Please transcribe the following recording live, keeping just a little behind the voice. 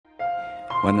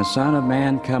When the Son of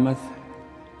Man cometh,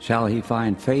 shall he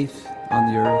find faith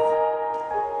on the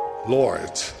earth?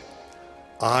 Lord,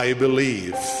 I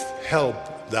believe.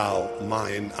 Help thou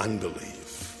mine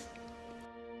unbelief.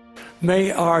 May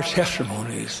our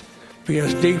testimonies be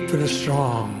as deep and as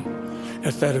strong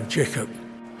as that of Jacob,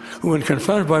 who, when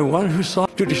confronted by one who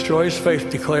sought to destroy his faith,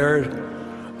 declared,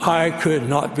 I could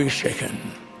not be shaken.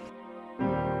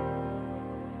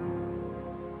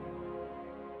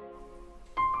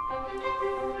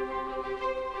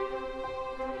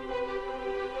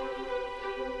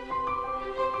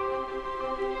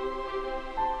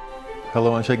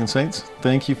 Hello, Unshaken Saints.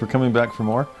 Thank you for coming back for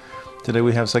more. Today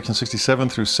we have section 67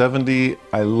 through 70.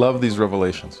 I love these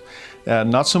revelations.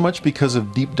 Not so much because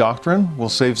of deep doctrine. We'll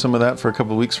save some of that for a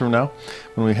couple of weeks from now,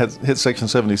 when we hit section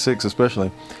 76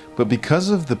 especially. But because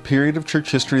of the period of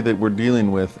church history that we're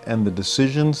dealing with and the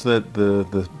decisions that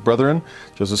the brethren,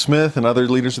 Joseph Smith and other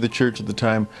leaders of the church at the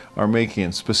time, are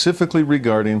making, specifically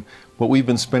regarding what we've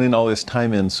been spending all this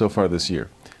time in so far this year,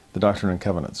 the Doctrine and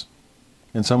Covenants.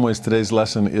 In some ways, today's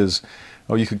lesson is,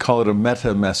 you could call it a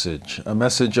meta message, a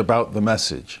message about the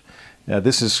message.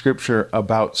 This is Scripture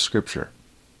about Scripture.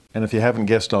 And if you haven't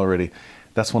guessed already,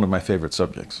 that's one of my favorite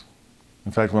subjects.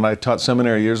 In fact, when I taught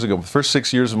seminary years ago, the first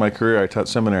 6 years of my career, I taught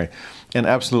seminary and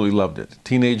absolutely loved it.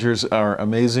 Teenagers are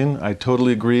amazing. I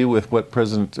totally agree with what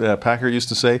President Packer used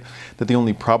to say, that the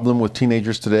only problem with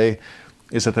teenagers today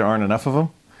is that there aren't enough of them.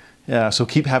 Yeah, so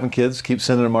keep having kids, keep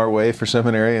sending them our way for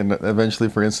seminary and eventually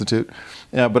for institute.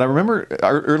 But I remember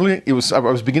early, I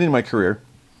was beginning my career.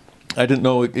 I didn't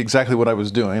know exactly what I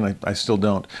was doing. I still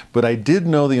don't. But I did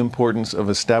know the importance of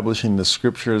establishing the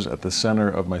Scriptures at the center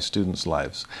of my students'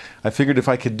 lives. I figured if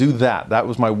I could do that, that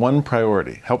was my one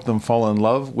priority, help them fall in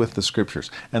love with the Scriptures,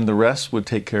 and the rest would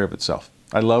take care of itself.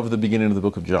 I love the beginning of the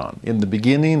book of John. In the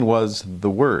beginning was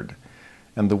the Word,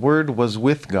 and the Word was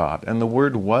with God, and the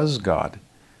Word was God.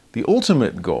 The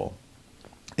ultimate goal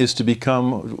is to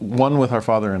become one with our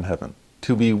Father in heaven,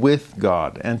 to be with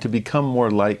God, and to become more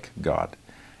like God.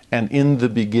 And in the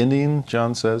beginning,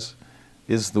 John says,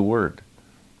 is the Word.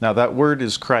 Now that Word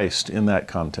is Christ in that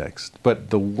context, but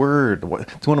the Word,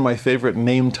 it's one of my favorite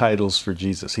name titles for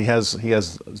Jesus. He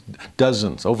has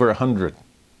dozens, over 100,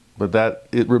 but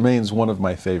it remains one of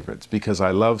my favorites because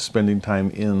I love spending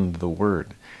time in the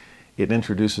Word. It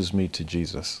introduces me to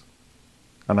Jesus.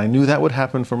 And I knew that would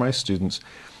happen for my students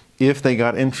if they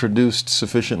got introduced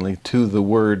sufficiently to the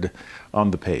Word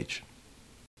on the page.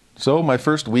 So my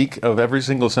first week of every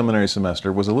single seminary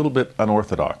semester was a little bit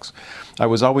unorthodox. I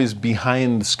was always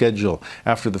behind schedule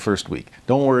after the first week.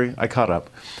 Don't worry, I caught up.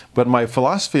 But my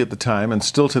philosophy at the time, and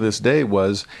still to this day,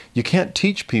 was you can't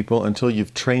teach people until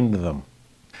you've trained them.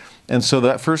 And so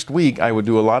that first week, I would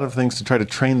do a lot of things to try to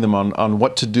train them on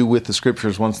what to do with the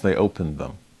Scriptures once they opened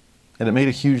them. And it made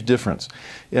a huge difference.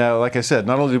 Like I said,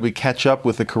 not only did we catch up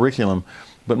with the curriculum,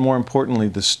 but more importantly,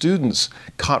 the students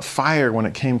caught fire when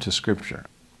it came to Scripture.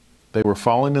 They were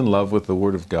falling in love with the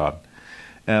Word of God.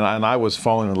 And I was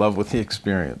falling in love with the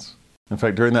experience. In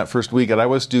fact, during that first week, I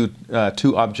always do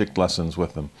 2 object lessons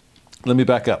with them. Let me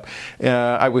back up.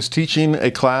 I was teaching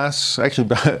a class, actually,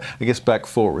 I guess back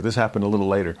forward. This happened a little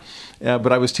later.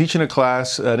 But I was teaching a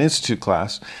class, an institute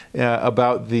class,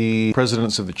 about the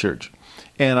presidents of the church.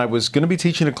 And I was going to be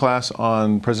teaching a class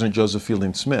on President Joseph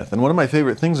Fielding Smith. And one of my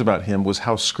favorite things about him was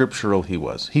how scriptural he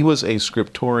was. He was a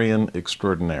scriptorian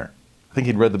extraordinaire. I think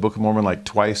he'd read the Book of Mormon like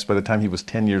twice by the time he was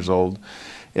 10 years old.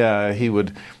 He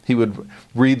would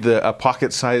read a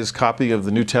pocket-sized copy of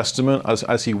the New Testament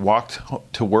as he walked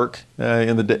to work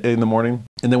in the morning.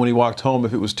 And then when he walked home,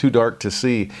 if it was too dark to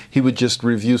see, he would just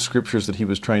review scriptures that he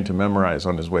was trying to memorize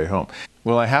on his way home.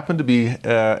 Well, I happened to be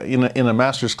in a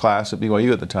master's class at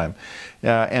BYU at the time,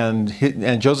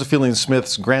 and Joseph Fielding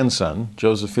Smith's grandson,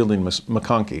 Joseph Fielding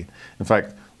McConkie, in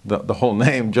fact, the whole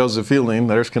name, Joseph Fielding,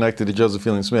 there's connected to Joseph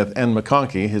Fielding Smith, and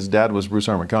McConkie, his dad was Bruce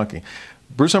R. McConkie.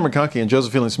 Bruce R. McConkie and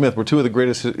Joseph Fielding Smith were 2 of the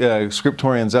greatest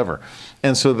scriptorians ever.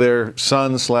 And so their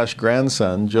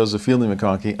son/grandson, Joseph Fielding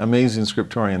McConkie, amazing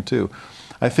scriptorian too.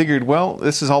 I figured, well,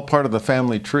 this is all part of the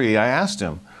family tree. I asked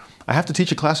him, I have to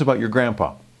teach a class about your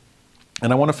grandpa.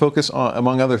 And I want to focus on,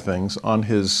 among other things, on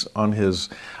his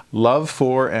love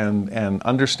for and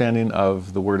understanding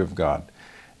of the Word of God.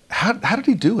 How did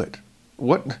he do it?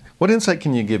 What insight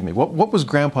can you give me? What was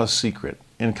Grandpa's secret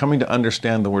in coming to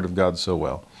understand the Word of God so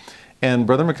well? And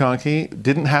Brother McConkie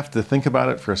didn't have to think about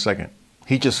it for a second.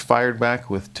 He just fired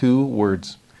back with 2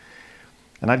 words.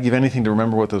 And I'd give anything to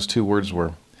remember what those 2 words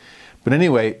were. But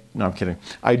anyway, no, I'm kidding.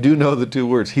 I do know the 2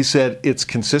 words. He said, it's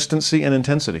consistency and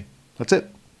intensity. That's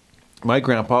it. My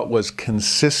grandpa was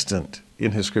consistent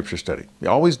in his scripture study. He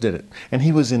always did it. And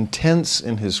he was intense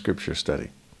in his scripture study.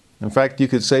 In fact, you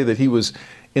could say that he was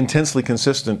intensely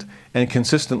consistent and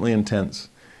consistently intense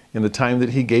in the time that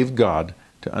he gave God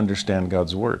to understand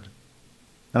God's Word.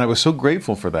 And I was so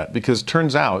grateful for that, because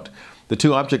turns out the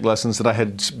 2 object lessons that I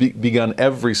had begun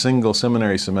every single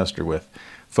seminary semester with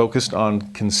focused on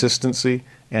consistency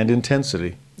and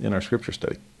intensity in our scripture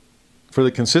study. For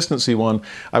the consistency one,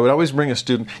 I would always bring a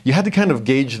student. You had to kind of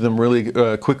gauge them really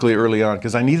quickly early on,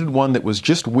 because I needed one that was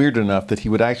just weird enough that he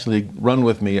would actually run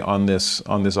with me on this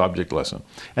object lesson.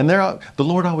 And the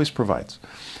Lord always provides.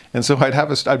 And so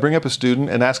I'd bring up a student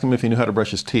and ask him if he knew how to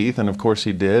brush his teeth, and of course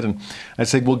he did. And I'd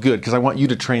say, well, good, because I want you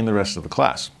to train the rest of the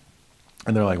class.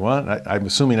 And they're like, what? I'm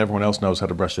assuming everyone else knows how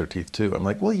to brush their teeth too. I'm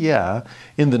like, well, yeah,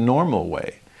 in the normal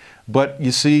way. But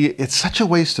you see, it's such a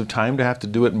waste of time to have to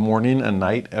do it morning and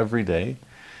night every day.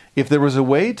 If there was a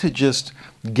way to just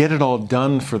get it all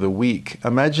done for the week,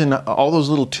 imagine all those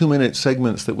little 2-minute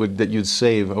segments that you'd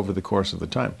save over the course of the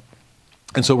time.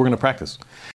 And so we're going to practice.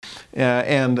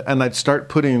 And I'd start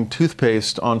putting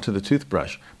toothpaste onto the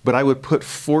toothbrush, but I would put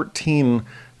 14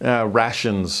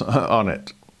 rations on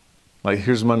it. Like,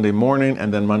 here's Monday morning,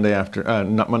 and then Monday night,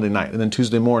 and then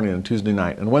Tuesday morning and Tuesday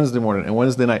night, and Wednesday morning and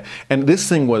Wednesday night. And this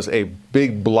thing was a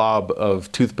big blob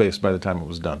of toothpaste by the time it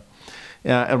was done.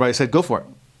 And I said, go for it.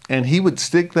 And he would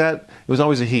stick that. It was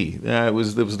always a he. It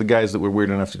was the guys that were weird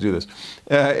enough to do this.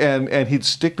 And he'd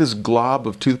stick this glob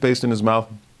of toothpaste in his mouth.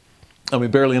 I mean,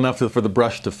 barely enough for the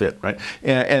brush to fit, right?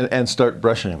 And start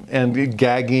brushing, and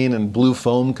gagging, and blue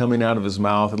foam coming out of his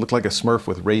mouth. It looked like a Smurf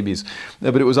with rabies.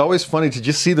 But it was always funny to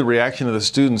just see the reaction of the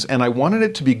students, and I wanted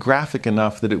it to be graphic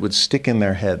enough that it would stick in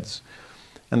their heads.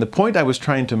 And the point I was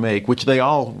trying to make, which they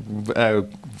all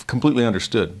completely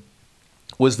understood,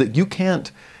 was that you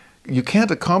can't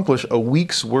accomplish a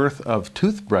week's worth of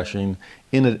toothbrushing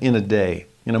in a day,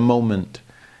 in a moment.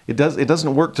 It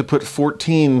doesn't work to put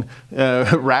 14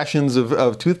 rations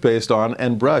of toothpaste on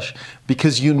and brush,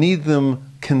 because you need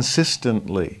them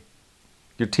consistently.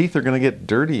 Your teeth are going to get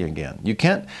dirty again. You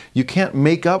can't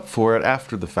make up for it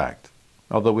after the fact.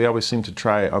 Although we always seem to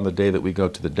try on the day that we go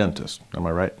to the dentist. Am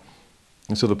I right?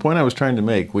 And so the point I was trying to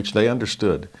make, which they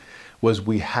understood, was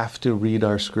we have to read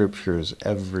our scriptures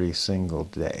every single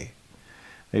day.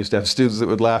 I used to have students that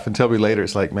would laugh and tell me later,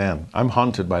 it's like, man, I'm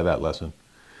haunted by that lesson.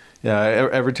 Yeah,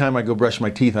 every time I go brush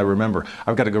my teeth, I remember,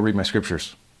 I've got to go read my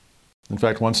scriptures. In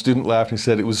fact, one student laughed and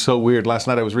said, it was so weird. Last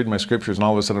night I was reading my scriptures, and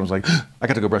all of a sudden I was like, I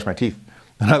got to go brush my teeth.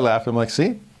 And I laughed. I'm like,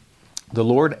 see, the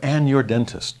Lord and your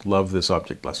dentist love this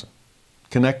object lesson.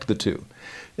 Connect the two.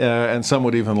 And some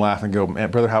would even laugh and go,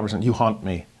 man, Brother Halverson, you haunt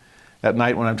me. At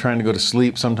night when I'm trying to go to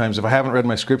sleep, sometimes if I haven't read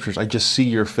my scriptures, I just see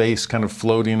your face kind of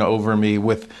floating over me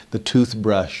with the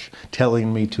toothbrush,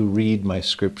 telling me to read my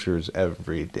scriptures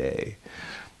every day.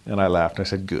 And I laughed. I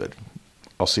said, good.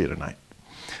 I'll see you tonight.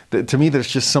 To me, there's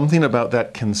just something about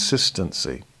that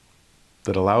consistency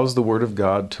that allows the Word of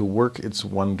God to work its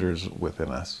wonders within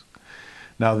us.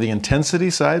 Now, the intensity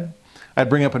side, I'd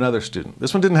bring up another student.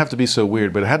 This one didn't have to be so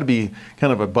weird, but it had to be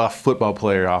kind of a buff football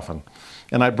player often.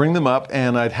 And I'd bring them up,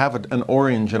 and I'd have an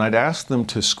orange, and I'd ask them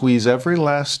to squeeze every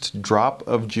last drop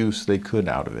of juice they could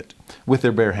out of it with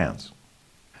their bare hands.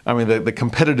 I mean, the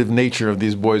competitive nature of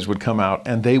these boys would come out,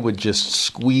 and they would just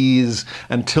squeeze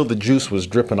until the juice was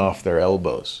dripping off their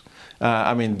elbows.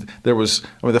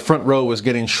 The front row was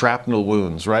getting shrapnel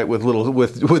wounds, right,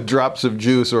 with drops of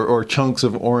juice or chunks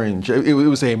of orange. It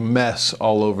was a mess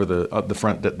all over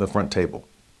the front table.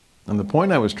 And the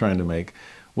point I was trying to make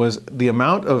was the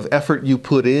amount of effort you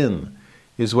put in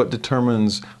is what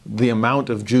determines the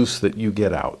amount of juice that you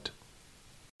get out.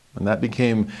 And that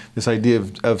became this idea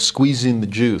of squeezing the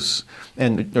juice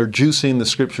or juicing the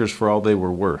scriptures for all they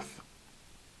were worth.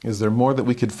 Is there more that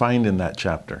we could find in that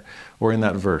chapter or in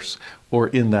that verse or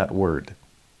in that word?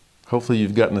 Hopefully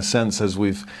you've gotten a sense as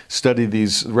we've studied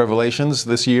these revelations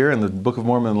this year and the Book of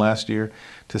Mormon last year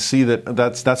to see that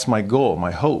that's my goal.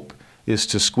 My hope is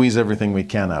to squeeze everything we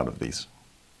can out of these.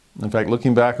 In fact,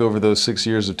 looking back over those 6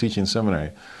 years of teaching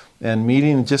seminary, and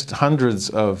meeting just hundreds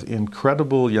of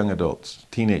incredible young adults,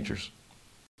 teenagers,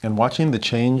 and watching the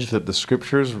change that the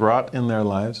scriptures wrought in their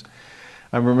lives,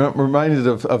 I'm reminded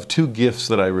of 2 gifts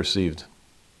that I received.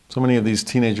 So many of these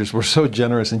teenagers were so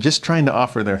generous in just trying to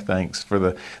offer their thanks for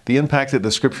the impact that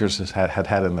the scriptures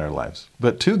had in their lives.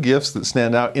 But 2 gifts that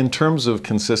stand out in terms of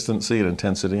consistency and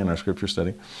intensity in our scripture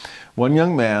study. One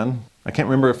young man, I can't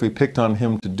remember if we picked on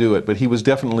him to do it, but he was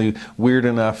definitely weird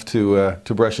enough to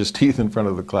brush his teeth in front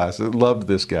of the class. I loved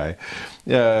this guy.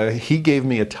 He gave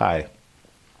me a tie.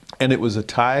 And it was a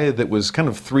tie that was kind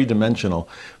of 3-dimensional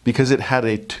because it had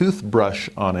a toothbrush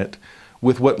on it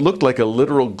with what looked like a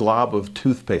literal glob of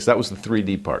toothpaste. That was the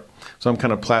 3D part. Some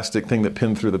kind of plastic thing that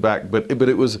pinned through the back. But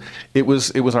it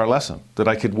was our lesson that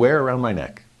I could wear around my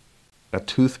neck. A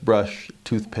toothbrush,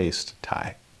 toothpaste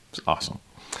tie. It's awesome.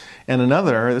 And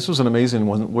another, this was an amazing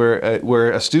one,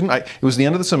 where a student, it was the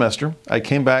end of the semester. I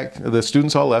came back, the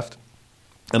students all left,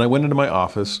 and I went into my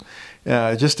office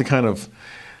just to kind of,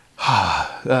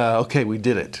 okay, we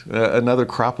did it. Another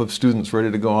crop of students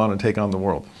ready to go on and take on the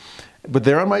world. But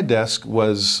there on my desk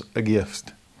was a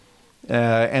gift.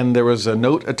 And there was a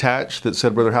note attached that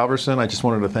said, Brother Halverson, I just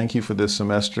wanted to thank you for this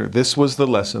semester. This was the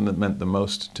lesson that meant the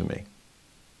most to me.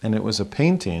 And it was a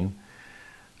painting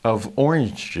of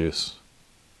orange juice.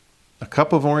 A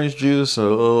cup of orange juice,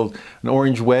 an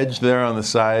orange wedge there on the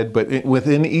side, but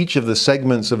within each of the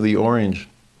segments of the orange,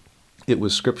 it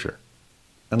was scripture.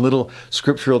 And little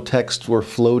scriptural texts were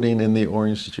floating in the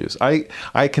orange juice.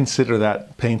 I consider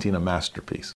that painting a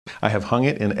masterpiece. I have hung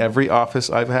it in every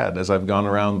office I've had as I've gone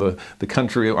around the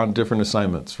country on different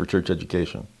assignments for church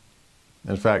education.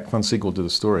 In fact, fun sequel to the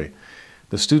story,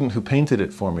 the student who painted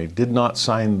it for me did not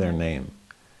sign their name.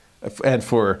 And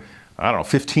for, I don't know,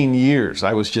 15 years,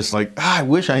 I was just like, I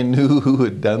wish I knew who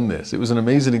had done this. It was an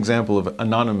amazing example of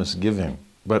anonymous giving.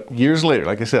 But years later,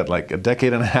 like I said, like a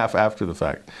decade and a half after the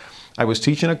fact, I was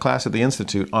teaching a class at the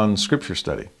Institute on scripture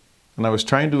study. And I was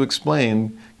trying to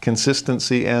explain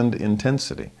consistency and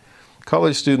intensity.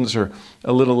 College students are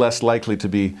a little less likely to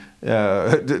be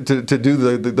to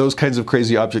do those kinds of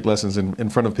crazy object lessons in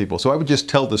front of people. So I would just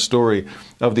tell the story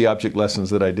of the object lessons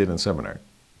that I did in seminary.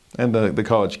 And the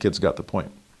college kids got the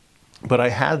point. But I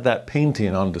had that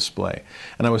painting on display,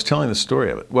 and I was telling the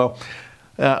story of it. Well,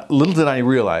 little did I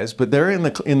realize, but there in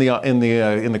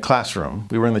the classroom,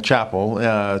 we were in the chapel,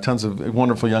 tons of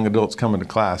wonderful young adults coming to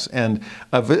class, and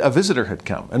a visitor had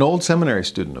come, an old seminary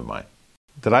student of mine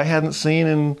that I hadn't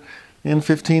seen in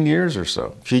 15 years or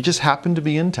so. She just happened to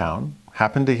be in town,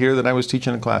 happened to hear that I was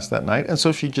teaching a class that night, and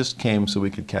so she just came so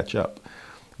we could catch up.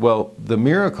 Well, the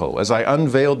miracle, as I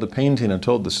unveiled the painting and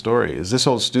told the story, is this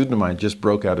old student of mine just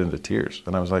broke out into tears.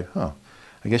 And I was like, I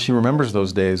guess she remembers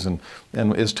those days and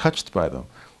is touched by them.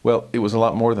 Well, it was a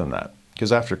lot more than that,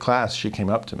 because after class, she came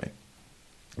up to me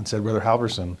and said, Brother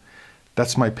Halverson,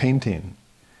 that's my painting.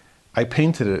 I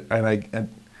painted it, and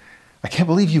I can't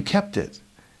believe you kept it.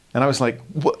 And I was like,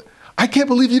 what? I can't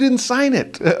believe you didn't sign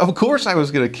it. Of course I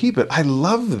was going to keep it. I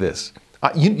love this.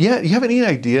 You have any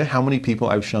idea how many people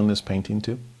I've shown this painting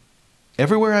to?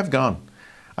 Everywhere I've gone,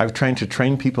 I've tried to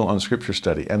train people on scripture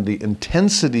study and the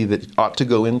intensity that ought to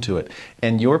go into it.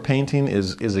 And your painting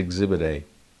is Exhibit A.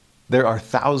 There are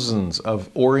thousands of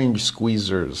orange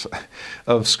squeezers,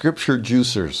 of scripture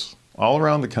juicers all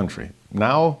around the country,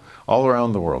 now all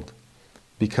around the world,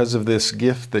 because of this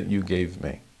gift that you gave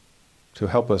me to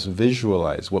help us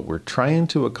visualize what we're trying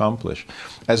to accomplish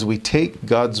as we take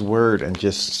God's word and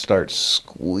just start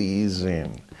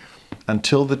squeezing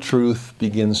until the truth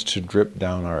begins to drip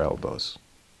down our elbows.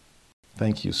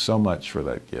 Thank you so much for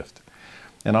that gift.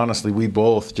 And honestly, we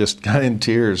both just got in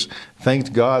tears,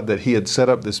 thanked God that He had set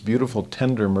up this beautiful,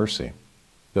 tender mercy,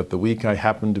 that the week I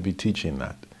happened to be teaching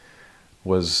that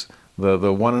was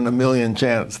the 1 in a million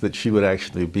chance that she would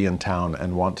actually be in town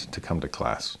and want to come to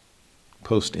class,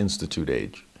 post-institute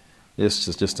age.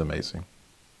 It's just amazing.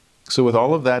 So with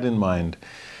all of that in mind,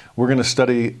 we're going to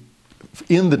study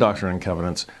in the Doctrine and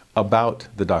Covenants about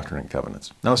the Doctrine and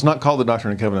Covenants. Now, it's not called the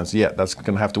Doctrine and Covenants yet. That's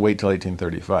going to have to wait till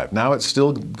 1835. Now it's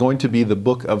still going to be the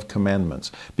Book of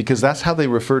Commandments, because that's how they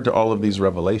referred to all of these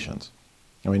revelations.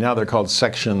 I mean, now they're called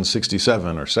Section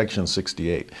 67 or Section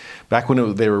 68. Back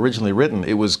when they were originally written,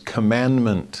 it was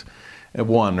Commandment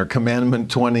 1 or Commandment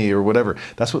 20 or whatever.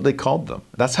 That's what they called them.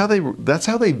 That's how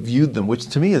they viewed them, which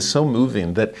to me is so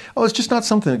moving that, it's just not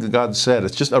something that God said.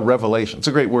 It's just a revelation. It's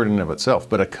a great word in and of itself.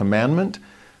 But a commandment,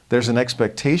 there's an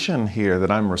expectation here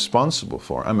that I'm responsible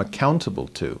for, I'm accountable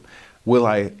to. Will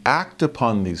I act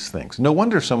upon these things? No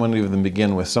wonder someone would even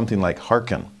begin with something like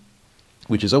hearken,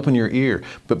 which is open your ear,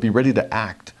 but be ready to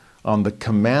act on the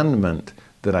commandment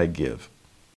that I give.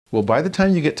 Well, by the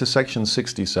time you get to Section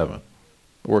 67,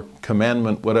 or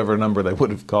commandment, whatever number they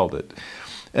would have called it,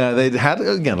 they'd had,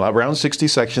 again, around 60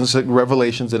 sections,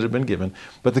 revelations that had been given.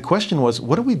 But the question was,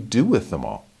 what do we do with them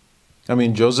all? I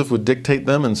mean, Joseph would dictate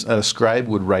them and a scribe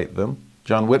would write them.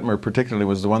 John Whitmer particularly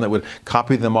was the one that would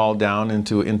copy them all down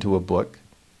into a book.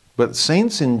 But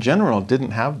saints in general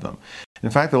didn't have them.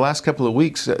 In fact, the last couple of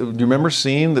weeks, do you remember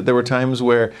seeing that there were times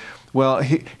where, well,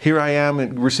 here I am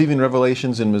receiving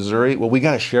revelations in Missouri. Well, we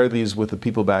got to share these with the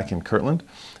people back in Kirtland.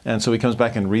 And so he comes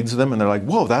back and reads them, and they're like,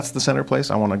 whoa, that's the center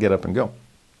place. I want to get up and go.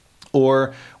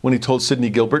 Or when he told Sidney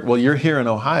Gilbert, well, you're here in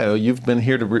Ohio, you've been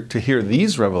here to hear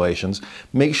these revelations,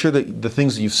 make sure that the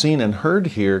things that you've seen and heard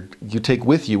here, you take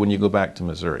with you when you go back to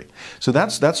Missouri. So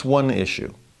that's one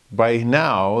issue. By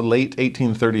now, late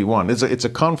 1831, it's a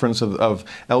conference of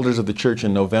elders of the church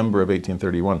in November of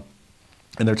 1831.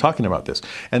 And they're talking about this.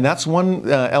 And that's one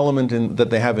element that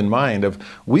they have in mind of,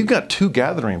 we've got two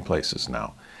gathering places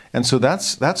now. And so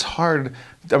that's hard.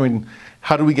 I mean,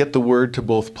 how do we get the word to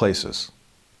both places?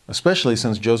 Especially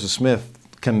since Joseph Smith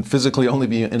can physically only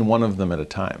be in one of them at a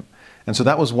time. And so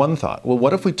that was one thought. Well,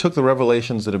 what if we took the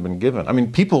revelations that have been given? I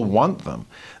mean, people want them.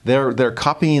 They're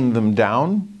copying them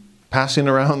down, passing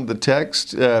around the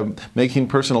text, making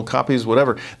personal copies,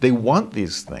 whatever. They want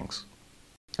these things.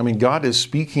 I mean, God is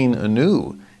speaking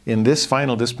anew in this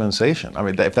final dispensation. I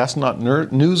mean, if that's not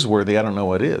newsworthy, I don't know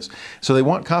what is. So they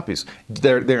want copies.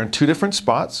 They're in two different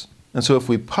spots. And so if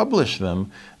we publish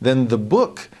them, then the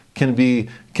book can be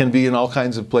in all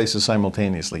kinds of places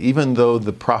simultaneously, even though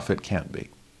the prophet can't be.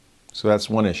 So that's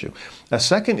one issue. A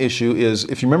second issue is,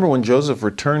 if you remember when Joseph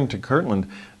returned to Kirtland,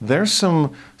 there's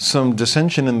some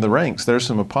dissension in the ranks. There's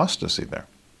some apostasy there.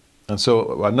 And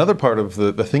so another part of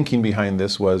the thinking behind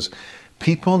this was,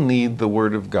 people need the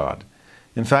Word of God.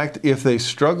 In fact, if they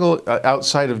struggle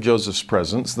outside of Joseph's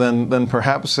presence, then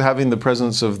perhaps having the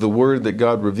presence of the Word that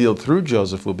God revealed through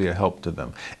Joseph will be a help to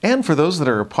them. And for those that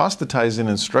are apostatizing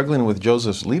and struggling with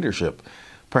Joseph's leadership,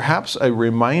 perhaps a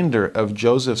reminder of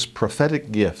Joseph's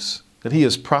prophetic gifts, that he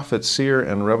is prophet, seer,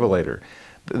 and revelator,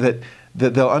 that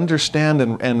they'll understand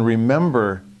and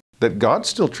remember that God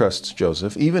still trusts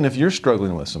Joseph, even if you're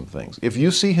struggling with some things. If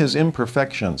you see his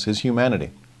imperfections, his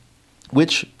humanity,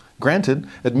 which, granted,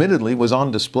 admittedly, was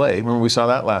on display. Remember, we saw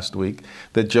that last week,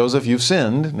 that Joseph, you've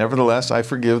sinned, nevertheless, I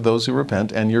forgive those who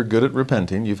repent, and you're good at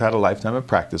repenting. You've had a lifetime of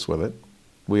practice with it.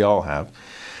 We all have.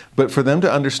 But for them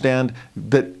to understand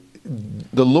that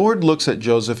the Lord looks at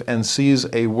Joseph and sees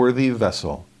a worthy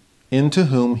vessel into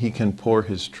whom he can pour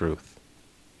his truth.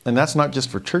 And that's not just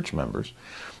for church members,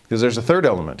 because there's a third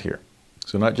element here.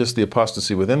 So not just the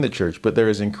apostasy within the church, but there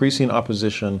is increasing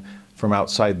opposition from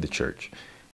outside the church.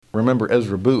 Remember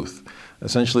Ezra Booth,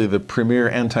 essentially the premier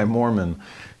anti-Mormon.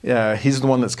 He's the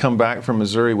one that's come back from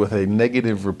Missouri with a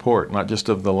negative report, not just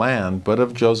of the land, but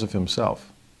of Joseph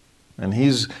himself. And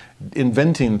he's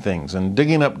inventing things and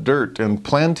digging up dirt and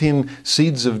planting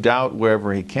seeds of doubt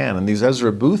wherever he can. And these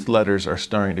Ezra Booth letters are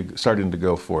starting to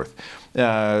go forth,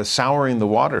 souring the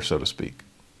water, so to speak.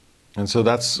 And so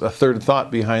that's a third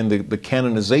thought behind the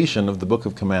canonization of the Book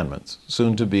of Commandments,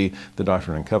 soon to be the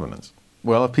Doctrine and Covenants.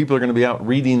 Well, if people are going to be out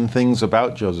reading things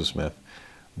about Joseph Smith,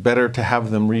 better to have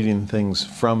them reading things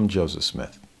from Joseph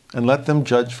Smith, and let them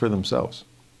judge for themselves.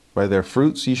 By their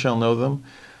fruits ye shall know them.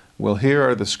 Well, here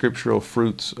are the scriptural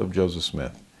fruits of Joseph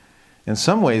Smith. In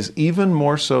some ways, even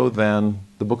more so than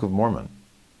the Book of Mormon,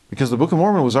 because the Book of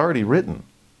Mormon was already written.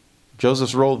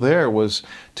 Joseph's role there was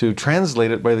to translate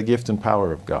it by the gift and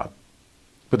power of God.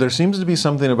 But there seems to be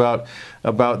something about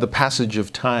the passage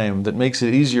of time that makes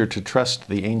it easier to trust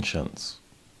the ancients.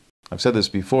 I've said this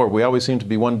before, we always seem to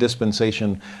be one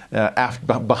dispensation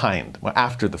behind,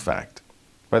 after the fact.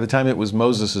 By the time it was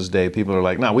Moses' day, people are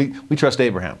like, no, we trust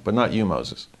Abraham, but not you,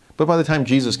 Moses. But by the time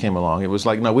Jesus came along, it was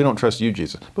like, no, we don't trust you,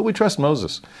 Jesus, but we trust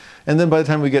Moses. And then by the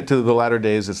time we get to the latter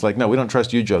days, it's like, no, we don't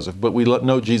trust you, Joseph, but we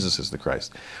know Jesus is the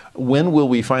Christ. When will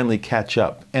we finally catch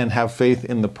up and have faith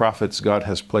in the prophets God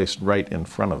has placed right in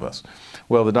front of us?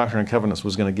 Well, the Doctrine and Covenants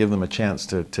was going to give them a chance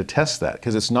to test that,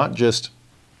 because it's not just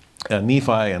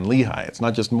Nephi and Lehi, it's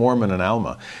not just Mormon and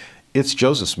Alma, it's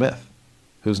Joseph Smith,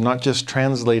 who's not just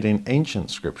translating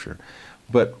ancient scripture,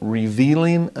 but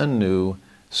revealing anew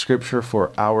scripture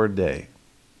for our day.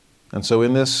 And so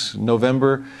in this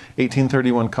November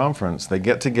 1831 conference, they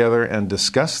get together and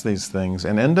discuss these things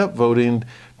and end up voting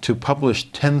to publish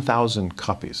 10,000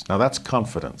 copies. Now that's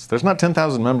confidence. There's not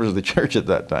 10,000 members of the church at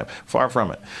that time, far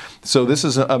from it. So this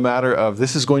is a matter of,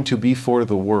 this is going to be for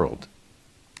the world.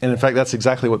 And in fact, that's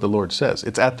exactly what the Lord says.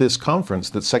 It's at this conference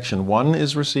that section 1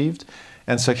 is received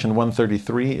and section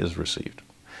 133 is received.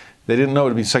 They didn't know it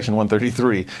would be section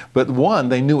 133, but 1,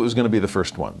 they knew it was going to be the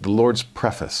first one, the Lord's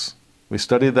preface. We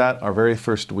studied that our very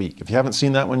first week. If you haven't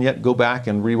seen that one yet, go back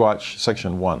and rewatch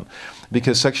section 1,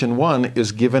 because section 1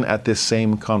 is given at this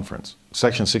same conference.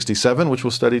 Section 67, which we'll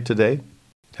study today,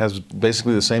 has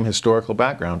basically the same historical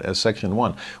background as section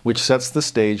 1, which sets the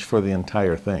stage for the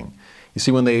entire thing. You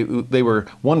see, when they were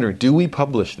wondering, do we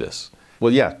publish this?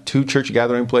 Well, yeah, 2 church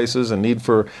gathering places, a need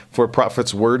for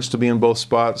prophets' words to be in both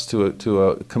spots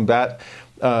to combat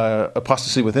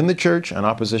apostasy within the church and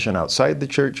opposition outside the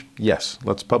church. Yes,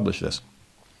 let's publish this.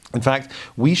 In fact,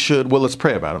 we should, well, let's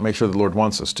pray about it, make sure the Lord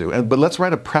wants us to. But let's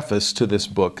write a preface to this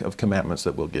book of commandments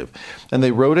that we'll give. And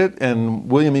they wrote it, and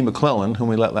William E. McClellan, whom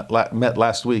we met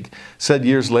last week, said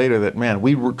years later that, man,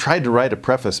 we tried to write a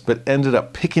preface, but ended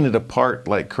up picking it apart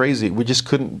like crazy. We just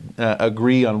couldn't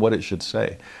agree on what it should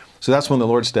say. So that's when the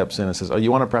Lord steps in and says, oh,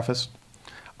 you want a preface?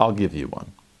 I'll give you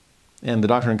one. And the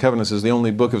Doctrine and Covenants is the only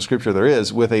book of Scripture there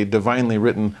is with a divinely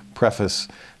written preface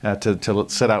to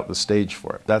set out the stage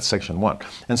for it. That's section 1.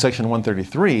 And section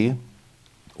 133,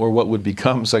 or what would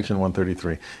become section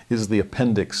 133, is the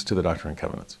appendix to the Doctrine and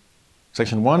Covenants.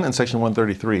 Section 1 and section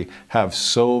 133 have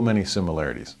so many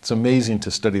similarities. It's amazing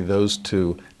to study those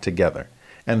two together.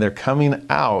 And they're coming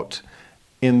out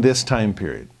in this time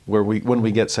period when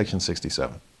we get section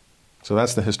 67. So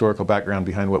that's the historical background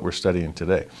behind what we're studying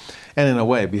today. And in a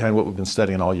way, behind what we've been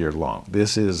studying all year long.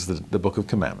 This is the Book of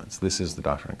Commandments. This is the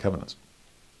Doctrine and Covenants.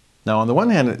 Now, on the one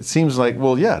hand, it seems like,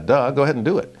 well, yeah, duh, go ahead and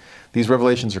do it. These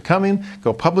revelations are coming.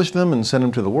 Go publish them and send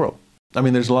them to the world. I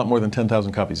mean, there's a lot more than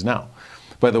 10,000 copies now.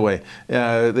 By the way,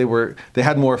 they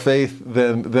had more faith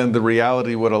than the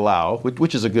reality would allow,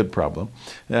 which is a good problem.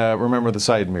 Remember the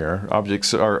side mirror.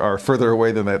 Objects are further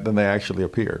away than they actually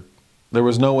appear. There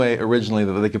was no way originally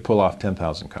that they could pull off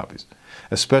 10,000 copies,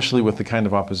 especially with the kind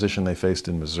of opposition they faced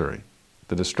in Missouri.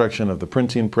 The destruction of the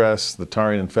printing press, the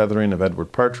tarring and feathering of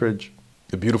Edward Partridge,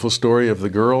 the beautiful story of the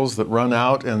girls that run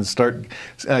out and start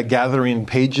gathering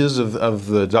pages of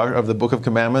the Book of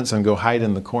Commandments and go hide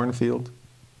in the cornfield.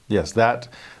 Yes, that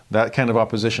kind of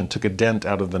opposition took a dent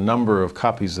out of the number of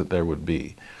copies that there would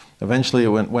be. Eventually it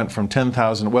went from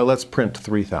 10,000, well, let's print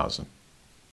 3,000.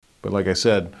 But like I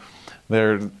said,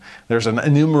 there's an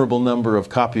innumerable number of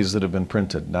copies that have been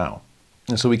printed now.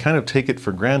 And so we kind of take it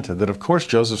for granted that, of course,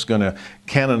 Joseph's going to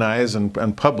canonize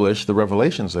and publish the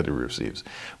revelations that he receives.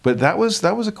 But that was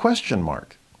a question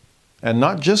mark. And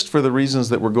not just for the reasons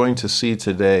that we're going to see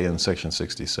today in section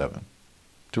 67.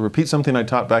 To repeat something I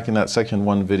taught back in that section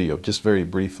 1 video, just very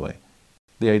briefly.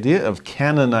 The idea of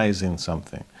canonizing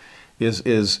something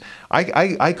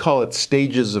I call it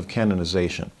stages of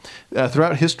canonization.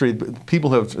 Throughout history,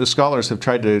 scholars have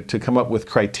tried to come up with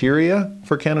criteria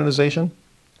for canonization.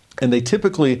 And they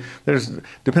typically,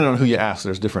 depending on who you ask,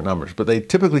 there's different numbers, but they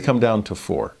typically come down to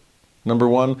 4. Number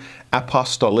 1,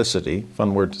 apostolicity,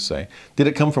 fun word to say. Did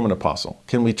it come from an apostle?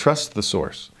 Can we trust the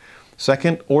source?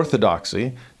 Second,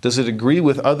 orthodoxy. Does it agree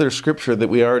with other scripture that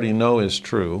we already know is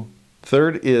true?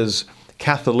 Third is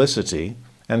Catholicity.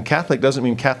 And Catholic doesn't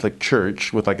mean Catholic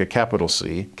Church with like a capital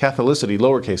C. Catholicity,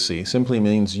 lowercase c, simply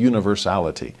means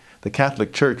universality. The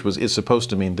Catholic Church is supposed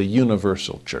to mean the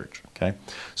universal church. Okay?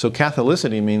 So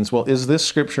Catholicity means, well, is this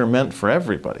scripture meant for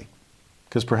everybody?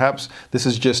 Because perhaps this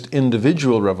is just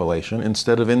individual revelation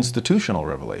instead of institutional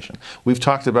revelation. We've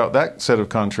talked about that set of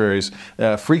contraries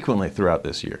frequently throughout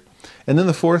this year. And then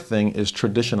the fourth thing is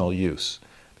traditional use.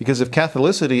 Because if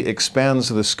Catholicity expands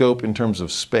the scope in terms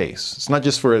of space, it's not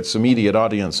just for its immediate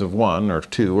audience of 1 or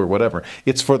 2 or whatever,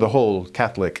 it's for the whole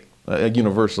Catholic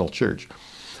universal church.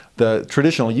 The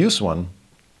traditional use one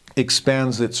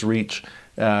expands its reach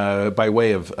by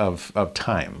way of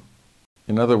time.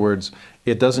 In other words,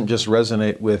 it doesn't just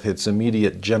resonate with its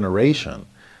immediate generation,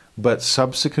 but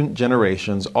subsequent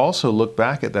generations also look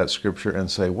back at that scripture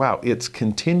and say, wow, it's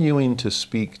continuing to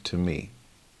speak to me.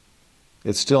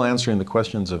 It's still answering the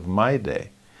questions of my day,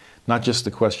 not just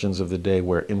the questions of the day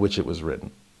in which it was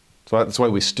written. So that's why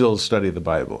we still study the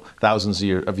Bible thousands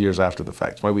of years after the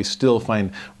fact. It's why we still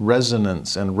find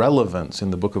resonance and relevance in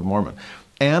the Book of Mormon.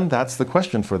 And that's the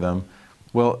question for them.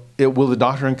 Well, will the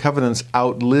Doctrine and Covenants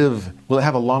will it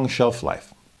have a long shelf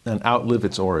life and outlive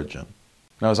its origin?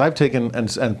 Now, as I've taken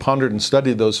and pondered and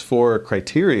studied those 4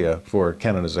 criteria for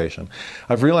canonization,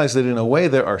 I've realized that in a way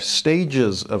there are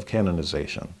stages of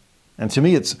canonization. And to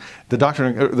me, it's the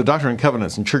Doctrine and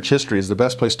Covenants and church history is the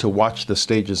best place to watch the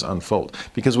stages unfold.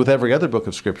 Because with every other book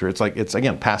of Scripture, it's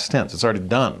again, past tense. It's already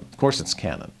done. Of course it's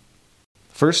canon.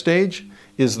 First stage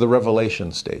is the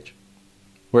revelation stage,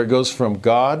 where it goes from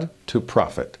God to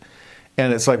prophet.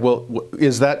 And it's like, well,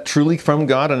 is that truly from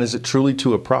God and is it truly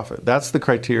to a prophet? That's the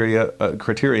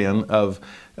criterion of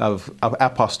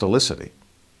apostolicity.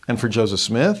 And for Joseph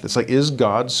Smith, it's like, is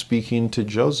God speaking to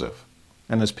Joseph?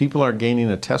 And as people are gaining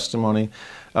a testimony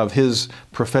of his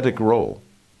prophetic role,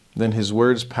 then his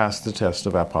words pass the test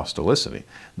of apostolicity.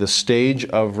 The stage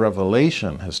of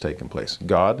revelation has taken place.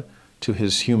 God to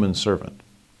his human servant.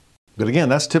 But again,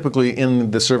 that's typically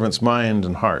in the servant's mind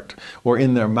and heart, or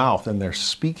in their mouth, and they're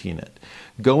speaking it.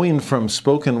 Going from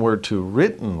spoken word to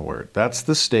written word, that's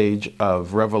the stage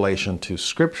of revelation to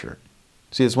Scripture.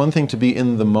 See, it's one thing to be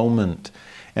in the moment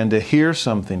and to hear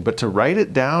something, but to write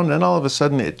it down, then all of a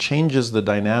sudden it changes the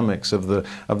dynamics of the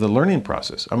learning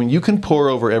process. I mean, you can pore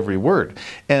over every word,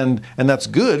 and that's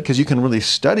good because you can really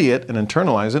study it and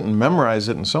internalize it and memorize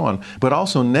it and so on. But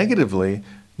also negatively,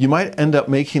 you might end up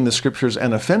making the scriptures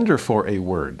an offender for a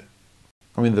word.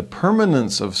 I mean, the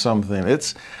permanence of something,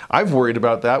 I've worried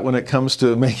about that when it comes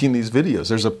to making these videos.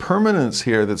 There's a permanence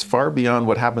here that's far beyond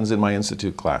what happens in my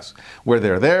institute class, where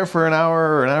they're there for an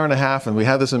hour or an hour and a half, and we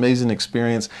have this amazing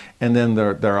experience, and then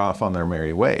they're off on their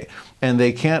merry way. And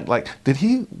they can't, like,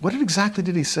 what exactly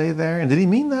did he say there? And did he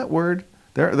mean that word?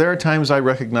 There are times I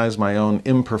recognize my own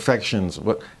imperfections,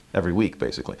 every week,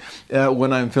 basically,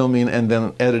 when I'm filming and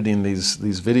then editing these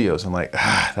videos. I'm like,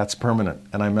 that's permanent,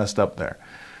 and I messed up there.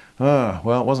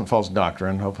 Well, it wasn't false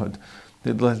doctrine.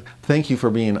 Thank you for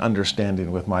being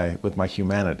understanding with my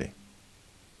humanity.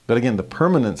 But again, the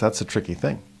permanence, that's a tricky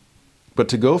thing. But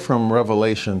to go from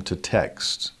revelation to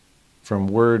text, from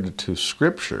word to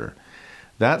scripture,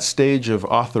 that stage of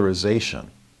authorization,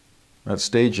 that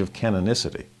stage of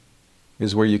canonicity,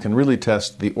 is where you can really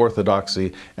test the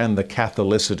orthodoxy and the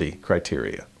Catholicity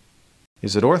criteria.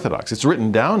 Is it orthodox? It's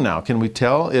written down now. Can we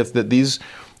tell that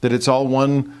it's all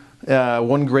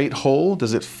one great whole?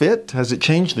 Does it fit? Has it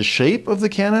changed the shape of the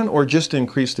canon or just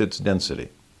increased its density?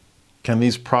 Can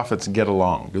these prophets get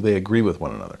along? Do they agree with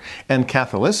one another? And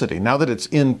Catholicity, now that it's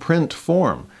in print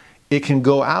form, it can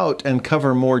go out and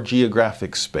cover more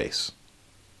geographic space.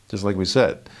 Just like we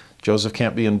said, Joseph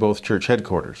can't be in both church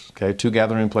headquarters, okay? 2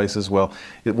 gathering places. Well,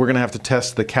 we're going to have to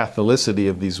test the Catholicity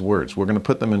of these words. We're going to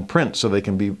put them in print so they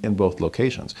can be in both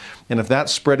locations. And if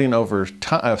that's spreading over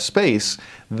space,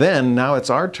 then now it's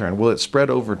our turn. Will it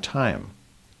spread over time?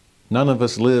 None of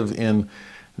us live in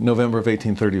November of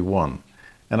 1831.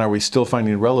 And are we still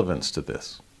finding relevance to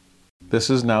this?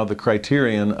 This is now the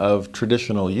criterion of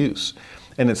traditional use.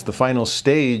 And it's the final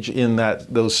stage in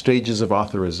those stages of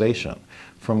authorization.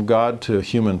 From God to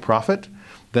human prophet,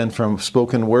 then from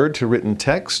spoken word to written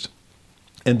text,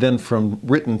 and then from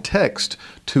written text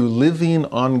to living,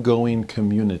 ongoing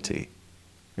community.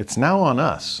 It's now on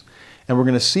us. And we're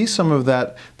going to see some of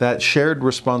that shared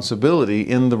responsibility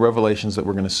in the revelations that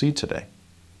we're going to see today.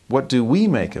 What do we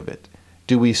make of it?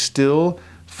 Do we still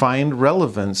find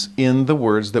relevance in the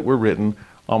words that were written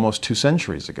almost 2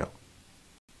 centuries ago?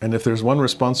 And if there's one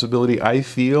responsibility I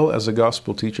feel as a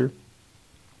gospel teacher,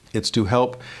 it's to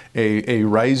help a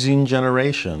rising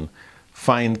generation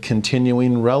find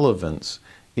continuing relevance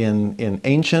in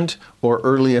ancient or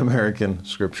early American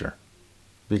scripture,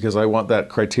 because I want that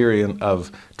criterion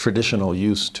of traditional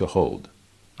use to hold.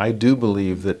 I do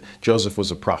believe that Joseph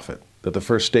was a prophet, that the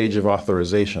first stage of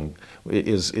authorization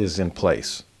is in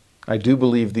place. I do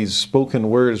believe these spoken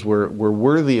words were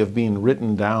worthy of being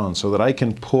written down so that I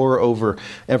can pore over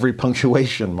every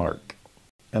punctuation mark.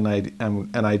 And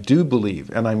I do believe,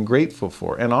 and I'm grateful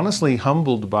for, and honestly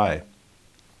humbled by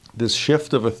this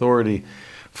shift of authority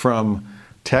from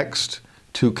text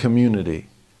to community,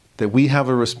 that we have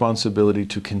a responsibility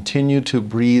to continue to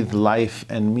breathe life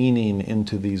and meaning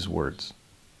into these words.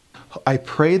 I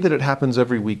pray that it happens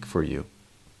every week for you,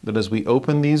 that as we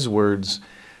open these words,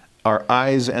 our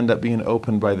eyes end up being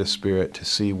opened by the Spirit to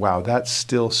see, wow, that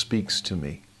still speaks to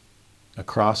me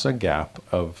across a gap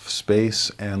of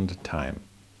space and time.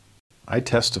 I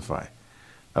testify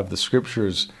of the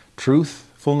Scripture's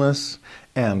truthfulness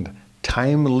and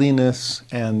timeliness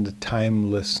and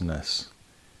timelessness.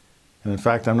 And in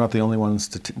fact, I'm not the only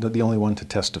one to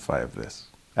testify of this.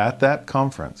 At that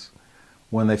conference,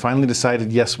 when they finally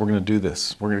decided, yes, we're going to do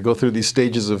this, we're going to go through these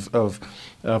stages of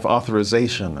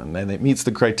authorization, and it meets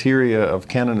the criteria of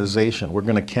canonization, we're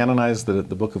going to canonize the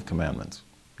Book of Commandments.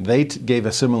 They gave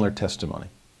a similar testimony.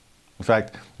 In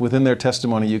fact, within their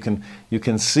testimony, you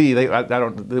can see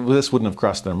this wouldn't have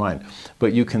crossed their mind,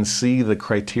 but you can see the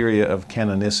criteria of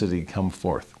canonicity come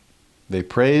forth. They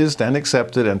praised and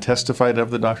accepted and testified of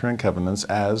the Doctrine and Covenants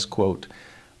as, quote,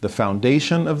 the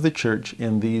foundation of the church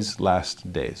in these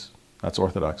last days. That's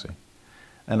orthodoxy.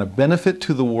 And a benefit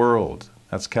to the world.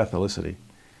 That's Catholicity.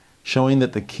 Showing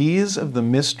that the keys of the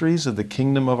mysteries of the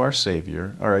kingdom of our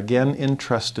Savior are again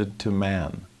entrusted to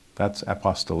man. That's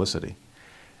apostolicity.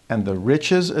 And the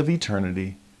riches of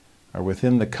eternity are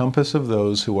within the compass of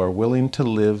those who are willing to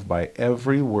live by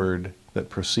every word that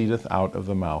proceedeth out of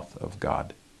the mouth of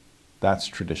God. That's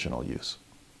traditional use.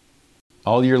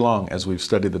 All year long as we've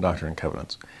studied the Doctrine and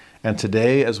Covenants, and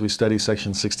today as we study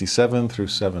section 67 through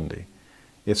 70,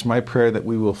 it's my prayer that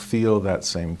we will feel that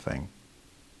same thing,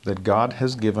 that God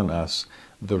has given us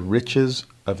the riches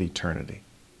of eternity,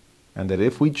 and that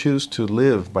if we choose to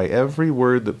live by every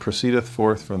word that proceedeth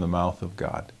forth from the mouth of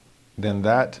God, then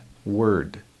that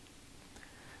word,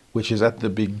 which is at the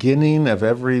beginning of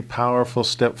every powerful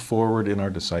step forward in our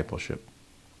discipleship.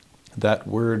 That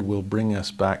word will bring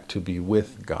us back to be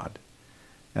with God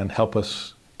and help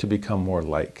us to become more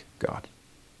like God.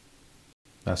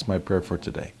 That's my prayer for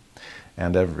today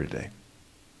and every day.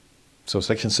 So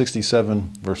section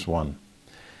 67, verse 1.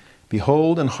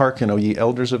 Behold and hearken, O ye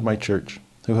elders of my church,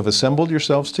 who have assembled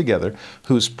yourselves together,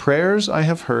 whose prayers I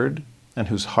have heard, and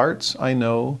whose hearts I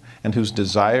know, and whose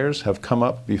desires have come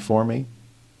up before me.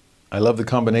 I love the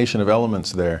combination of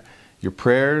elements there. Your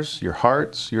prayers, your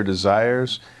hearts, your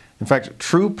desires. In fact,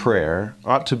 true prayer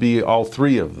ought to be all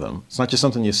three of them. It's not just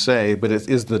something you say, but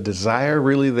is the desire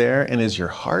really there, and is your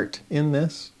heart in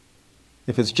this?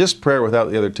 If it's just prayer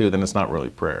without the other two, then it's not really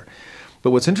prayer.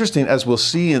 But what's interesting, as we'll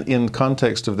see in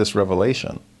context of this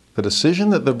revelation, the decision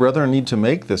that the brethren need to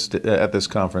make at this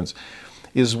conference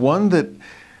is one that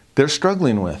they're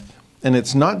struggling with. And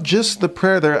it's not just the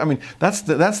prayer there. I mean, that's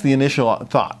the initial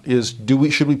thought, is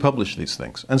should we publish these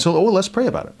things? And so, let's pray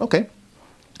about it. Okay.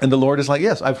 And the Lord is like,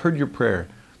 yes, I've heard your prayer.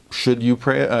 Should you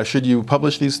pray? Should you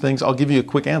publish these things? I'll give you a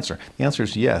quick answer. The answer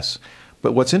is yes.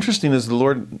 But what's interesting is the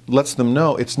Lord lets them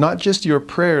know it's not just your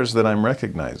prayers that I'm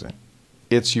recognizing.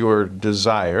 It's your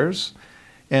desires,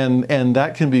 and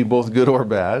that can be both good or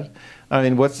bad. I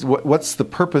mean, what's the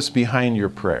purpose behind your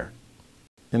prayer?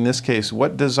 In this case,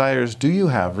 what desires do you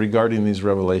have regarding these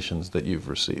revelations that you've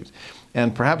received?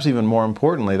 And perhaps even more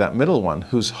importantly, that middle one,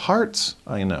 whose hearts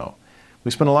I know.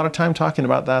 We spent a lot of time talking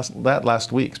about that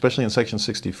last week, especially in section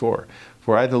 64.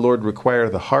 For I, the Lord, require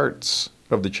the hearts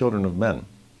of the children of men.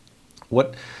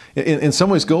 In some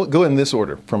ways, go in this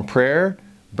order, from prayer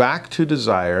back to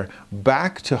desire,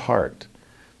 back to heart.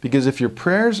 Because if your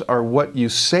prayers are what you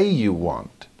say you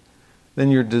want, then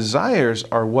your desires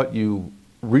are what you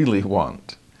really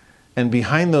want. And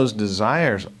behind those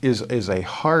desires is a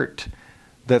heart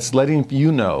that's letting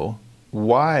you know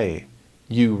why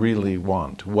you really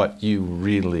want what you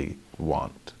really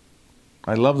want.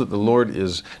 I love that the Lord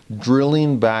is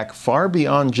drilling back far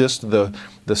beyond just the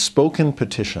spoken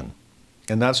petition.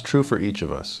 And that's true for each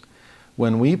of us.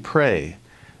 When we pray,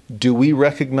 do we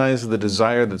recognize the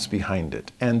desire that's behind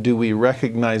it? And do we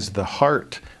recognize the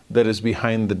heart that is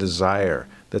behind the desire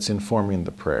that's informing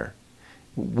the prayer?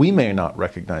 We may not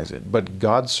recognize it, but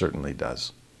God certainly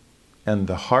does. And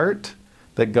the heart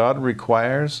that God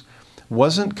requires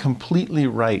wasn't completely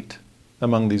right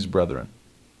among these brethren.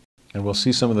 And we'll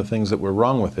see some of the things that were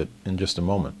wrong with it in just a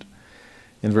moment.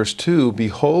 In verse 2,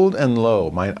 behold and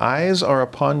lo, mine eyes are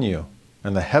upon you,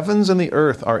 and the heavens and the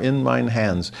earth are in mine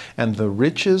hands, and the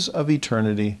riches of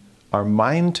eternity are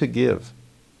mine to give.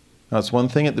 Now, it's one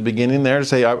thing at the beginning there to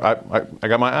say, I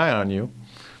got my eye on you,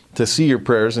 to see your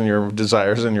prayers and your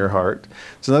desires in your heart.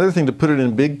 It's another thing to put it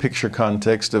in big picture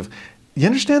context of, you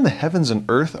understand the heavens and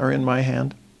earth are in my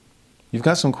hand? You've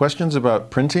got some questions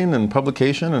about printing and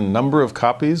publication and number of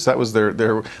copies. That was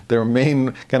their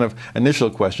main kind of initial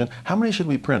question. How many should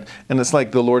we print? And it's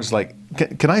like the Lord's like,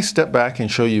 can I step back and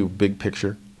show you big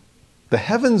picture? The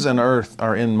heavens and earth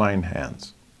are in mine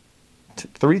hands.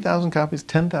 3,000 copies,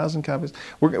 10,000 copies.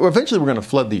 Eventually we're going to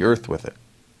flood the earth with it.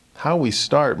 How we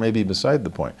start may be beside the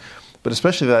point. But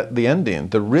especially the ending,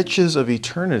 the riches of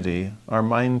eternity are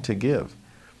mine to give.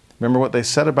 Remember what they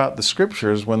said about the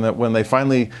scriptures when they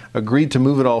finally agreed to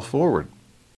move it all forward,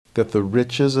 that the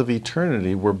riches of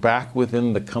eternity were back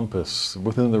within the compass,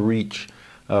 within the reach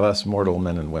of us mortal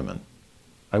men and women.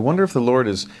 I wonder if the Lord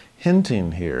is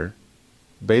hinting here,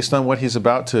 based on what he's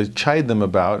about to chide them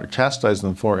about or chastise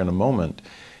them for in a moment,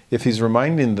 if he's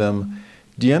reminding them,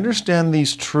 do you understand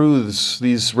these truths,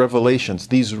 these revelations,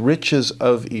 these riches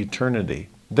of eternity?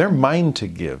 They're mine to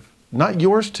give. Not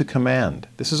yours to command.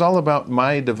 This is all about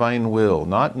my divine will,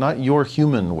 not your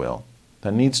human will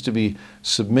that needs to be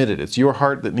submitted. It's your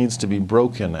heart that needs to be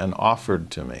broken and offered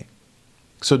to me.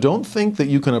 So don't think that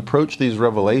you can approach these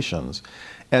revelations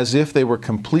as if they were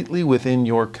completely within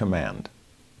your command.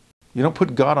 You don't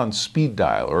put God on speed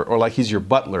dial or like he's your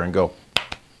butler and go,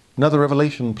 another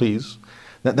revelation, please.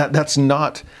 That's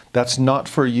not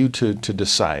for you to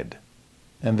decide.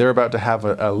 And they're about to have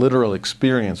a literal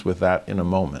experience with that in a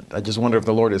moment. I just wonder if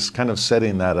the Lord is kind of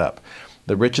setting that up.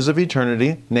 The riches of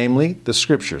eternity, namely the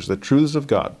scriptures, the truths of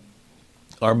God,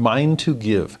 are mine to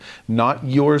give, not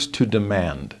yours to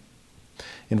demand.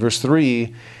 In verse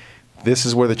 3, this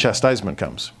is where the chastisement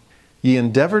comes. Ye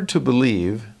endeavored to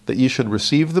believe that ye should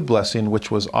receive the blessing which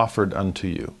was offered unto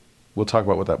you. We'll talk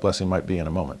about what that blessing might be in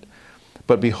a moment.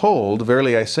 But behold,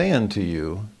 verily I say unto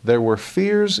you, there were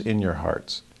fears in your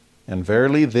hearts. And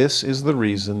verily this is the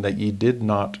reason that ye did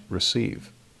not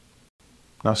receive.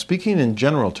 Now speaking in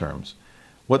general terms,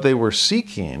 what they were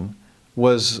seeking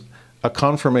was a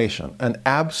confirmation, an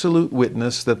absolute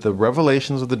witness that the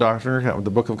revelations of the Doctrine of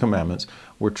the Book of Commandments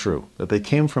were true, that they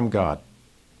came from God.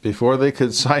 Before they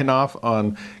could sign off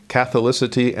on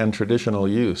Catholicity and traditional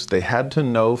use, they had to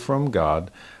know from God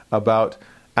about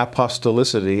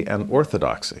apostolicity and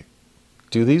orthodoxy.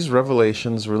 Do these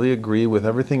revelations really agree with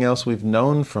everything else we've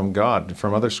known from God,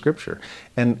 from other Scripture?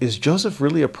 And is Joseph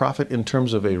really a prophet in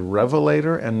terms of a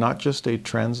revelator and not just a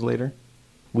translator?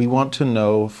 We want to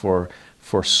know for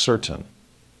certain.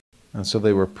 And so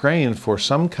they were praying for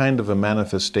some kind of a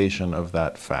manifestation of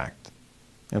that fact.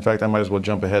 In fact, I might as well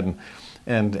jump ahead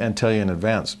and tell you in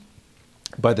advance.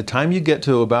 By the time you get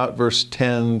to about verse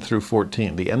 10 through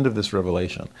 14, the end of this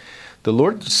revelation, the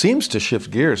Lord seems to shift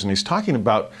gears, and he's talking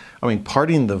about,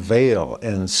 parting the veil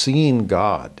and seeing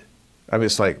God.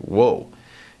 It's like, whoa.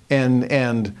 And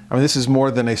this is more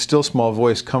than a still small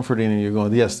voice comforting you,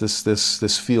 going, yes,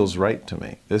 this feels right to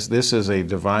me. This is a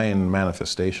divine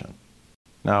manifestation.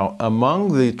 Now,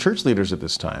 among the church leaders at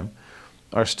this time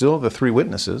are still the three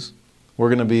witnesses. We're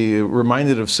going to be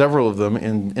reminded of several of them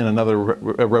in another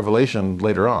revelation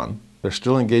later on. They're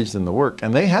still engaged in the work,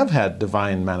 and they have had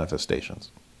divine manifestations.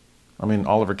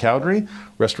 Oliver Cowdery,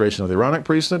 restoration of the Aaronic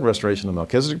priesthood, restoration of the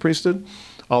Melchizedek priesthood.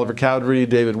 Oliver Cowdery,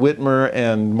 David Whitmer,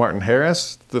 and Martin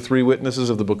Harris, the three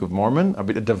witnesses of the Book of Mormon, a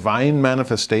divine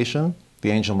manifestation, the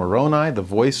angel Moroni, the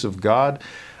voice of God.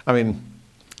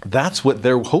 That's what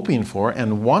they're hoping for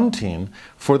and wanting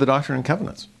for the Doctrine and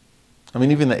Covenants.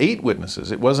 Even the 8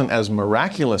 witnesses, it wasn't as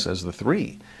miraculous as the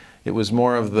 3. It was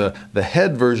more of the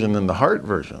head version than the heart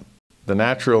version, the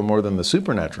natural more than the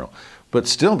supernatural. But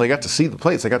still, they got to see the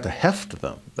plates. They got to heft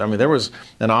them. There was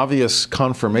an obvious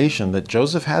confirmation that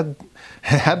Joseph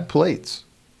had plates.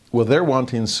 Well, they're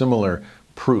wanting similar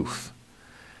proof,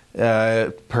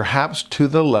 perhaps to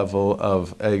the level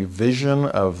of a vision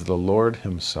of the Lord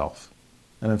himself.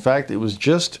 And in fact, it was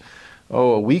just,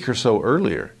 a week or so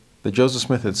earlier that Joseph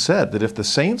Smith had said that if the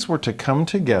saints were to come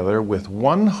together with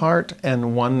one heart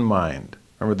and one mind,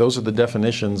 remember those are the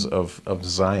definitions of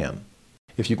Zion.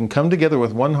 If you can come together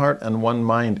with one heart and one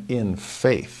mind in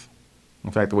faith,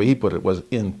 in fact, the way he put it was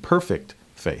in perfect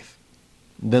faith,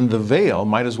 then the veil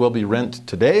might as well be rent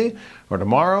today or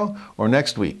tomorrow or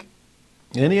next week,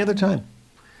 any other time.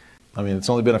 It's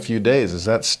only been a few days. Is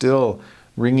that still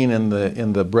ringing in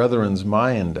the brethren's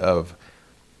mind of,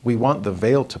 we want the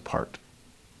veil to part.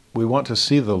 We want to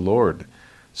see the Lord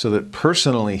so that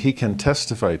personally he can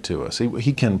testify to us.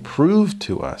 He can prove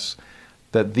to us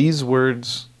that these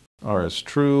words are as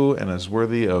true and as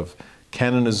worthy of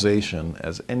canonization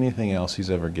as anything else he's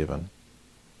ever given.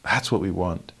 That's what we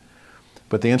want.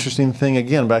 But the interesting thing,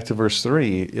 again, back to verse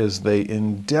 3, is they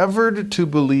endeavored to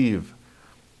believe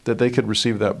that they could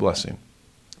receive that blessing.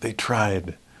 They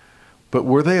tried. But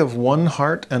were they of one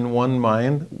heart and one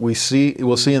mind? We'll see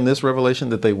in this revelation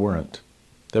that they weren't.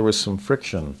 There was some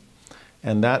friction.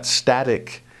 And that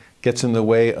static gets in the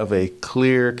way of a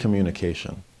clear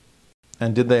communication.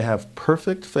 And did they have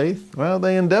perfect faith? Well,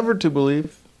 they endeavored to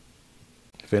believe.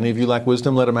 If any of you lack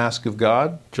wisdom, let him ask of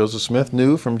God. Joseph Smith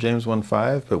knew from James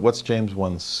 1:5, but what's James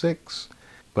 1:6?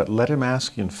 But let him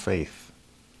ask in faith,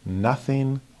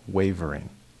 nothing wavering.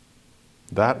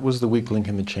 That was the weak link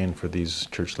in the chain for these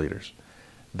church leaders.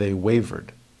 They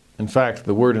wavered. In fact,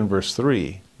 the word in verse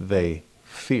 3, they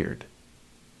feared.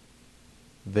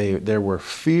 There were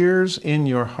fears in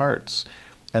your hearts.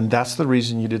 And that's the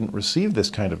reason you didn't receive this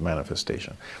kind of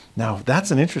manifestation. Now,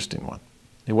 that's an interesting one.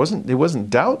 It wasn't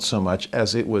doubt so much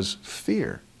as it was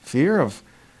fear. Fear of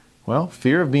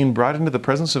being brought into the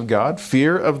presence of God.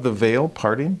 Fear of the veil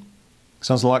parting.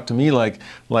 Sounds a lot to me like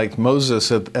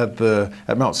Moses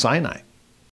at Mount Sinai.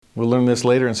 We'll learn this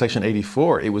later in section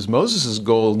 84. It was Moses'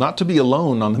 goal not to be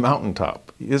alone on the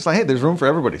mountaintop. It's like, hey, there's room for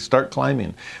everybody. Start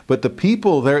climbing. But the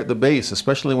people there at the base,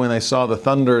 especially when they saw the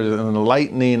thunder and the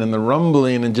lightning and the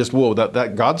rumbling and just, whoa,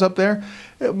 that God's up there?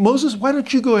 Moses, why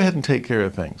don't you go ahead and take care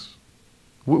of things?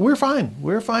 We're fine.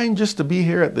 We're fine just to be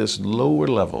here at this lower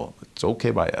level. It's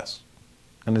okay by us.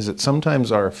 And is it sometimes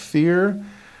our fear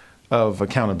of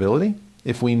accountability?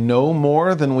 If we know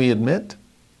more than we admit?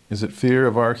 Is it fear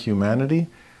of our humanity?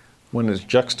 When it's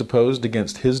juxtaposed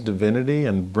against his divinity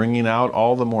and bringing out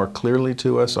all the more clearly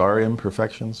to us our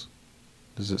imperfections?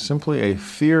 Is it simply a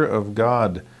fear of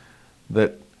God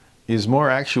that is more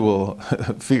actual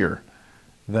fear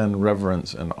than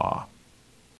reverence and awe?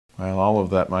 Well, all of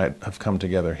that might have come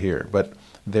together here, but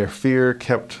their fear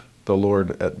kept the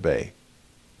Lord at bay.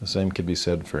 The same could be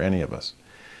said for any of us.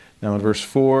 Now in verse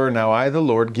 4, now I, the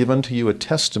Lord, give unto you a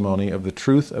testimony of the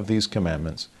truth of these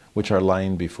commandments, which are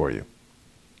lying before you.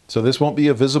 So this won't be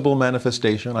a visible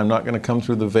manifestation. I'm not going to come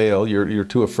through the veil. You're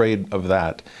too afraid of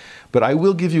that. but I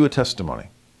will give you a testimony.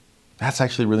 That's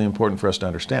actually really important for us to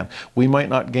understand. We might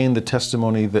not gain the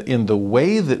testimony in the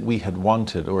way that we had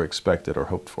wanted or expected or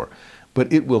hoped for,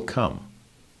 but it will come.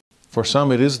 For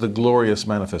some, it is the glorious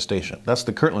manifestation. That's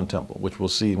the Kirtland Temple, which we'll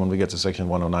see when we get to section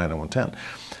 109 and 110.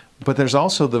 But there's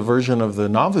also the version of the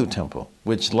Nauvoo Temple,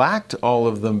 which lacked all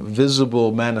of the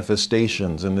visible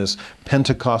manifestations and this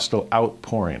Pentecostal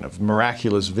outpouring of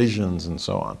miraculous visions and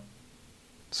so on.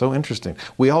 So interesting.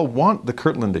 We all want the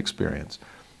Kirtland experience,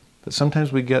 but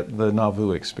sometimes we get the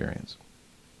Nauvoo experience.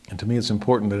 And to me, it's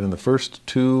important that in the first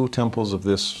two temples of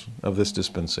this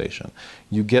dispensation,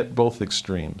 you get both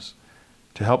extremes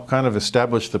to help kind of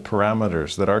establish the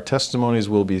parameters that our testimonies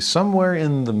will be somewhere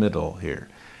in the middle here.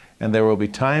 And there will be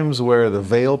times where the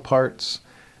veil parts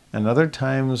and other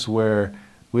times where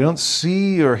we don't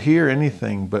see or hear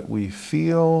anything, but we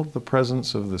feel the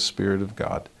presence of the Spirit of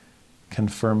God,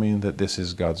 confirming that this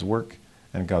is God's work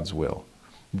and God's will.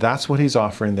 That's what he's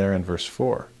offering there in verse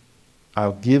 4.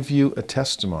 I'll give you a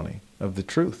testimony of the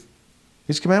truth.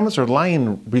 These commandments are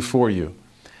lying before you.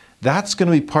 That's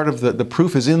going to be part of the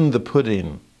proof is in the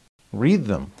pudding. Read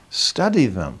them, study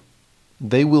them.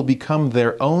 They will become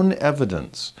their own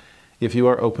evidence if you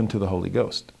are open to the Holy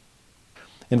Ghost.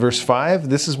 In verse 5,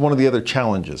 this is one of the other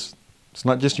challenges. It's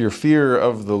not just your fear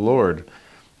of the Lord.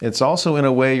 It's also, in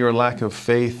a way, your lack of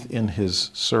faith in his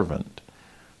servant.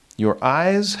 Your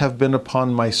eyes have been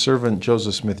upon my servant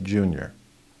Joseph Smith Jr.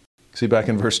 See back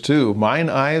in verse 2, mine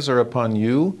eyes are upon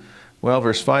you. Well,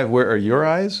 verse 5, where are your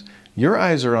eyes? Your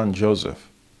eyes are on Joseph.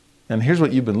 And here's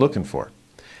what you've been looking for.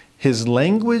 His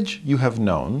language you have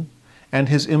known, and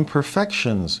his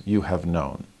imperfections you have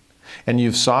known. And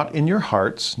you've sought in your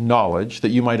hearts knowledge that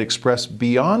you might express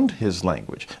beyond his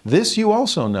language. This you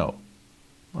also know.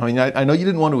 I mean, I know you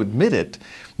didn't want to admit it.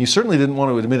 You certainly didn't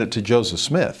want to admit it to Joseph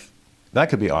Smith. That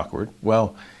could be awkward.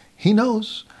 Well, he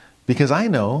knows, because I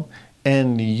know,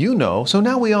 and you know. So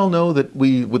now we all know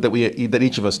that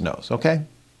each of us knows, okay?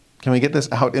 Can we get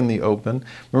this out in the open?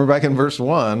 Remember back in verse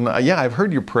 1, yeah, I've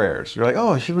heard your prayers. You're like,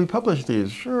 oh, should we publish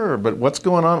these? Sure, but what's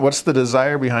going on? What's the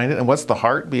desire behind it? And what's the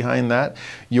heart behind that?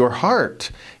 Your heart.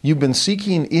 You've been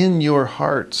seeking in your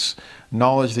hearts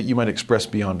knowledge that you might express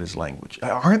beyond his language.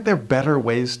 Aren't there better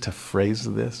ways to phrase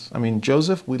this? I mean,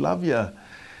 Joseph, we love you.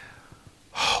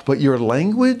 But your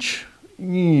language?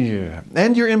 Yeah.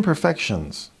 And your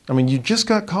imperfections. I mean, you just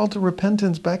got called to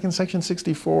repentance back in section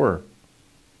 64.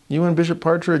 You and Bishop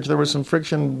Partridge, there was some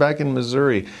friction back in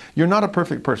Missouri. You're not a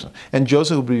perfect person. And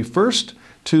Joseph would be first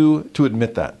to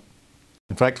admit that.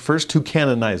 In fact, first to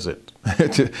canonize it,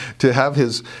 to have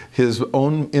his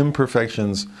own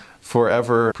imperfections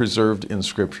forever preserved in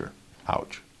Scripture.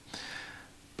 Ouch.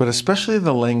 But especially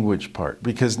the language part,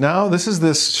 because now this is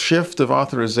this shift of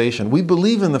authorization. We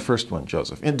believe in the first one,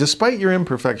 Joseph. And despite your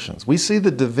imperfections, we see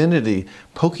the divinity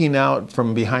poking out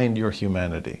from behind your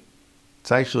humanity.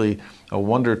 It's actually a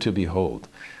wonder to behold.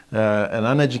 An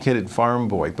uneducated farm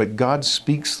boy, but God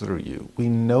speaks through you. We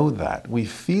know that. We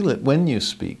feel it when you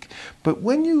speak. But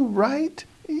when you write,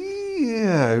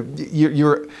 yeah,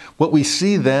 what we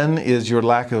see then is your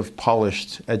lack of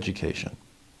polished education.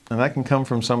 And that can come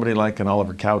from somebody like an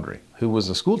Oliver Cowdery, who was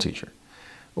a school teacher,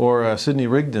 or Sidney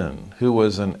Rigdon, who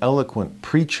was an eloquent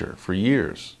preacher for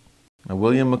years.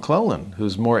 William McClellan,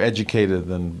 who's more educated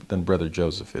than Brother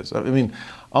Joseph is. I mean,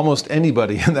 almost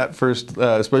anybody in that first,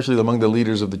 especially among the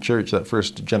leaders of the church, that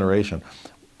first generation,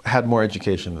 had more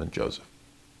education than Joseph.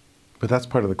 But that's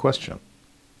part of the question.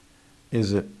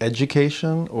 Is it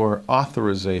education or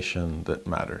authorization that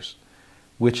matters?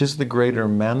 Which is the greater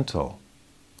mantle?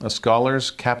 A scholar's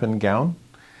cap and gown?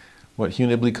 What Hugh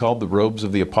Nibley called the robes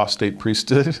of the apostate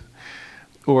priesthood?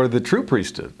 Or the true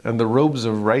priesthood and the robes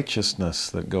of righteousness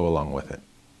that go along with it?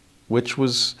 Which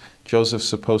was Joseph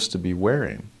supposed to be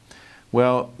wearing?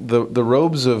 Well, the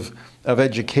robes of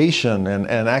education and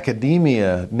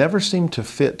academia never seemed to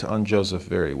fit on Joseph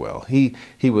very well. He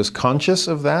was conscious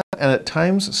of that, and at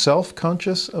times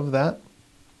self-conscious of that.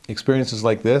 Experiences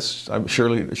like this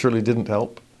surely didn't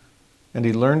help. And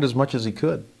he learned as much as he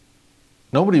could.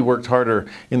 Nobody worked harder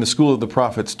in the school of the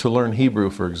prophets to learn Hebrew,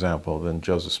 for example, than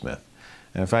Joseph Smith.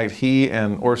 And in fact, he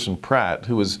and Orson Pratt,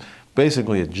 who was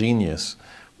basically a genius,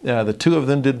 the two of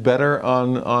them did better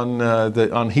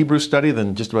on Hebrew study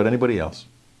than just about anybody else.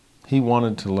 He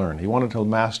wanted to learn. He wanted to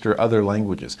master other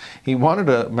languages. He wanted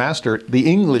to master the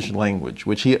English language,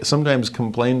 which he sometimes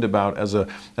complained about as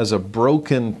a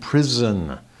broken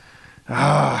prison.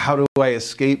 How do I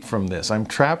escape from this? I'm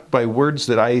trapped by words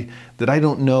that I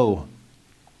don't know.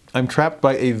 I'm trapped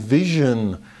by a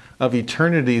vision of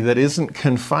eternity that isn't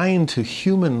confined to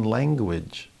human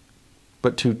language,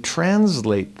 but to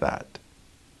translate that.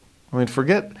 I mean,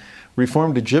 forget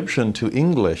Reformed Egyptian to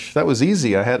English, that was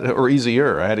easy. Or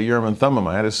easier. I had a Urim and Thummim.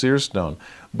 I had a seer stone.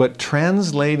 But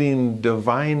translating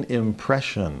divine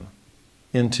impression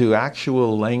into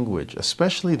actual language,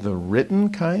 especially the written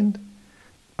kind,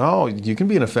 oh, you can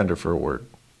be an offender for a word.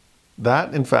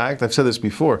 That, in fact, I've said this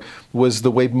before, was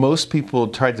the way most people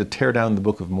tried to tear down the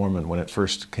Book of Mormon when it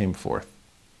first came forth.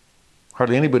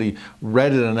 Hardly anybody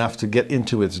read it enough to get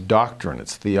into its doctrine,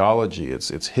 its theology,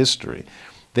 its history.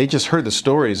 They just heard the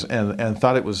stories and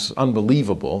thought it was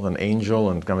unbelievable, an angel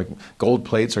and kind of gold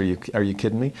plates, are you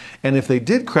kidding me? And if they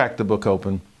did crack the book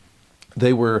open,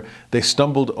 they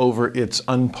stumbled over its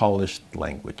unpolished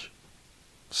language.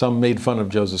 Some made fun of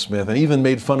Joseph Smith and even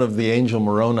made fun of the angel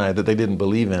Moroni that they didn't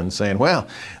believe in, saying, well,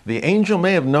 the angel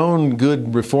may have known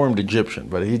good Reformed Egyptian,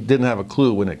 but he didn't have a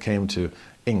clue when it came to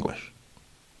English.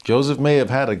 Joseph may have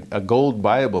had a gold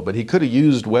Bible, but he could have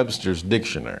used Webster's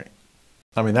dictionary.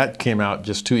 I mean, that came out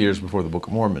just 2 years before the Book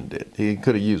of Mormon did. He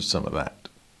could have used some of that.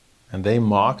 And they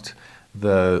mocked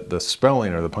the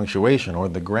spelling or the punctuation or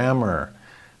the grammar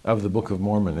of the Book of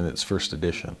Mormon in its first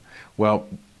edition. Well,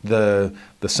 the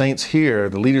saints here,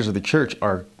 the leaders of the church,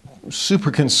 are super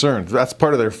concerned. That's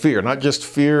part of their fear, not just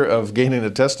fear of gaining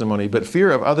a testimony, but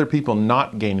fear of other people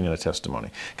not gaining a testimony,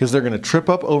 because they're going to trip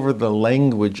up over the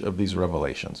language of these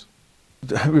revelations.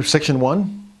 Section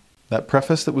 1, that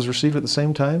preface that was received at the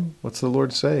same time, what's the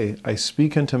Lord say? I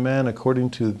speak unto man according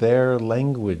to their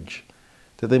language,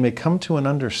 that they may come to an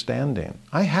understanding.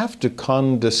 I have to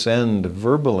condescend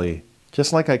verbally,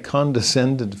 just like I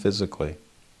condescended physically.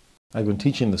 I've been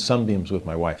teaching the sunbeams with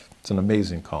my wife. It's an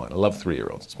amazing calling. I love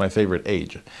 3-year-olds. It's my favorite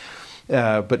age.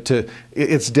 But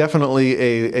it's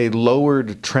definitely a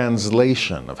lowered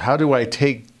translation of how do I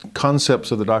take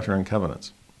concepts of the Doctrine and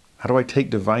Covenants? How do I take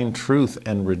divine truth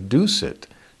and reduce it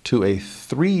to a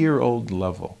 3-year-old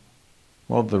level?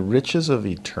 Well, the riches of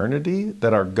eternity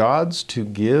that are God's to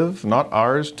give, not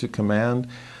ours to command,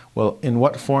 well, in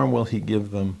what form will He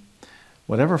give them?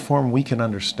 Whatever form we can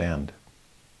understand.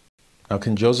 Now,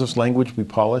 can Joseph's language be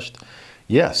polished?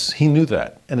 Yes, he knew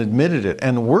that and admitted it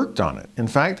and worked on it. In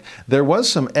fact, there was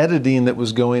some editing that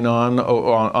was going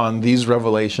on these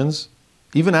revelations,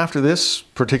 even after this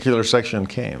particular section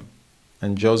came.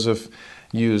 And Joseph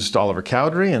used Oliver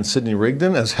Cowdery and Sidney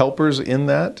Rigdon as helpers in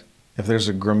that. If there's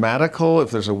a grammatical,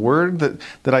 if there's a word that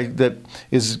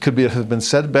could have been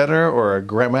said better, or a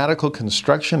grammatical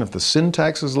construction, if the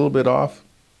syntax is a little bit off,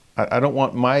 I don't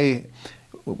want my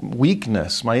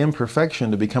weakness, my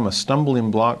imperfection, to become a stumbling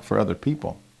block for other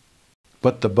people.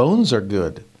 But the bones are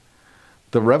good.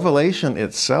 The revelation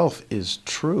itself is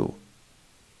true.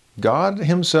 God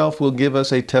Himself will give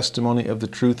us a testimony of the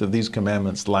truth of these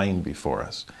commandments lying before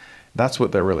us. That's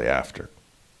what they're really after.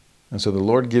 And so the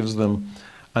Lord gives them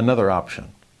another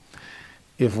option.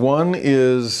 If one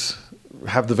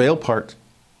have the veil part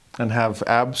and have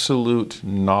absolute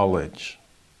knowledge,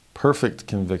 perfect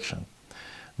conviction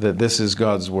that this is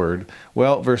God's Word,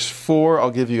 well, verse 4,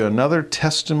 I'll give you another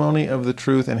testimony of the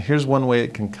truth, and here's one way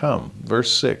it can come.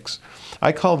 Verse 6,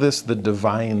 I call this the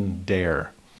divine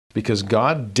dare, because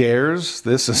God dares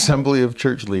this assembly of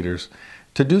church leaders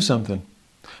to do something.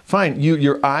 Fine,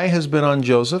 your eye has been on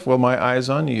Joseph. Well, my eye's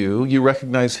on you. You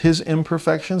recognize his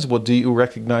imperfections. Well, do you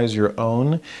recognize your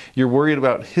own? You're worried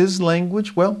about his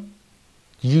language. Well,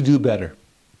 you do better.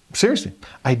 Seriously,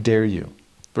 I dare you.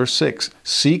 Verse 6,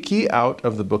 seek ye out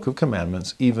of the book of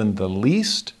commandments even the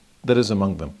least that is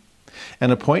among them, and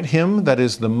appoint him that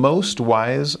is the most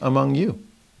wise among you.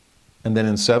 And then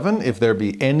in 7, if there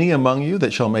be any among you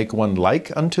that shall make one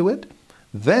like unto it,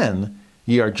 then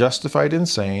ye are justified in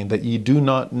saying that ye do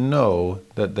not know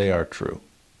that they are true.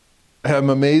 I'm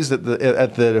amazed at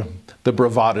the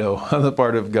bravado on the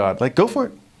part of God. Like, go for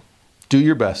it. Do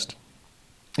your best.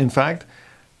 In fact,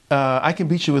 I can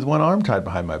beat you with one arm tied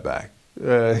behind my back.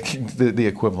 The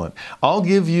equivalent. I'll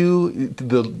give you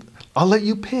I'll let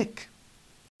you pick.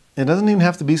 It doesn't even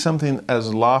have to be something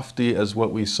as lofty as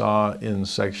what we saw in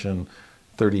section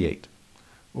 38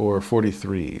 or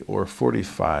 43 or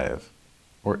 45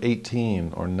 or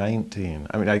 18 or 19.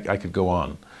 I mean, I could go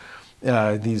on.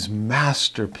 These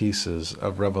masterpieces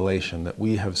of revelation that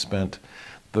we have spent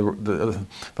the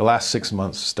last 6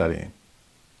 months studying.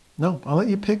 No, I'll let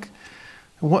you pick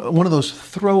one of those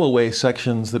throwaway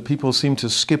sections that people seem to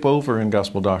skip over in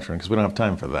gospel doctrine because we don't have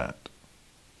time for that.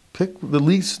 Pick the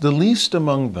least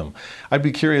among them. I'd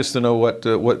be curious to know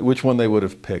which one they would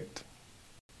have picked.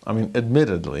 I mean,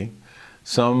 admittedly,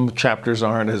 some chapters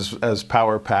aren't as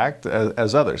power-packed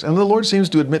as others. And the Lord seems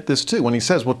to admit this too when He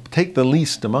says, well, take the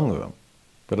least among them.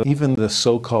 But even the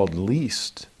so-called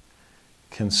least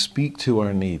can speak to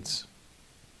our needs.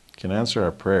 can answer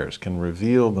our prayers, can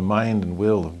reveal the mind and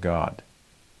will of God.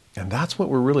 And that's what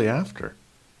we're really after.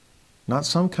 Not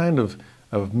some kind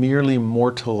of merely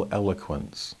mortal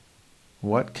eloquence.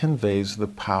 What conveys the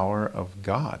power of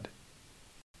God?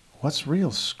 What's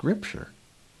real Scripture?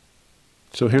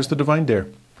 So here's the divine dare.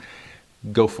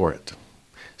 Go for it.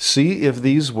 See if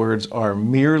these words are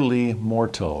merely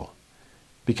mortal.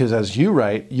 Because as you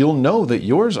write, you'll know that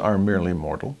yours are merely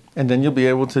mortal, and then you'll be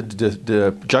able to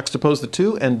juxtapose the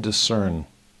two and discern.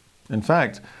 In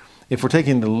fact, if we're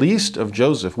taking the least of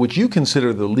Joseph, which you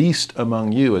consider the least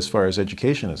among you as far as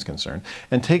education is concerned,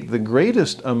 and take the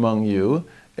greatest among you,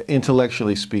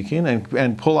 intellectually speaking,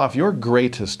 and pull off your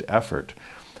greatest effort,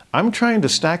 I'm trying to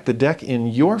stack the deck in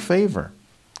your favor.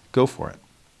 Go for it.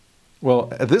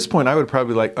 Well, at this point, I would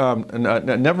probably be like,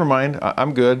 never mind,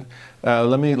 I'm good.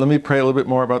 Let me pray a little bit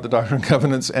more about the Doctrine and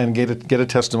Covenants and get a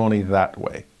testimony that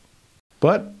way.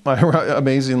 But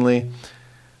amazingly,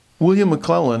 William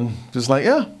McClellan is like,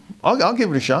 yeah, I'll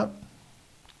give it a shot.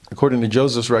 According to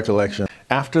Joseph's recollection,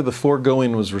 after the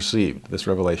foregoing was received, this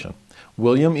revelation,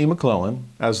 William E. McClellan,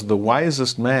 as the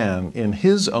wisest man in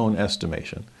his own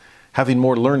estimation, having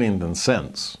more learning than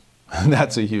sense.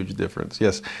 That's a huge difference.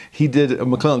 Yes,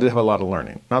 McClellan did have a lot of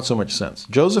learning, not so much sense.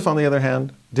 Joseph, on the other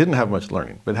hand, didn't have much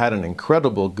learning, but had an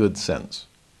incredible good sense.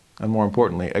 And more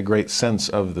importantly, a great sense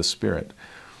of the Spirit.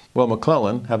 Well,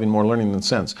 McClellan, having more learning than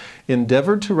sense,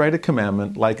 endeavored to write a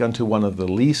commandment like unto one of the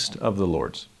least of the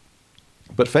Lord's,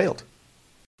 but failed.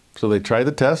 So they tried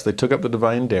the test, they took up the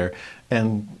divine dare,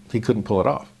 and he couldn't pull it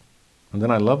off. And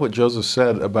then I love what Joseph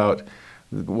said about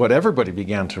what everybody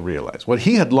began to realize, what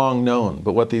he had long known,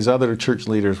 but what these other church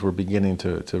leaders were beginning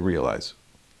to realize.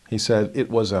 He said it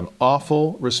was an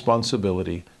awful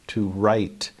responsibility to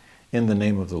write in the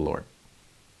name of the Lord.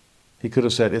 He could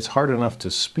have said it's hard enough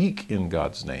to speak in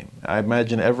God's name. I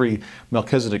imagine every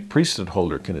Melchizedek priesthood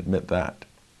holder can admit that.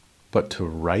 But to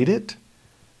write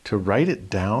it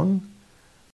down,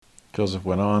 Joseph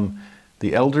went on,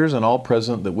 the elders and all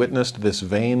present that witnessed this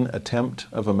vain attempt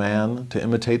of a man to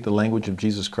imitate the language of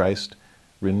Jesus Christ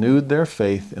renewed their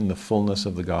faith in the fullness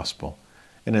of the gospel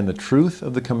and in the truth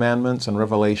of the commandments and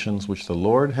revelations which the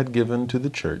Lord had given to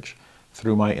the church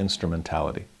through my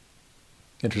instrumentality.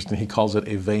 Interesting, he calls it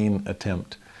a vain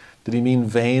attempt. Did he mean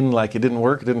vain like it didn't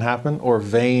work, it didn't happen, or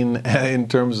vain in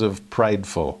terms of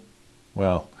prideful?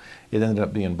 Well, it ended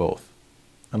up being both.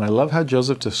 And I love how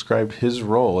Joseph described his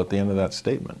role at the end of that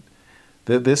statement.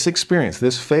 This experience,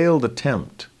 this failed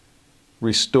attempt,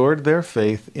 restored their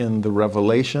faith in the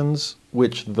revelations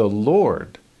which the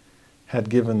Lord had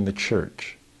given the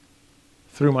church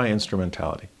through my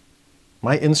instrumentality.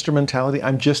 My instrumentality,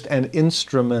 I'm just an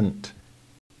instrument.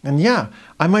 And yeah,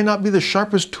 I might not be the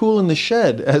sharpest tool in the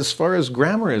shed as far as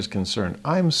grammar is concerned.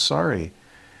 I'm sorry.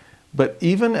 But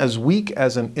even as weak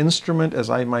as an instrument as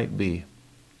I might be,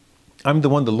 I'm the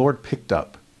one the Lord picked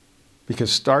up.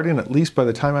 Because starting at least by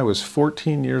the time I was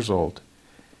 14 years old,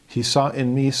 he saw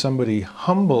in me somebody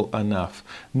humble enough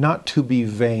not to be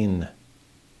vain,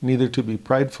 neither to be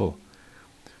prideful,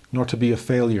 nor to be a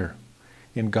failure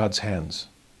in God's hands.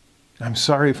 I'm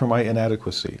sorry for my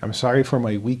inadequacy. I'm sorry for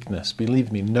my weakness.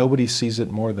 Believe me, nobody sees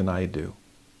it more than I do.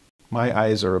 My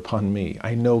eyes are upon me.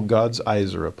 I know God's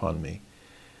eyes are upon me.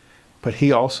 But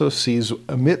he also sees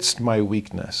amidst my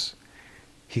weakness,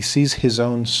 he sees his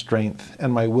own strength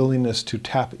and my willingness to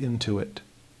tap into it,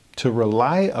 to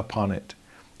rely upon it,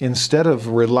 instead of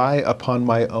rely upon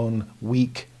my own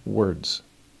weak words.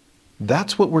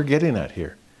 That's what we're getting at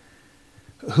here.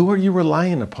 Who are you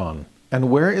relying upon?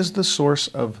 And where is the source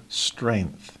of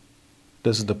strength?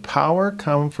 Does the power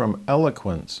come from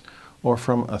eloquence or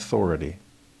from authority?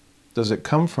 Does it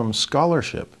come from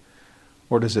scholarship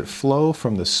or does it flow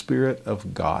from the Spirit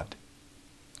of God?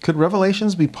 Could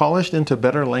revelations be polished into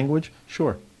better language?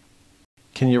 Sure.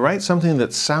 Can you write something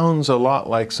that sounds a lot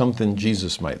like something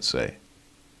Jesus might say?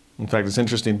 In fact, it's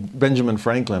interesting, Benjamin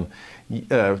Franklin,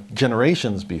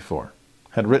 generations before,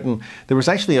 had written, there was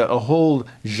actually a whole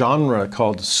genre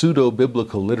called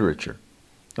pseudo-biblical literature.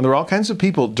 And there were all kinds of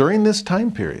people during this time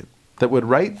period that would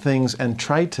write things and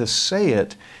try to say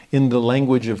it in the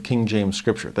language of King James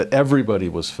Scripture that everybody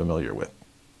was familiar with.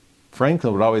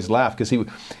 Franklin would always laugh because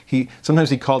sometimes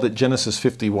he called it Genesis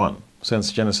 51,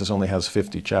 since Genesis only has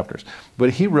 50 chapters.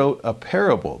 But he wrote a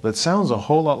parable that sounds a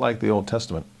whole lot like the Old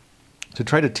Testament to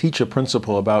try to teach a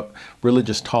principle about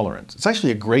religious tolerance. It's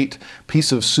actually a great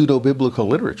piece of pseudo-biblical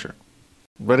literature,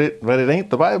 but it ain't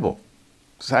the Bible.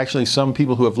 It's actually some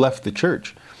people who have left the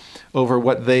church over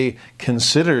what they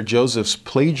consider Joseph's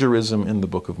plagiarism in the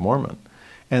Book of Mormon.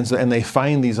 And they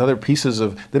find these other pieces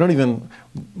they don't even,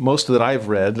 most that I've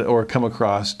read or come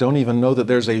across, don't even know that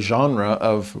there's a genre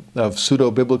of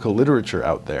pseudo-biblical literature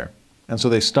out there. And so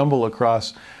they stumble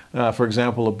across, for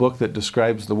example, a book that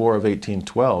describes the War of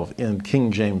 1812 in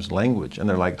King James language. And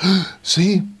they're like,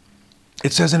 see,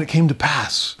 it says, and it came to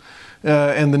pass.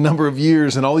 And the number of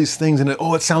years and all these things. And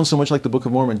it sounds so much like the Book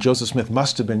of Mormon. Joseph Smith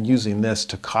must have been using this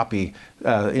to copy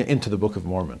into the Book of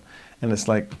Mormon. And it's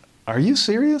like, are you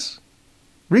serious?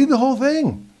 Read the whole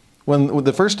thing. When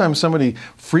the first time somebody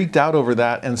freaked out over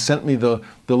that and sent me the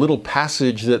little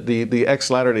passage that the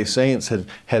ex-Latter-day Saints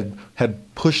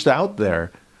had pushed out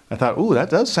there, I thought, ooh, that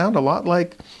does sound a lot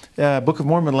like Book of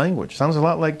Mormon language. Sounds a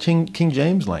lot like King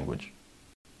James language.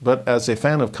 But as a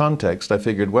fan of context, I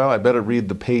figured, well, I better read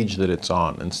the page that it's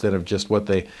on instead of just what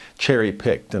they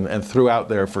cherry-picked and threw out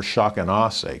there for shock and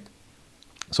awe's sake.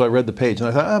 So I read the page and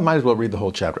I thought, I might as well read the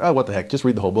whole chapter. Oh, what the heck, just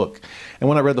read the whole book. And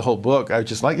when I read the whole book, I was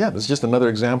just like, yeah, this is just another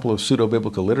example of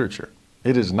pseudo-biblical literature.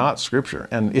 It is not scripture.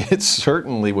 And it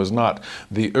certainly was not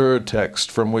the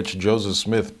text from which Joseph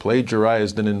Smith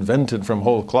plagiarized and invented from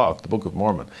whole cloth, the Book of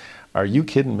Mormon. Are you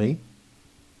kidding me?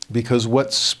 Because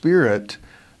what spirit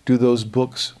do those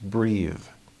books breathe?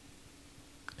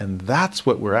 And that's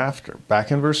what we're after.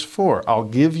 Back in verse 4, I'll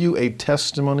give you a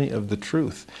testimony of the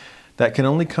truth that can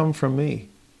only come from me.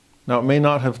 Now, it may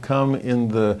not have come in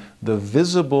the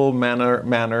visible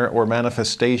manner or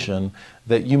manifestation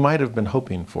that you might have been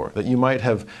hoping for, that you might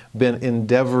have been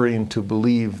endeavoring to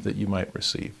believe that you might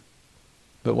receive.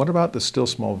 But what about the still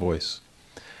small voice?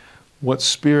 What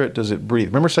spirit does it breathe?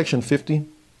 Remember section 50?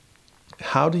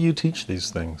 How do you teach these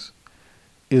things?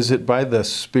 Is it by the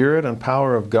Spirit and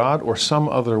power of God or some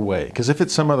other way? Because if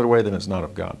it's some other way, then it's not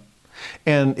of God.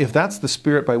 And if that's the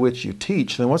Spirit by which you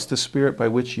teach, then what's the Spirit by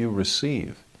which you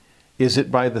receive? Is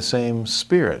it by the same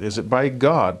Spirit? Is it by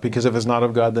God? Because if it's not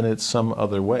of God, then it's some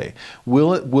other way.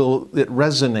 Will it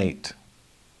resonate?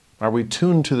 Are we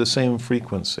tuned to the same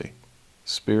frequency?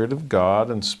 Spirit of God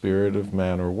and Spirit of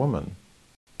man or woman.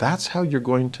 That's how you're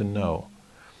going to know.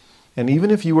 And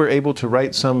even if you were able to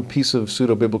write some piece of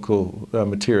pseudo-biblical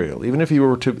material, even if you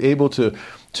were able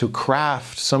to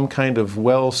craft some kind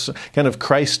of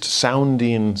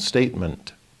Christ-sounding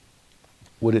statement,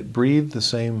 would it breathe the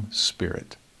same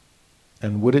Spirit?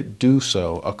 And would it do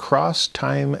so across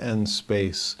time and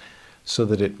space so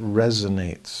that it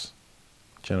resonates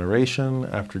generation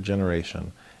after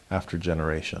generation after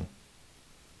generation?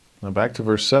 Now back to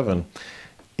verse 7.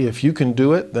 If you can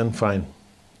do it, then fine.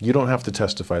 You don't have to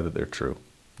testify that they're true.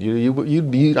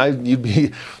 You'd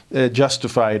be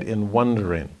justified in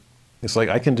wondering. It's like,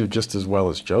 I can do just as well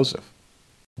as Joseph.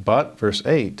 But, verse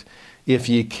 8, if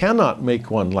ye cannot make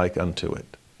one like unto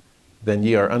it, then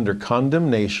ye are under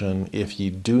condemnation if ye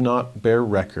do not bear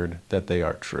record that they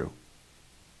are true.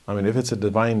 I mean, if it's a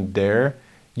divine dare,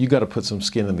 you got to put some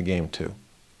skin in the game too.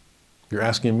 You're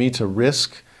asking me to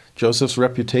risk Joseph's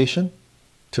reputation?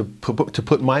 To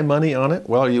put my money on it?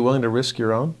 Well, are you willing to risk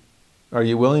your own? Are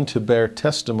you willing to bear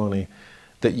testimony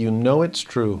that you know it's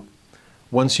true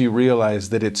once you realize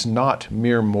that it's not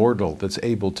mere mortal that's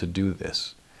able to do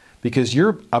this? Because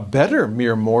you're a better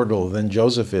mere mortal than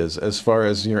Joseph is as far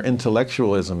as your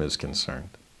intellectualism is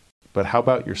concerned. But how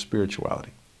about your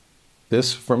spirituality?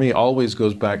 This, for me, always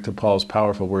goes back to Paul's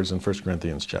powerful words in 1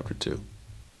 Corinthians chapter 2.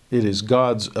 It is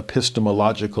God's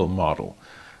epistemological model.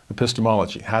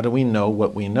 Epistemology. How do we know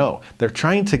what we know? They're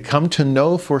trying to come to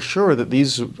know for sure that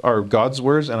these are God's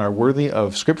words and are worthy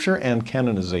of Scripture and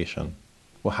canonization.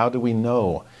 Well, how do we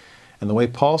know? And the way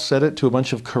Paul said it to a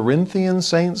bunch of Corinthian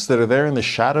saints that are there in the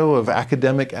shadow of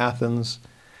academic Athens,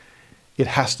 it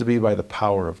has to be by the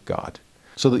power of God.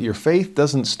 So that your faith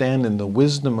doesn't stand in the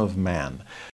wisdom of man.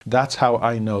 That's how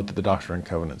I know that the Doctrine and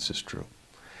Covenants is true.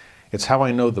 It's how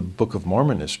I know the Book of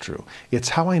Mormon is true. It's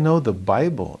how I know the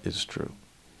Bible is true.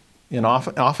 And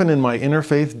often in my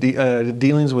interfaith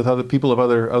dealings with other people of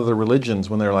other religions,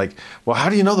 when they're like, well, how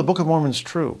do you know the Book of Mormon is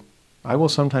true? I will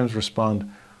sometimes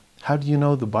respond, how do you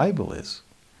know the Bible is?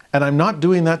 And I'm not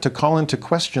doing that to call into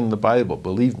question the Bible.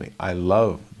 Believe me, I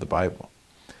love the Bible.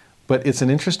 But it's an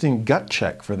interesting gut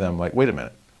check for them. Like, wait a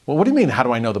minute. Well, what do you mean, how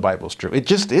do I know the Bible's true? It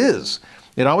just is.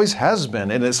 It always has been.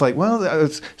 And it's like, well,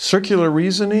 it's circular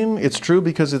reasoning. It's true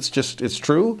because it's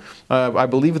true. I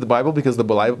believe the Bible because the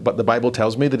Bible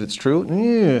tells me that it's true.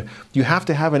 Yeah. You have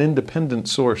to have an independent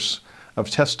source of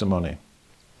testimony.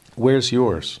 Where's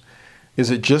yours? Is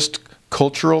it just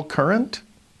cultural current?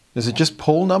 Is it just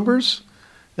poll numbers?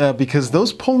 Because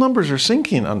those poll numbers are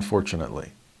sinking,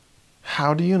 unfortunately.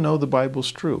 How do you know the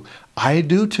Bible's true? I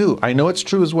do too. I know it's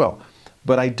true as well.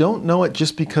 But I don't know it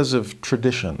just because of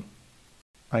tradition.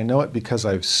 I know it because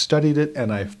I've studied it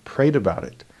and I've prayed about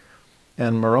it.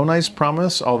 And Moroni's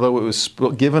promise, although it was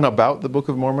given about the Book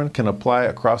of Mormon, can apply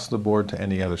across the board to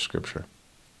any other scripture.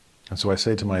 And so I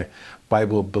say to my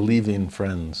Bible-believing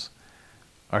friends,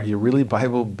 are you really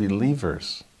Bible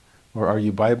believers? Or are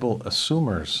you Bible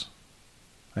assumers?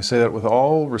 I say that with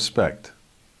all respect.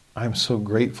 I'm so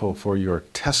grateful for your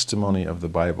testimony of the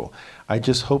Bible. I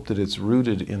just hope that it's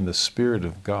rooted in the Spirit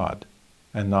of God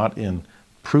and not in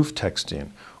proof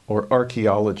texting or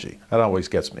archaeology. That always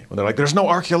gets me. When they're like, there's no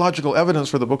archaeological evidence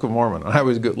for the Book of Mormon. And I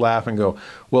always laugh and go,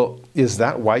 well, is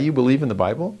that why you believe in the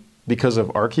Bible? Because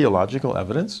of archaeological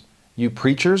evidence? You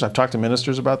preachers, I've talked to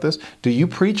ministers about this, do you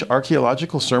preach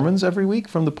archaeological sermons every week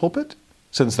from the pulpit?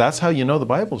 Since that's how you know the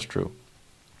Bible's true.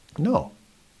 No.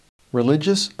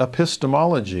 Religious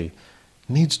epistemology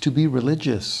needs to be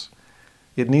religious.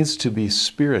 It needs to be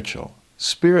spiritual.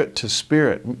 Spirit to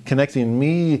spirit, connecting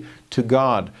me to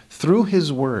God through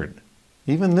His Word.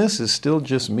 Even this is still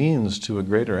just means to a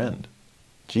greater end.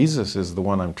 Jesus is the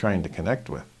one I'm trying to connect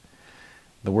with.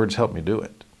 The words help me do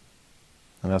it.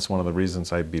 And that's one of the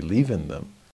reasons I believe in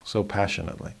them so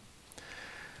passionately.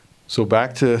 So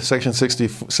back to section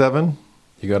 67.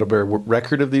 You got to bear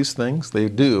record of these things. They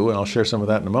do, and I'll share some of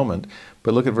that in a moment.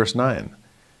 But look at verse 9.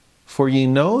 For ye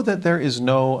know that there is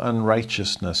no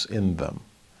unrighteousness in them,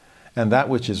 and that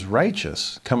which is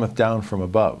righteous cometh down from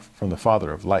above, from the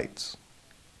Father of lights.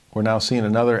 We're now seeing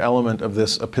another element of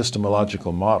this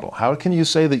epistemological model. How can you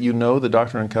say that you know the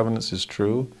Doctrine and Covenants is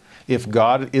true if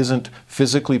God isn't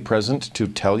physically present to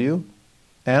tell you?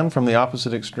 And from the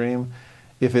opposite extreme,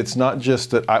 if it's not just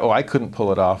that, I couldn't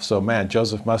pull it off, so man,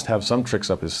 Joseph must have some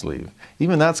tricks up his sleeve.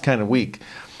 Even that's kind of weak.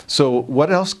 So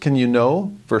what else can you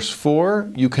know? Verse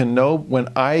 4, you can know when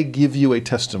I give you a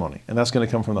testimony, and that's going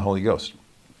to come from the Holy Ghost.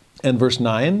 And verse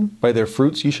 9, by their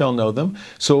fruits ye shall know them.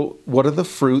 So what are the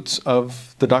fruits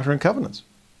of the Doctrine and Covenants?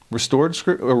 Restored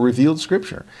or revealed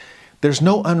Scripture. There's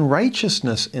no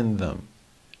unrighteousness in them.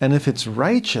 And if it's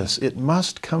righteous, it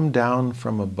must come down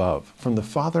from above, from the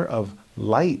Father of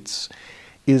lights.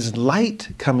 Is light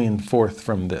coming forth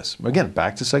from this? Again,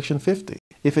 back to section 50.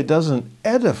 If it doesn't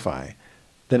edify,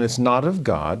 then it's not of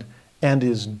God and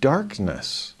is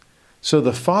darkness. So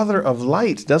the Father of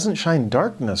light doesn't shine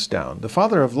darkness down. The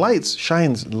Father of lights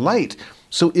shines light.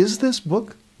 So is this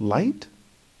book light?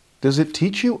 Does it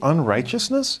teach you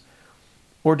unrighteousness?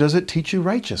 Or does it teach you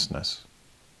righteousness?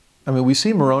 I mean, we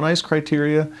see Moroni's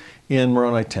criteria in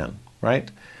Moroni 10,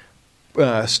 right?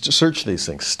 Search these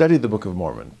things. Study the Book of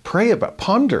Mormon. Pray about,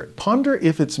 ponder it. Ponder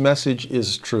if its message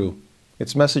is true.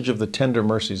 Its message of the tender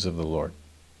mercies of the Lord.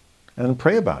 And then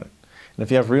pray about it. And if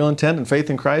you have real intent and faith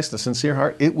in Christ, a sincere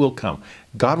heart, it will come.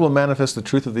 God will manifest the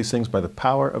truth of these things by the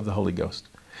power of the Holy Ghost.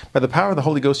 By the power of the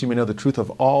Holy Ghost, you may know the truth of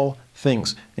all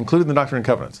things, including the Doctrine and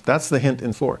Covenants. That's the hint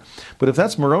in 4. But if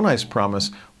that's Moroni's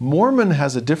promise, Mormon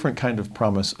has a different kind of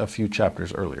promise a few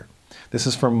chapters earlier. This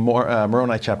is from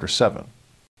Moroni chapter 7.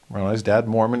 Moroni's dad,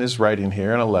 Mormon, is writing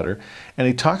here in a letter, and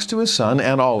he talks to his son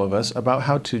and all of us about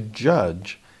how to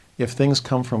judge if things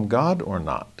come from God or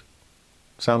not.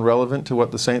 Sound relevant to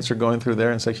what the saints are going through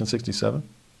there in section 67?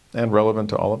 And relevant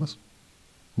to all of us?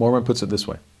 Mormon puts it this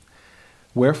way.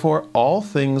 Wherefore all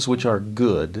things which are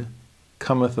good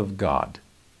cometh of God.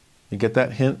 You get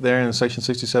that hint there in section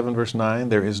 67, verse 9?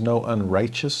 There is no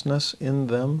unrighteousness in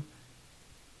them.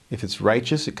 If it's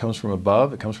righteous, it comes from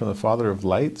above. It comes from the Father of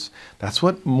lights. That's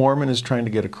what Mormon is trying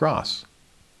to get across.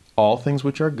 All things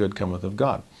which are good cometh of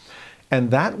God.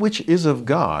 And that which is of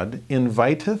God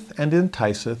inviteth and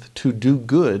enticeth to do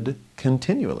good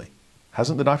continually.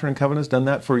 Hasn't the Doctrine and Covenants done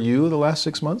that for you the last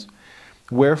 6 months?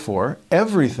 Wherefore,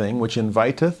 everything which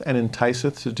inviteth and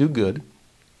enticeth to do good,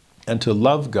 and to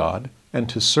love God, and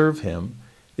to serve Him,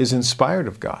 is inspired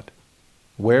of God.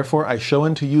 Wherefore I show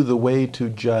unto you the way to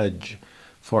judge.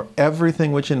 For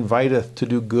everything which inviteth to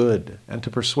do good, and to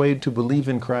persuade to believe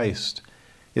in Christ,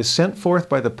 is sent forth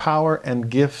by the power and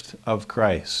gift of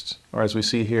Christ. Or as we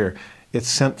see here, it's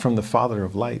sent from the Father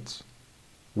of lights.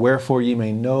 Wherefore ye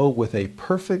may know with a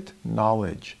perfect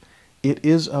knowledge, it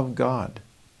is of God.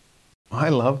 I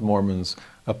love Mormon's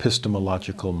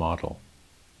epistemological model.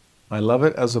 I love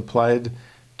it as applied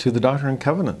to the Doctrine and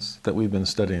Covenants that we've been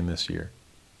studying this year.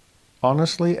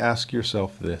 Honestly, ask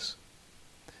yourself this,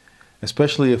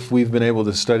 especially if we've been able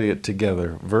to study it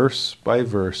together, verse by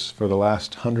verse, for the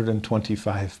last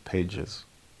 125 pages.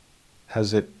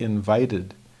 Has it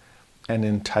invited and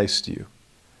enticed you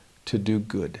to do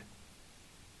good?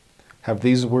 Have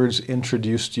these words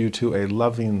introduced you to a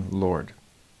loving Lord?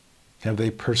 Have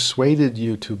they persuaded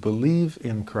you to believe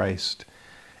in Christ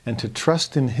and to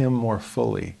trust in Him more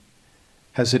fully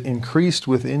Has it increased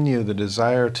within you the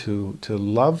desire to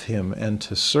love him and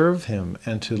to serve him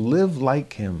and to live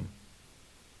like him?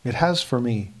 It has for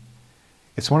me.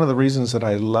 It's one of the reasons that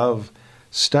I love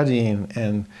studying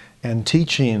and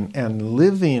teaching and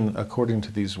living according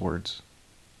to these words,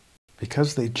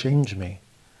 because they change me.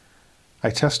 I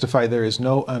testify there is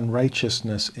no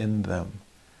unrighteousness in them.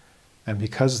 And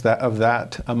because of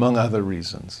that, among other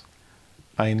reasons,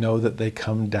 I know that they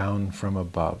come down from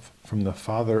above, from the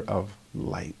Father of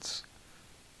lights.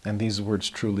 And these words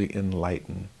truly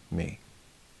enlighten me.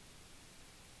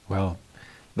 Well,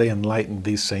 they enlightened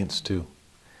these saints too.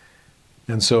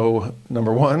 And so,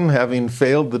 number one, having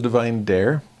failed the divine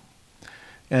dare,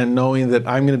 and knowing that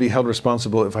I'm going to be held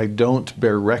responsible if I don't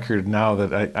bear record now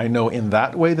that I know in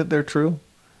that way that they're true.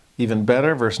 Even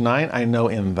better, verse 9, I know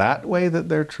in that way that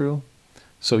they're true.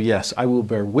 So yes, I will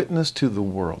bear witness to the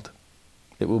world.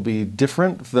 It will be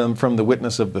different from the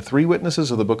witness of the 3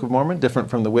 witnesses of the Book of Mormon, different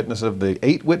from the witness of the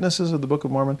 8 witnesses of the Book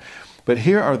of Mormon. But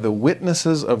here are the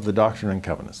witnesses of the Doctrine and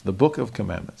Covenants, the Book of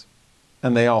Commandments.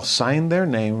 And they all signed their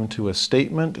name to a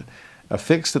statement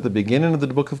affixed at the beginning of the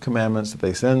Book of Commandments that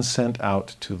they then sent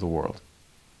out to the world.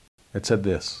 It said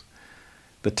this: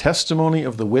 the testimony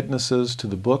of the witnesses to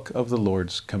the book of the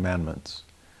Lord's commandments,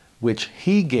 which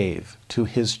he gave to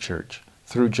his church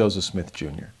through Joseph Smith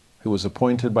Jr., who was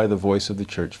appointed by the voice of the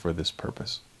church for this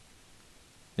purpose.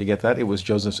 You get that? It was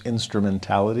Joseph's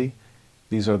instrumentality.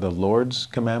 These are the Lord's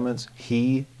commandments.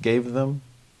 He gave them.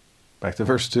 Back to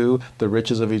verse 2, the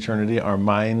riches of eternity are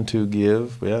mine to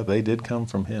give. Yeah, they did come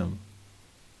from him.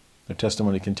 Their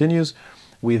testimony continues,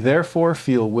 we therefore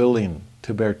feel willing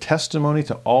to bear testimony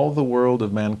to all the world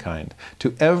of mankind,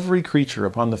 to every creature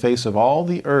upon the face of all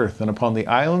the earth and upon the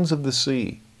islands of the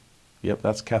sea. Yep,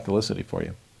 that's Catholicity for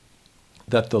you.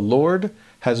 That the Lord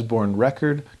has borne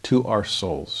record to our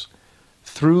souls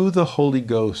through the Holy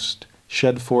Ghost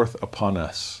shed forth upon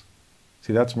us.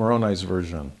 See, that's Moroni's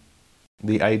version.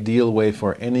 The ideal way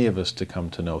for any of us to come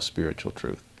to know spiritual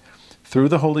truth. Through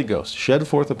the Holy Ghost shed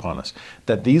forth upon us,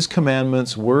 that these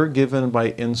commandments were given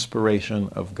by inspiration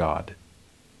of God.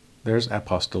 There's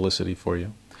apostolicity for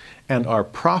you. And are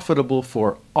profitable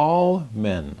for all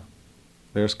men.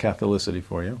 There's Catholicity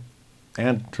for you.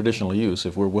 And traditional use,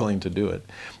 if we're willing to do it.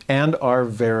 And are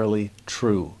verily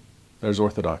true. There's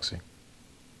orthodoxy.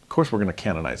 Of course we're going to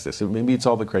canonize this. It meets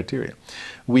all the criteria.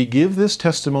 We give this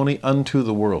testimony unto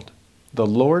the world, the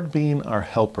Lord being our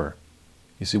helper.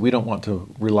 You see, we don't want to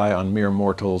rely on mere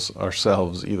mortals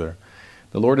ourselves either.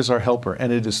 The Lord is our helper,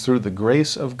 and it is through the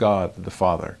grace of God, the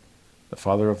Father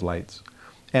of lights,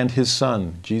 and his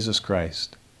Son, Jesus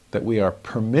Christ, that we are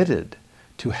permitted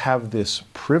to have this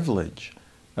privilege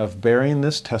of bearing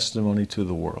this testimony to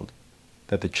the world,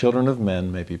 that the children of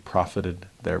men may be profited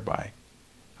thereby.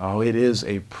 Oh, it is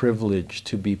a privilege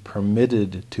to be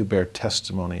permitted to bear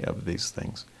testimony of these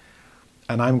things.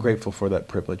 And I'm grateful for that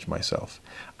privilege myself.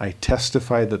 I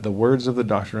testify that the words of the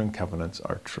Doctrine and Covenants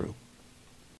are true.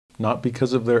 Not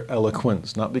because of their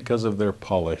eloquence, not because of their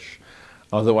polish,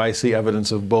 although I see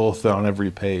evidence of both on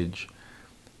every page,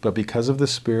 but because of the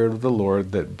Spirit of the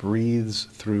Lord that breathes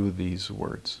through these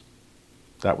words.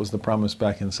 That was the promise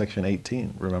back in section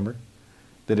 18, remember?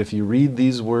 That if you read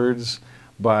these words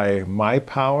by my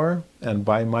power and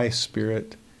by my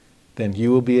Spirit, then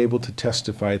you will be able to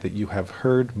testify that you have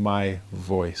heard my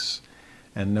voice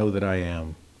and know that I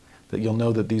am. That you'll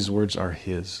know that these words are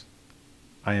his.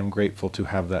 I am grateful to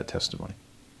have that testimony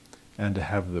and to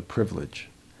have the privilege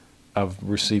of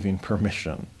receiving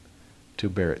permission to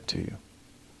bear it to you.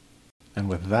 And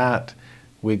with that,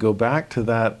 we go back to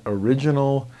that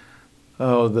original,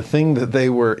 the thing that they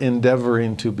were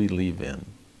endeavoring to believe in.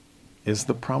 Is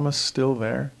the promise still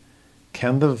there?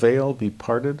 Can the veil be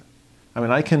parted? I mean,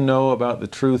 I can know about the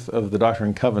truth of the Doctrine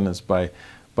and Covenants by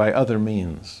other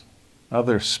means,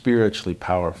 other spiritually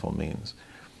powerful means.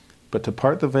 But to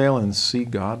part the veil and see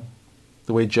God,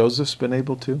 the way Joseph's been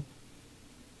able to,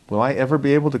 will I ever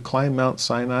be able to climb Mount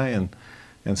Sinai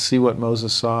and see what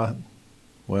Moses saw?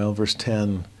 Well, verse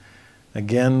 10,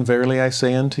 again, verily I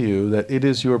say unto you, that it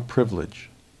is your privilege,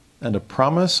 and a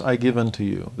promise I give unto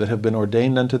you, that have been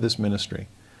ordained unto this ministry,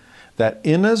 that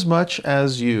inasmuch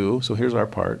as you, so here's our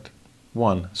part,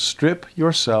 1, strip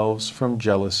yourselves from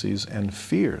jealousies and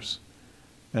fears,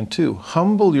 and 2,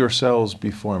 humble yourselves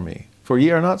before me, for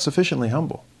ye are not sufficiently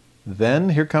humble. Then,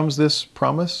 here comes this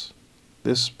promise,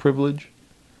 this privilege,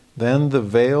 then the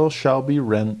veil shall be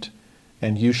rent,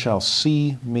 and you shall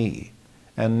see me,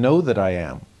 and know that I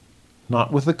am,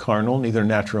 not with the carnal, neither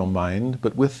natural mind,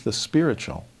 but with the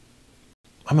spiritual.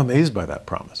 I'm amazed by that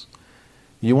promise.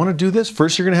 You want to do this?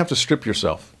 First, you're going to have to strip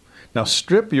yourself. Now,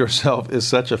 strip yourself is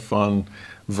such a fun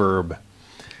verb.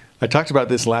 I talked about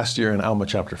this last year in Alma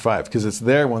chapter 5, because it's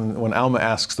there when Alma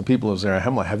asks the people of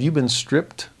Zarahemla, have you been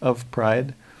stripped of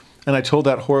pride? And I told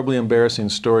that horribly embarrassing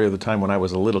story of the time when I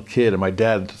was a little kid and my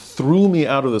dad threw me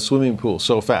out of the swimming pool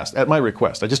so fast, at my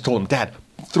request. I just told him, Dad,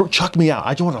 chuck me out.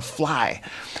 I just want to fly.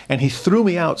 And he threw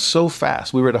me out so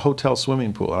fast. We were at a hotel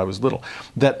swimming pool, I was little,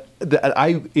 that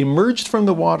I emerged from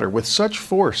the water with such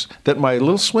force that my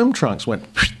little swim trunks went,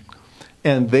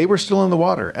 and they were still in the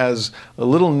water as a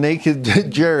little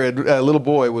naked Jared, a little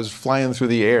boy, was flying through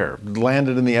the air,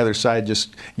 landed on the other side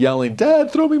just yelling,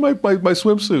 Dad, throw me my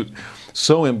swimsuit.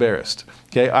 So embarrassed.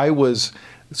 Okay, I was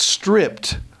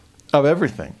stripped of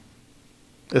everything,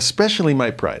 especially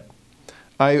my pride.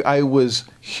 I was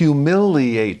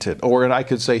humiliated, or I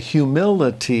could say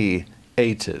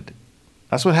humility-ated.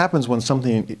 That's what happens when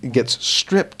something gets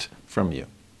stripped from you.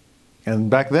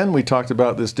 And back then we talked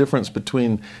about this difference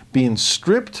between being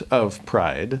stripped of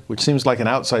pride, which seems like an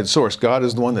outside source. God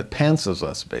is the one that pantses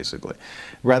us, basically,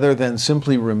 rather than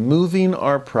simply removing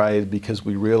our pride because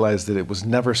we realized that it was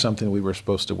never something we were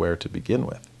supposed to wear to begin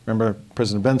with. Remember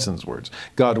President Benson's words,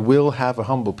 God will have a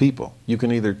humble people. You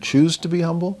can either choose to be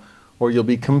humble or you'll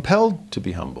be compelled to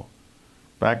be humble.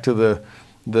 Back to the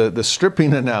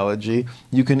stripping analogy,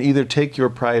 you can either take your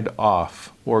pride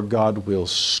off or God will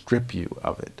strip you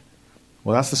of it.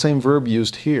 Well, that's the same verb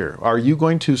used here. Are you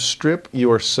going to strip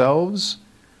yourselves?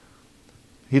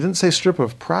 He didn't say strip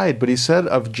of pride, but he said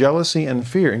of jealousy and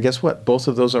fear. And guess what? Both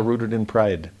of those are rooted in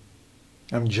pride.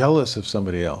 I'm jealous of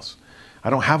somebody else.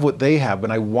 I don't have what they have, but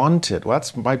I want it. Well,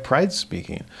 that's my pride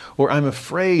speaking. Or I'm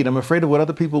afraid of what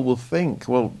other people will think.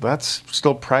 Well, that's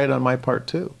still pride on my part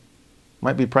too.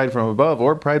 Might be pride from above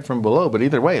or pride from below, but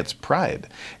either way, it's pride.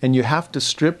 And you have to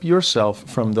strip yourself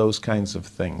from those kinds of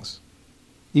things.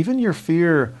 Even your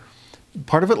fear,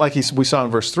 part of it, like we saw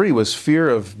in verse 3, was fear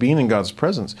of being in God's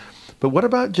presence. But what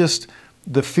about just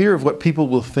the fear of what people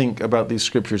will think about these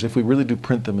scriptures if we really do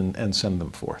print them and send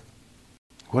them forth?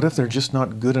 What if they're just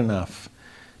not good enough?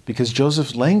 Because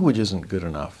Joseph's language isn't good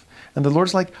enough. And the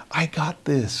Lord's like, I got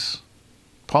this.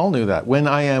 Paul knew that. When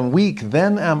I am weak,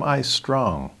 then am I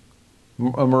strong.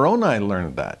 Moroni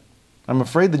learned that. I'm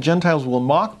afraid the Gentiles will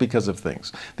mock because of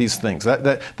these things.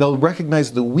 That they'll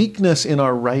recognize the weakness in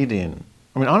our writing.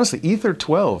 I mean, honestly, Ether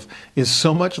 12 is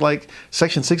so much like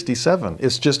section 67.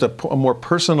 It's just a more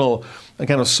personal,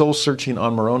 kind of soul-searching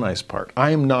on Moroni's part.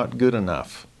 I am not good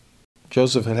enough.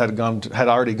 Joseph had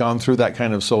already gone through that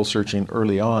kind of soul-searching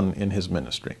early on in his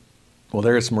ministry. Well,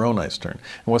 there it's Moroni's turn.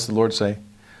 And what's the Lord say?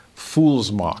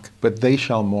 Fools mock, but they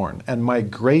shall mourn. And my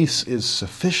grace is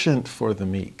sufficient for the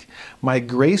meek. My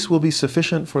grace will be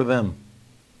sufficient for them.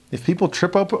 If people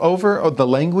trip up over the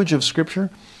language of Scripture,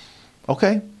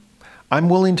 okay, I'm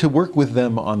willing to work with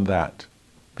them on that.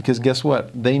 Because guess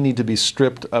what? They need to be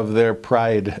stripped of their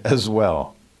pride as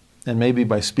well. And maybe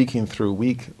by speaking through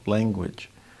weak language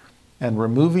and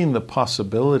removing the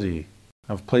possibility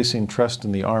of placing trust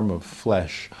in the arm of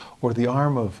flesh or the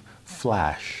arm of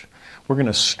flash. We're going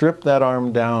to strip that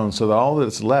arm down so that all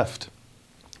that's left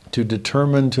to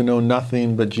determine to know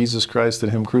nothing but Jesus Christ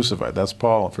and Him crucified. That's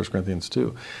Paul in 1 Corinthians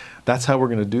 2. That's how we're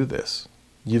going to do this.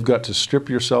 You've got to strip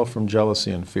yourself from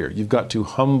jealousy and fear. You've got to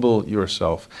humble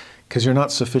yourself because you're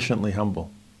not sufficiently humble.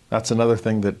 That's another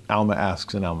thing that Alma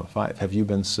asks in Alma 5. Have you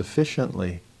been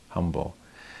sufficiently humble?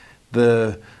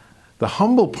 The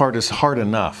humble part is hard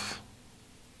enough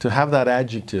to have that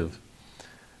adjective,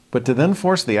 but to then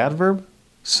force the adverb,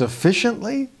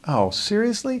 sufficiently? Oh,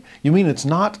 seriously? You mean it's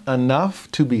not enough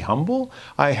to be humble?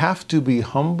 I have to be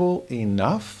humble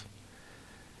enough?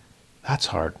 That's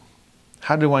hard.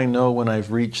 How do I know when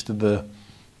I've reached the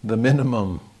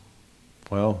minimum?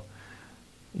 Well,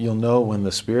 you'll know when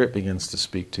the Spirit begins to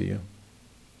speak to you.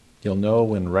 You'll know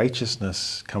when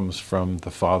righteousness comes from the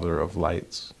Father of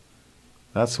lights.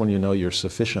 That's when you know you're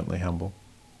sufficiently humble.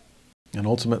 And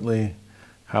ultimately,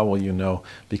 how will you know?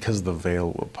 Because the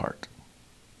veil will part.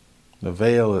 The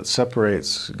veil that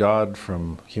separates God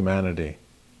from humanity.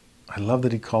 I love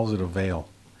that He calls it a veil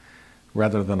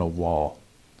rather than a wall.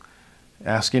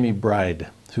 Ask any bride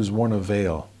who's worn a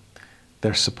veil.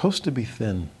 They're supposed to be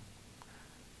thin.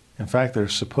 In fact, they're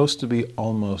supposed to be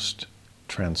almost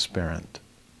transparent.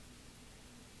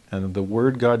 And the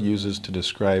word God uses to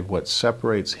describe what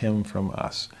separates Him from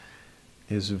us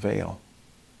is veil.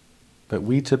 But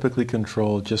we typically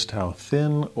control just how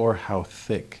thin or how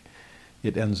thick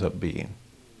it ends up being.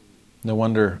 No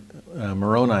wonder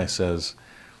Moroni says,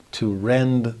 to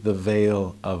rend the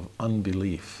veil of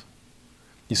unbelief.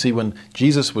 You see, when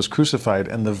Jesus was crucified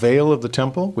and the veil of the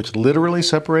temple, which literally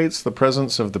separates the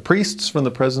presence of the priests from the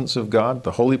presence of God,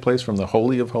 the holy place from the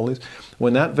Holy of Holies,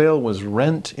 when that veil was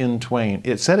rent in twain,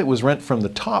 it said it was rent from the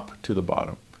top to the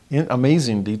bottom. In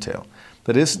amazing detail.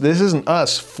 That this isn't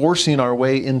us forcing our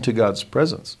way into God's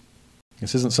presence.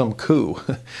 This isn't some coup.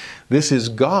 This is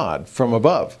God from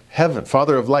above, heaven,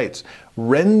 Father of lights,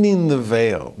 rending the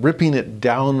veil, ripping it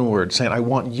downward, saying, I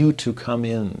want you to come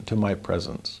in to my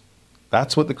presence.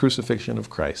 That's what the crucifixion of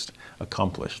Christ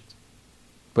accomplished.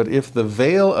 But if the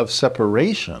veil of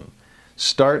separation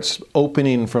starts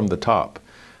opening from the top,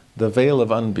 the veil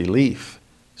of unbelief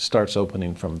starts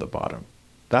opening from the bottom.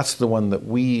 That's the one that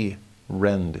we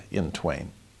rend in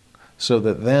twain. So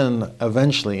that then,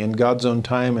 eventually, in God's own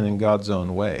time and in God's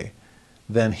own way,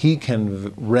 then He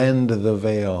can rend the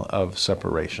veil of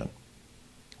separation.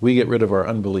 We get rid of our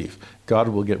unbelief. God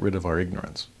will get rid of our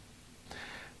ignorance.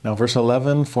 Now, verse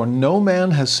 11, for no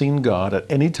man has seen God at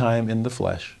any time in the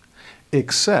flesh,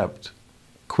 except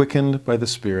quickened by the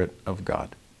Spirit of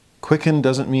God. Quickened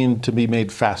doesn't mean to be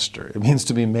made faster. It means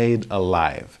to be made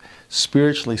alive.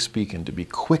 Spiritually speaking, to be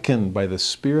quickened by the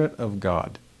Spirit of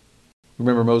God.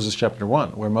 Remember Moses chapter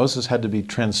 1, where Moses had to be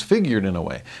transfigured in a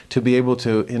way to be able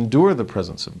to endure the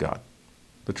presence of God.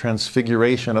 The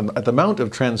transfiguration, at the Mount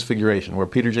of Transfiguration, where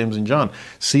Peter, James, and John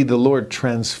see the Lord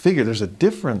transfigured. There's a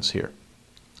difference here.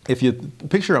 If you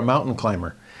picture a mountain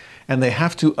climber and they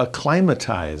have to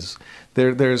acclimatize,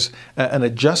 there's an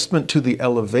adjustment to the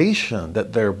elevation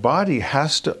that their body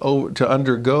has to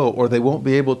undergo, or they won't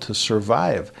be able to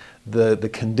survive the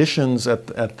conditions at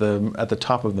the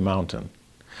top of the mountain.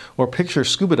 Or picture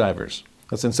scuba divers.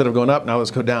 That's instead of going up, now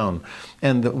let's go down.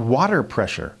 And the water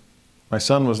pressure. My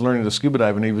son was learning to scuba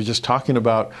dive, and he was just talking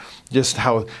about just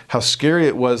how scary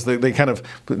it was. They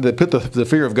put the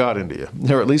fear of God into you,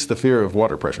 or at least the fear of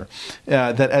water pressure.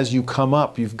 That as you come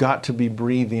up, you've got to be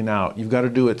breathing out. You've got to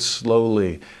do it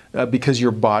slowly, because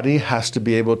your body has to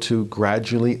be able to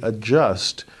gradually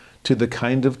adjust to the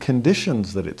kind of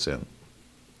conditions that it's in.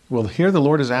 Well, here the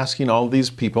Lord is asking all these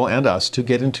people and us to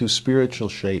get into spiritual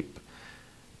shape.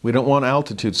 We don't want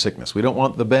altitude sickness. We don't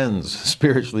want the bends,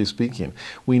 spiritually speaking.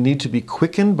 We need to be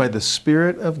quickened by the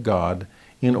Spirit of God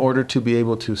in order to be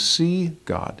able to see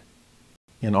God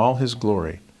in all His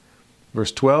glory.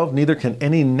 Verse 12, neither can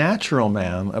any natural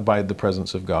man abide the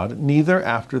presence of God, neither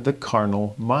after the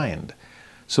carnal mind.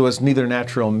 So it's neither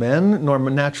natural men nor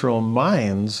natural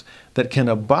minds that can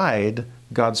abide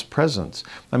God's presence.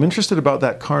 I'm interested about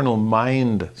that carnal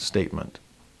mind statement.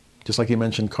 Just like he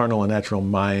mentioned carnal and natural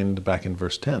mind back in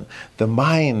verse 10. The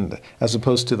mind as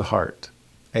opposed to the heart.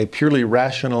 A purely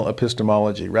rational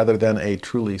epistemology rather than a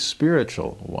truly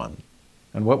spiritual one.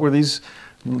 And what were these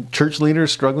church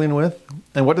leaders struggling with?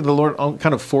 And what did the Lord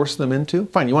kind of force them into?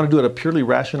 Fine, you want to do it a purely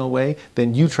rational way?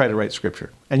 Then you try to write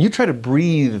Scripture. And you try to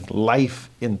breathe life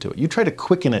into it. You try to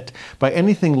quicken it by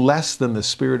anything less than the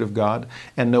Spirit of God.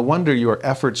 And no wonder your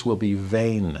efforts will be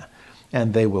vain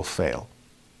and they will fail.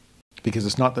 Because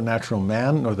it's not the natural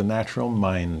man nor the natural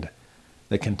mind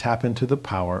that can tap into the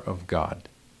power of God,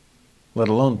 let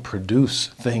alone produce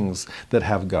things that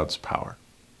have God's power.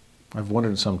 I've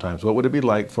wondered sometimes, what would it be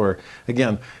like for,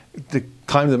 again, to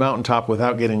climb the mountaintop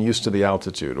without getting used to the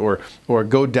altitude, or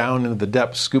go down into the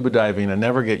depths scuba diving and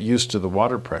never get used to the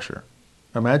water pressure?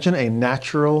 Imagine a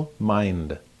natural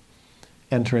mind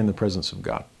entering the presence of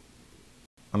God.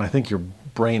 And I think your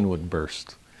brain would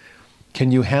burst.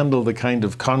 Can you handle the kind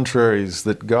of contraries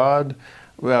that God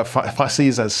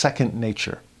sees as second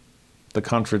nature? The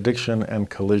contradiction and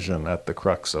collision at the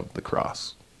crux of the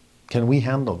cross. Can we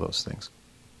handle those things?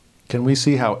 Can we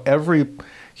see how every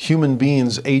human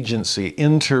being's agency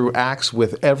interacts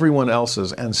with everyone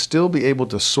else's and still be able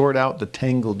to sort out the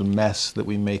tangled mess that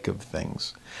we make of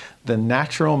things? The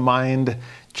natural mind,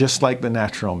 just like the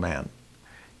natural man,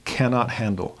 cannot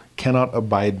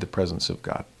abide the presence of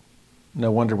God. No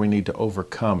wonder we need to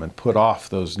overcome and put off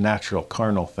those natural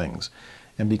carnal things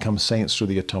and become saints through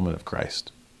the atonement of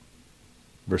Christ.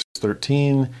 Verse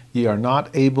 13, ye are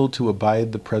not able to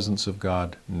abide the presence of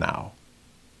God now.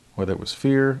 Whether it was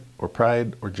fear or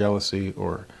pride or jealousy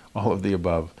or all of the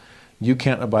above, you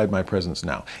can't abide my presence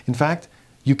now. In fact,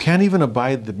 you can't even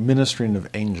abide the ministering of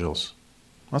angels.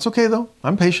 That's okay though.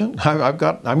 I'm patient.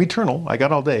 I'm eternal. I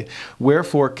got all day.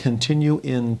 Wherefore continue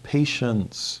in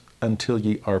patience until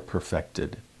ye are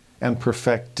perfected. And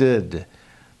perfected,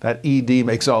 that ed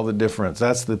makes all the difference.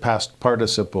 That's the past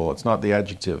participle. It's not the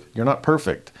adjective. You're not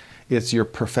perfect. It's you're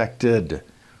perfected.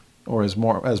 Or as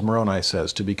Moroni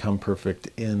says, to become perfect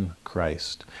in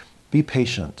Christ. Be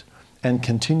patient and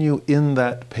continue in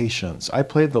that patience. I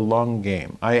played the long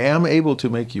game. I am able to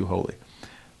make you holy.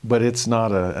 but it's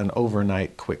not an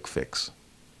overnight quick fix.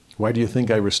 Why do you think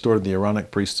I restored the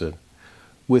Aaronic priesthood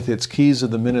with its keys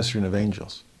of the ministering of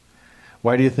angels?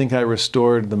 Why do you think I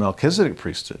restored the Melchizedek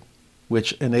priesthood,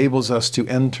 which enables us to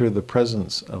enter the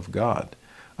presence of God?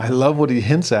 I love what he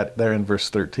hints at there in verse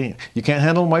 13. You can't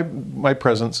handle my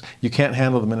presence. You can't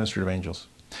handle the ministry of angels.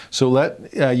 So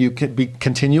let you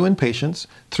continue in patience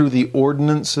through the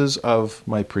ordinances of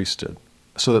my priesthood,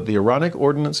 so that the Aaronic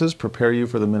ordinances prepare you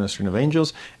for the ministering of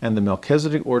angels, and the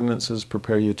Melchizedek ordinances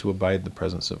prepare you to abide in the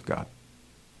presence of God.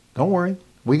 Don't worry,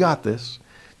 we got this.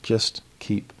 Just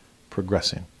keep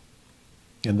progressing.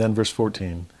 And then verse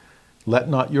 14, let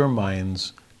not your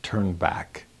minds turn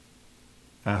back.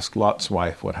 Ask Lot's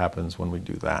wife what happens when we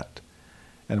do that.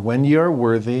 And when ye are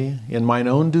worthy, in mine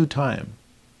own due time,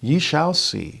 ye shall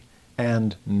see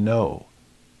and know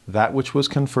that which was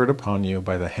conferred upon you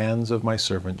by the hands of my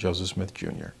servant Joseph Smith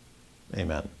Jr.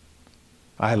 Amen.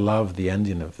 I love the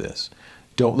ending of this.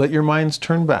 Don't let your minds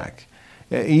turn back.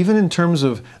 Even in terms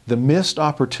of the missed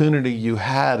opportunity you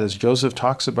had, as Joseph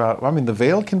talks about, I mean, the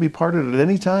veil can be parted at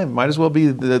any time. Might as well be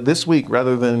this week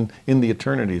rather than in the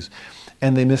eternities.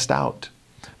 And they missed out.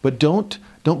 But don't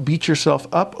beat yourself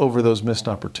up over those missed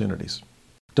opportunities.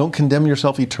 Don't condemn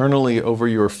yourself eternally over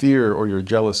your fear or your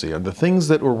jealousy and the things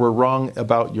that were wrong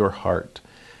about your heart.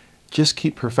 Just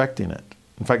keep perfecting it.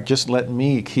 In fact, just let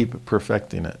me keep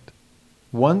perfecting it.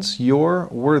 Once your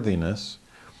worthiness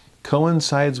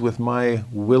coincides with my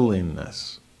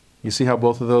willingness. You see how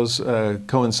both of those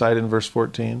coincide in verse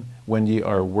 14? When ye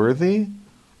are worthy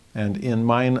and in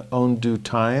mine own due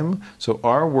time. So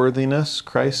our worthiness,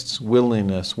 Christ's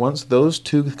willingness, once those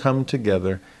two come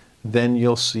together, then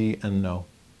you'll see and know.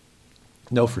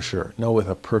 Know for sure. Know with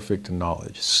a perfect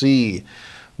knowledge. See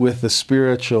with the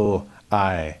spiritual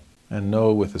eye and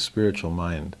know with the spiritual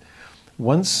mind.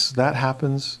 Once that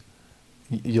happens,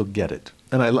 you'll get it.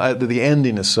 And the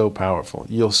ending is so powerful.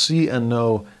 You'll see and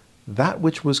know that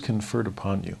which was conferred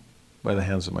upon you by the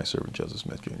hands of my servant Joseph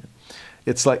Smith Jr.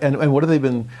 It's like, and what have they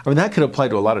been, I mean, that could apply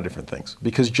to a lot of different things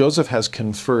because Joseph has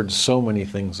conferred so many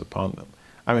things upon them.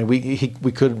 I mean,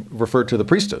 we could refer to the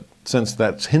priesthood, since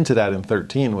that's hinted at in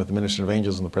 13 with the ministry of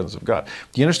angels in the presence of God.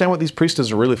 Do you understand what these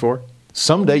priesthoods are really for?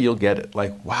 Someday you'll get it.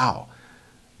 Like, wow,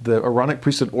 the Aaronic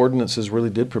priesthood ordinances really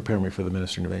did prepare me for the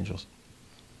ministry of angels.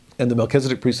 And the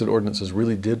Melchizedek priesthood ordinances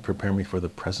really did prepare me for the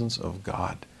presence of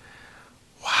God.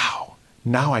 Wow,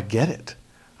 now I get it.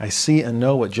 I see and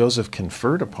know what Joseph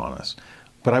conferred upon us.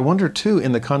 But I wonder too,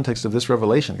 in the context of this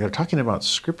revelation, they're talking about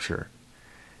Scripture.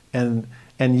 And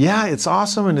yeah, it's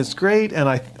awesome and it's great, and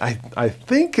I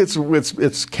think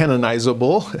it's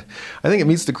canonizable. I think it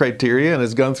meets the criteria and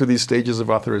has gone through these stages of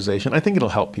authorization. I think it'll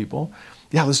help people.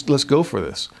 Yeah, let's go for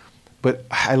this. But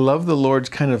I love the Lord's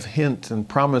kind of hint and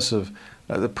promise of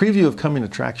the preview of coming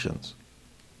attractions.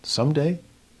 Someday,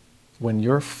 when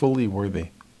you're fully worthy,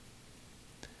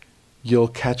 you'll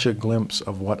catch a glimpse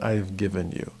of what I've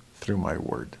given you through my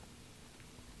word.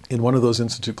 In one of those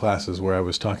institute classes where I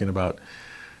was talking about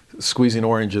squeezing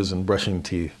oranges and brushing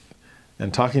teeth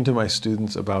and talking to my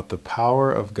students about the power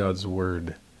of God's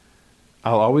word,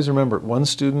 I'll always remember one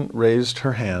student raised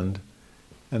her hand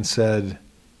and said,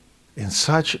 in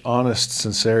such honest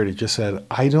sincerity, just said,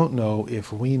 I don't know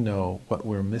if we know what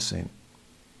we're missing.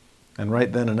 And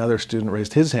right then another student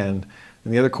raised his hand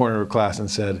in the other corner of class and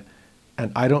said,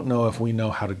 and I don't know if we know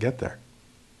how to get there.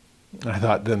 And I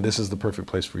thought, then this is the perfect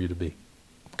place for you to be.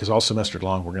 Because all semester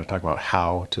long, we're going to talk about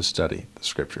how to study the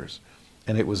Scriptures.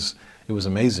 And it was an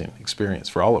amazing experience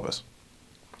for all of us.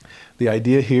 The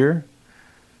idea here,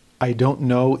 I don't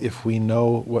know if we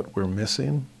know what we're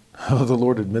missing. Oh, the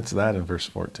Lord admits that in verse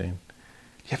 14.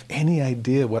 Do you have any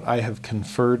idea what I have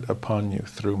conferred upon you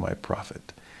through my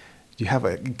prophet?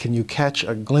 Can you catch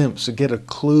a glimpse, get a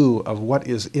clue of what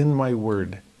is in my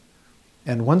word?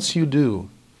 And once you do,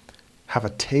 have a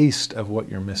taste of what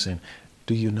you're missing.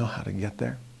 Do you know how to get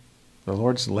there? The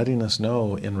Lord's letting us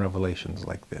know in revelations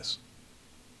like this.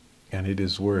 And it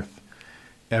is worth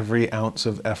every ounce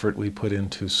of effort we put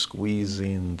into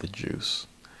squeezing the juice.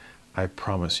 I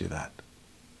promise you that.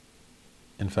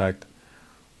 In fact,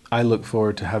 I look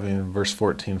forward to having verse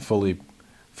 14 fully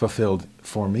fulfilled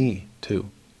for me too.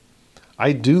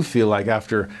 I do feel like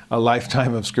after a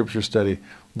lifetime of Scripture study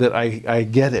that I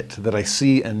get it, that I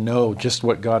see and know just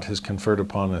what God has conferred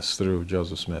upon us through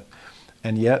Joseph Smith.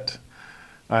 And yet,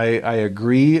 I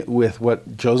agree with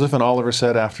what Joseph and Oliver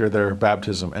said after their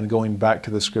baptism and going back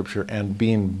to the Scripture and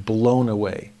being blown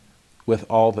away with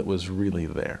all that was really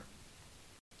there.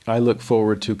 I look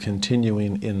forward to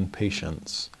continuing in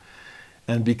patience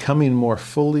and becoming more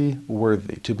fully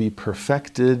worthy to be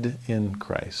perfected in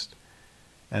Christ.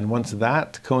 And once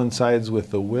that coincides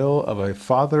with the will of a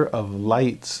Father of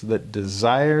lights that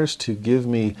desires to give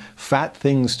me fat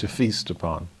things to feast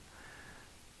upon,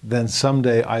 then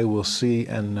someday I will see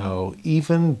and know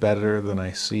even better than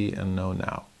I see and know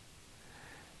now.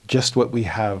 Just what we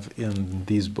have in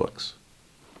these books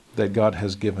that God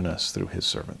has given us through his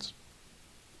servants.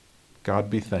 God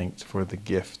be thanked for the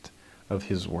gift of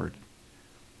his word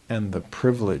and the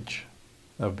privilege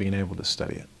of being able to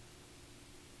study it.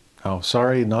 Oh,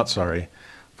 sorry, not sorry,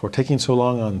 for taking so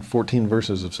long on 14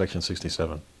 verses of section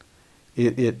 67.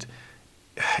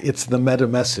 It's the meta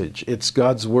message. It's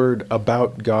God's word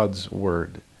about God's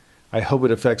word. I hope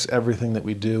it affects everything that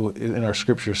we do in our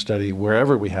scripture study,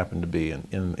 wherever we happen to be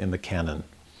in the canon.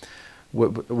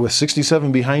 With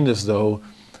 67 behind us, though,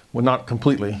 well, not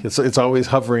completely. It's always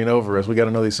hovering over us. We got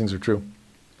to know these things are true.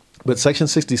 But section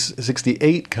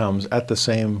 68 comes at the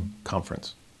same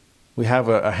conference. We have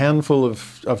a handful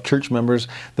of church members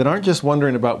that aren't just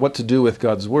wondering about what to do with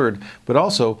God's word, but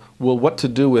also, well, what to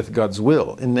do with God's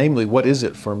will, and namely, what is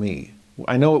it for me?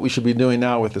 I know what we should be doing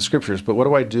now with the scriptures, but what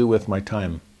do I do with my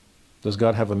time? Does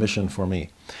God have a mission for me?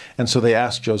 And so they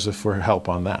asked Joseph for help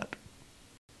on that.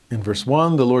 In verse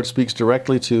 1, the Lord speaks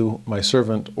directly to my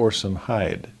servant Orson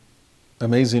Hyde.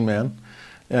 Amazing man,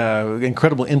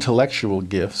 incredible intellectual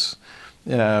gifts.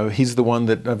 He's the one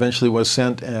that eventually was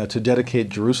sent to dedicate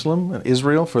Jerusalem,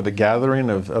 Israel, for the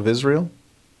gathering of Israel.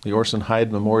 The Orson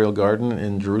Hyde Memorial Garden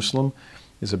in Jerusalem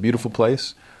is a beautiful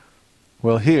place.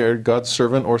 Well, here, God's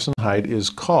servant Orson Hyde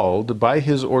is called by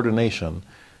his ordination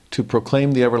to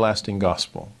proclaim the everlasting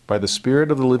gospel by the Spirit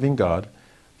of the living God,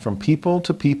 from people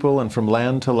to people and from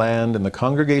land to land, in the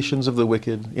congregations of the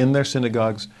wicked, in their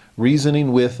synagogues,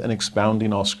 reasoning with and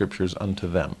expounding all scriptures unto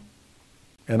them.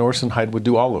 And Orson Hyde would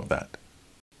do all of that.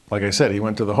 Like I said, he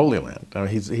went to the Holy Land.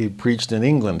 He preached in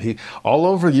England, all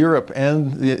over Europe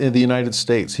and the United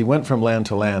States. He went from land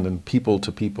to land and people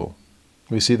to people.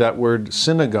 We see that word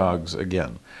synagogues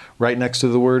again, right next to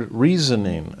the word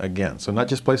reasoning again. So not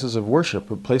just places of worship,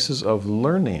 but places of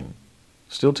learning.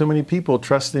 Still too many people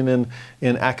trusting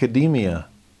in academia,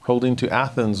 holding to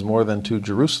Athens more than to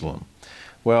Jerusalem.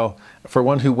 Well, for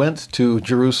one who went to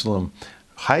Jerusalem,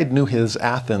 Hyde knew his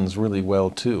Athens really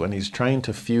well too, and he's trying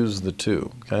to fuse the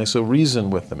two. Okay, so reason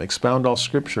with them, expound all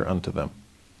scripture unto them.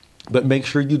 But make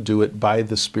sure you do it by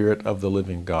the Spirit of the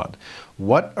living God.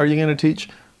 What are you going to teach?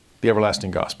 The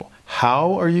everlasting gospel.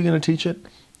 How are you going to teach it?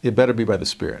 It better be by the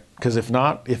Spirit. Because if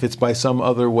not, if it's by some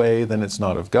other way, then it's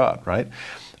not of God, right?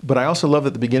 But I also love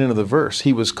at the beginning of the verse,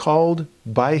 he was called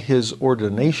by his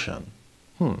ordination.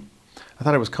 I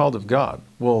thought I was called of God.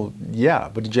 Well, yeah,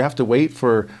 but did you have to wait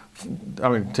to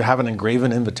have an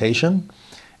engraven invitation?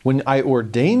 When I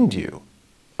ordained you,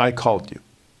 I called you.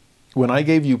 When I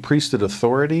gave you priesthood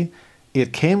authority,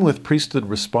 it came with priesthood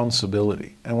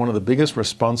responsibility. And one of the biggest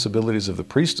responsibilities of the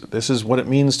priesthood, this is what it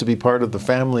means to be part of the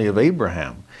family of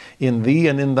Abraham. In thee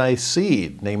and in thy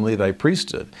seed, namely thy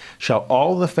priesthood, shall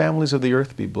all the families of the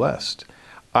earth be blessed.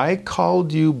 I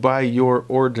called you by your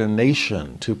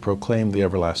ordination to proclaim the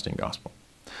everlasting gospel.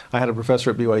 I had a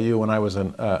professor at BYU when I was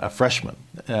a freshman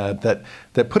that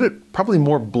put it probably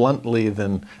more bluntly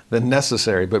than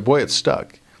necessary, but boy, it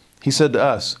stuck. He said to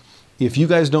us, if you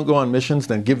guys don't go on missions,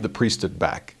 then give the priesthood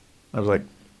back. I was like,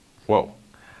 whoa,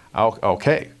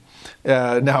 okay.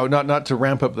 Now, not to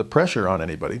ramp up the pressure on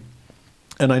anybody.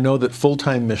 And I know that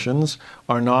full-time missions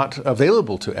are not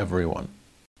available to everyone,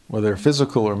 whether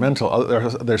physical or mental.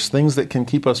 There's things that can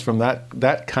keep us from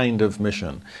that kind of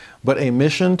mission. But a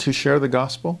mission to share the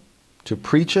gospel, to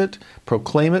preach it,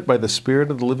 proclaim it by the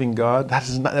Spirit of the living God,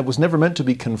 that was never meant to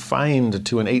be confined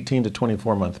to an 18 to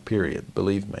 24 month period,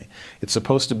 believe me. It's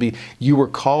supposed to be, you were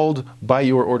called by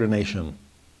your ordination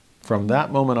from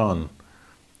that moment on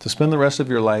to spend the rest of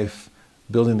your life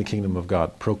building the kingdom of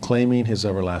God, proclaiming his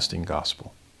everlasting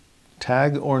gospel.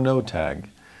 Tag or no tag,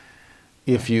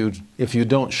 if you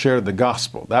don't share the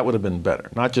gospel, that would have been better.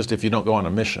 Not just if you don't go on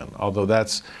a mission, although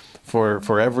that's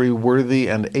for every worthy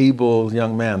and able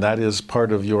young man, that is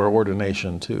part of your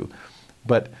ordination too.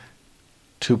 But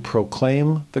to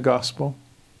proclaim the gospel,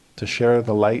 to share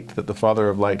the light that the Father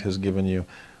of light has given you,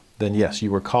 then yes,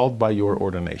 you were called by your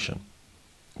ordination.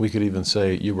 We could even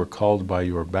say you were called by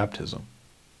your baptism.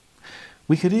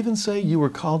 We could even say you were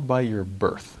called by your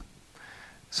birth,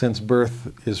 since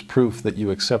birth is proof that you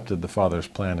accepted the Father's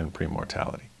plan in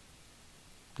premortality.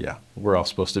 Yeah, we're all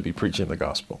supposed to be preaching the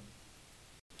gospel.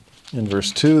 In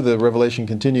verse 2, the revelation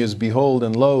continues, behold,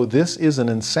 and lo, this is an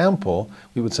ensample,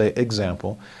 we would say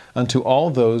example, unto all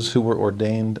those who were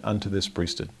ordained unto this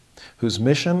priesthood, whose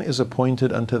mission is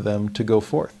appointed unto them to go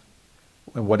forth.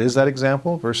 And what is that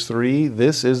example? Verse 3,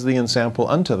 this is the ensample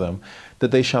unto them,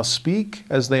 that they shall speak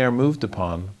as they are moved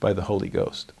upon by the Holy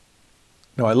Ghost.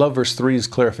 Now, I love verse 3's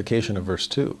clarification of verse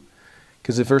 2.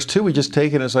 Because if verse 2, we just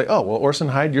take it as like, oh, well, Orson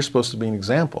Hyde, you're supposed to be an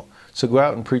example. So go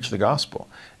out and preach the gospel.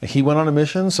 And he went on a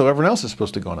mission, so everyone else is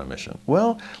supposed to go on a mission.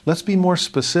 Well, let's be more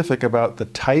specific about the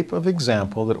type of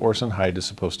example that Orson Hyde is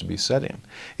supposed to be setting.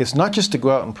 It's not just to go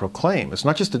out and proclaim. It's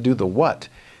not just to do the what.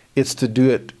 It's to do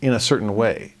it in a certain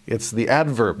way. It's the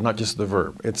adverb, not just the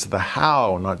verb. It's the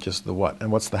how, not just the what.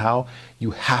 And what's the how?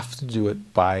 You have to do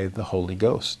it by the Holy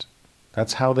Ghost.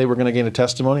 That's how they were going to gain a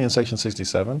testimony in section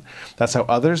 67. That's how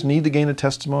others need to gain a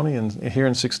testimony here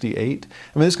in 68.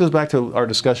 I mean, this goes back to our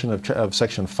discussion of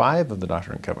section 5 of the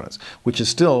Doctrine and Covenants, which is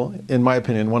still, in my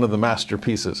opinion, one of the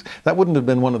masterpieces. That wouldn't have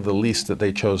been one of the least that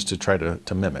they chose to try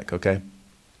to mimic, okay?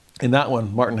 In that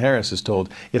one, Martin Harris is told,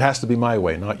 it has to be my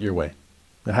way, not your way.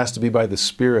 It has to be by the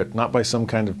Spirit, not by some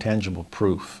kind of tangible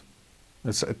proof.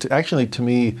 It's actually, to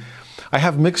me, I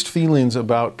have mixed feelings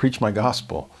about Preach My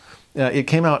Gospel. It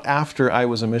came out after I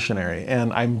was a missionary,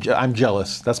 and I'm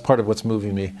jealous. That's part of what's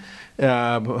moving me.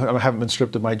 I haven't been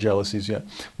stripped of my jealousies yet.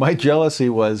 My jealousy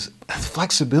was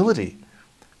flexibility.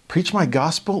 Preach My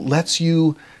Gospel lets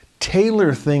you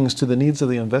tailor things to the needs of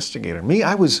the investigator. Me,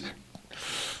 I was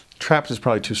trapped is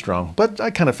probably too strong, but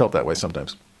I kind of felt that way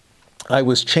sometimes. I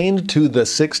was chained to the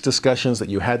 6 discussions that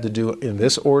you had to do in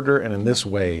this order and in this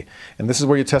way. And this is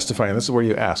where you testify and this is where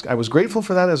you ask. I was grateful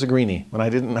for that as a greenie when I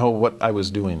didn't know what I was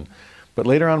doing. But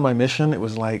later on my mission, it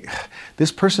was like,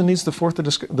 this person needs the fourth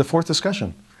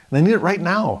discussion. And they need it right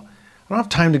now. I don't have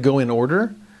time to go in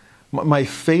order. My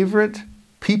favorite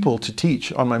people to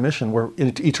teach on my mission were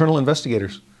eternal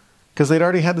investigators, because they'd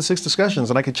already had the 6 discussions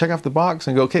and I could check off the box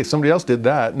and go, okay, somebody else did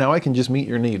that. Now I can just meet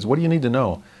your needs. What do you need to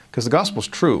know? Because the gospel's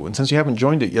true, and since you haven't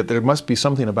joined it yet, there must be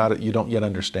something about it you don't yet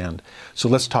understand. So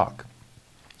let's talk.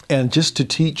 And just to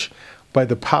teach by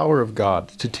the power of God,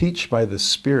 to teach by the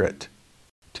Spirit,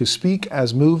 to speak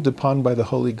as moved upon by the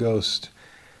Holy Ghost,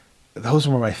 those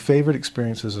were my favorite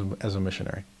experiences as a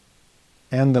missionary,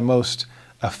 and the most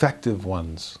effective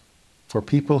ones for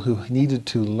people who needed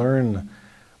to learn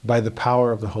by the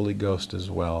power of the Holy Ghost as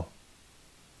well.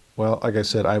 Well, like I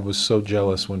said, I was so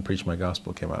jealous when Preach My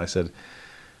Gospel came out. I said,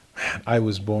 man, I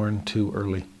was born too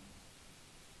early.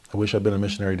 I wish I'd been a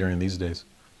missionary during these days.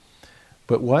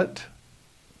 But what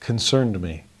concerned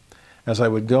me as I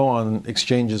would go on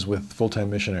exchanges with full-time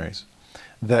missionaries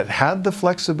that had the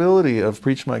flexibility of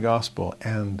Preach My Gospel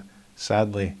and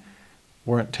sadly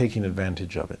weren't taking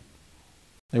advantage of it.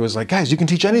 It was like, guys, you can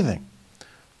teach anything.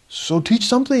 So teach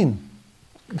something.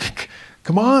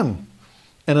 Come on.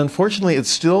 And unfortunately, it's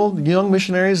still young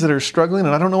missionaries that are struggling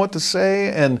and I don't know what to say.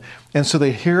 And so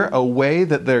they hear a way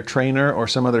that their trainer or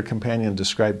some other companion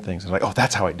described things. And like, oh,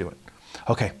 that's how I do it.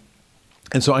 Okay.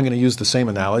 And so I'm going to use the same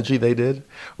analogy they did,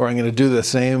 or I'm going to do the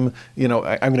same, I'm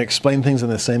going to explain things in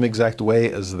the same exact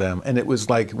way as them. And it was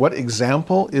like, what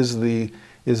example is the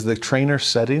trainer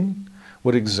setting?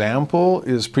 What example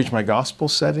is Preach My Gospel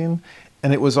setting?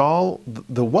 And it was all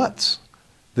the whats.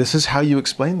 This is how you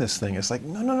explain this thing. It's like,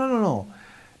 no.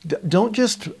 Don't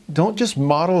just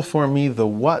model for me the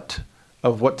what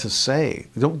of what to say.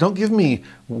 Don't give me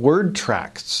word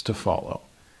tracts to follow.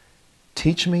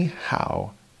 Teach me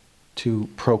how to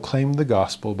proclaim the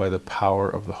gospel by the power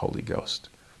of the Holy Ghost.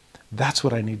 That's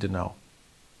what I need to know.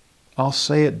 I'll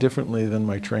say it differently than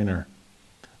my trainer.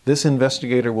 This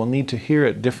investigator will need to hear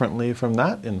it differently from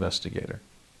that investigator.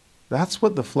 That's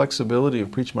what the flexibility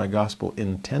of Preach My Gospel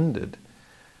intended.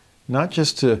 Not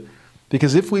just to,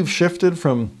 because if we've shifted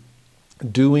from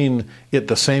doing it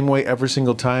the same way every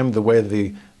single time, the way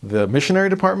the missionary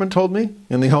department told me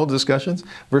in the old discussions,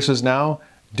 versus now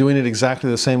doing it exactly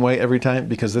the same way every time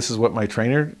because this is what my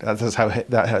trainer, that's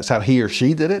how he or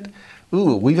she did it,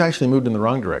 we've actually moved in the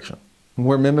wrong direction.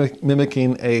 We're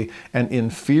mimicking an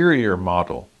inferior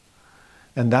model.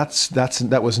 And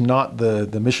that was not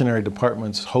the missionary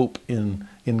department's hope in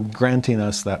granting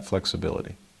us that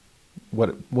flexibility.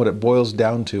 What it boils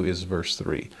down to is verse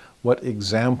 3. What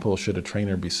example should a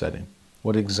trainer be setting?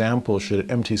 What examples should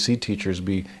MTC teachers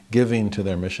be giving to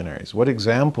their missionaries? What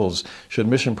examples should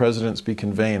mission presidents be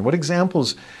conveying? What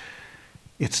examples?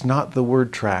 It's not the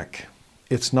word track.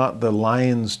 It's not the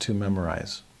lines to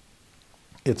memorize.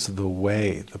 It's the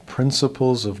way, the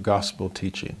principles of gospel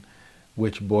teaching,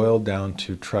 which boil down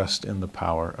to trust in the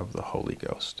power of the Holy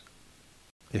Ghost.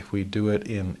 If we do it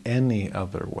in any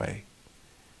other way,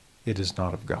 it is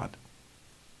not of God.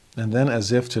 And then,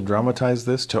 as if to dramatize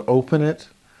this, to open it,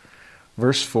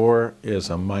 verse 4 is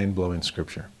a mind-blowing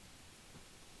scripture.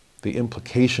 The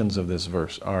implications of this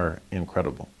verse are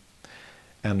incredible.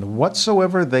 and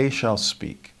whatsoever they shall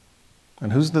speak.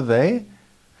 And who's the they?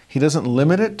 He doesn't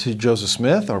limit it to Joseph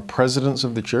Smith or presidents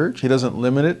of the church. He doesn't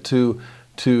limit it to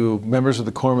members of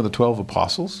the Quorum of the 12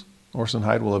 Apostles. Orson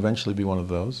Hyde will eventually be one of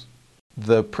those.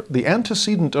 The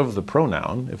antecedent of the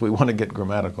pronoun, if we want to get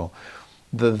grammatical,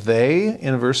 the they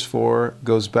in verse 4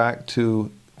 goes back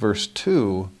to verse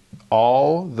 2,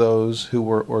 all those who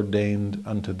were ordained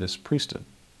unto this priesthood.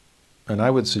 And I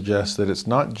would suggest that it's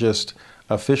not just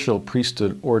official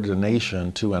priesthood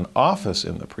ordination to an office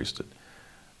in the priesthood,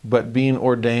 but being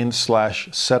ordained /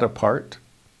 set apart.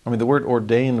 I mean, the word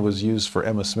ordained was used for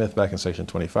Emma Smith back in section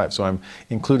 25, so I'm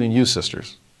including you,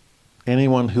 sisters.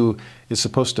 Anyone who is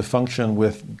supposed to function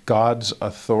with God's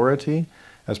authority,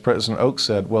 as President Oaks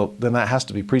said, well, then that has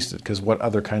to be priesthood, because what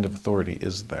other kind of authority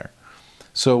is there?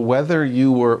 So whether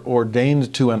you were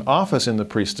ordained to an office in the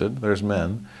priesthood, there's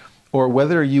men, or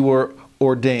whether you were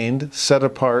ordained, set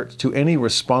apart to any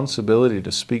responsibility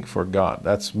to speak for God,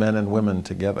 that's men and women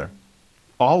together.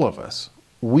 All of us,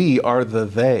 we are the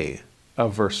they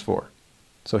of verse 4.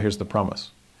 So here's the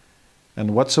promise.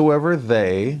 And whatsoever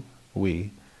they,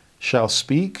 we, shall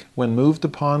speak when moved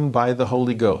upon by the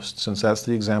Holy Ghost, since that's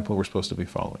the example we're supposed to be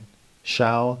following,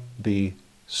 shall be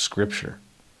Scripture,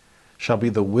 shall be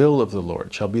the will of the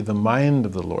Lord, shall be the mind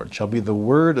of the Lord, shall be the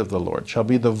word of the Lord, shall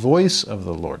be the voice of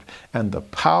the Lord, and the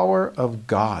power of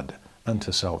God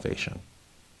unto salvation.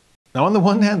 Now, on the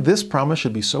one hand, this promise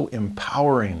should be so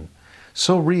empowering,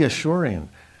 so reassuring.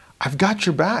 I've got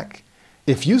your back.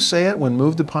 If you say it when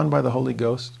moved upon by the Holy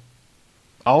Ghost,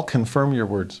 I'll confirm your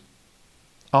words.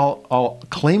 I'll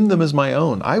claim them as my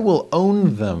own. I will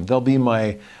own them. They'll be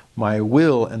my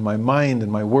will and my mind and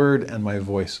my word and my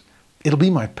voice. It'll be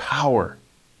my power,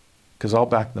 because I'll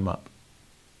back them up.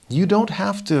 You don't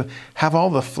have to have all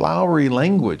the flowery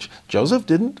language. Joseph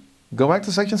didn't. Go back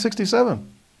to section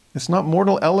 67. It's not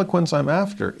mortal eloquence I'm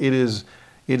after. It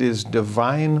is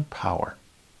divine power.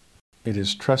 It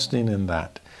is trusting in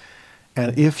that.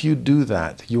 And if you do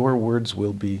that, your words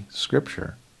will be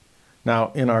Scripture.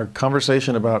 Now, in our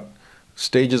conversation about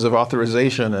stages of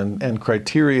authorization and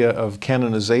criteria of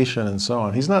canonization and so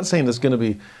on, he's not saying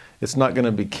it's not going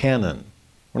to be canon.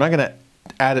 We're not going to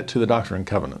add it to the Doctrine and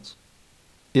Covenants.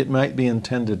 It might be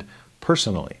intended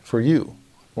personally for you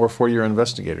or for your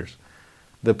investigators.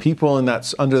 The people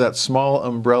under that small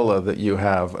umbrella that you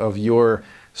have of your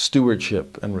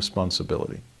stewardship and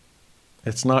responsibility.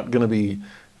 It's not going to be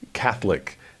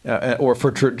Catholic or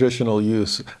for traditional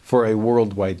use for a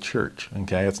worldwide church.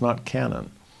 Okay, it's not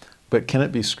canon. But can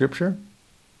it be Scripture?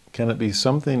 Can it be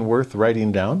something worth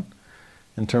writing down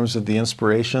in terms of the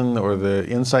inspiration or the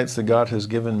insights that God has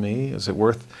given me? Is it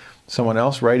worth someone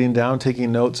else writing down,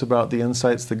 taking notes about the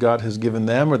insights that God has given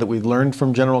them or that we've learned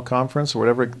from General Conference or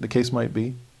whatever the case might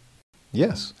be?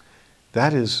 Yes,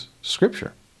 that is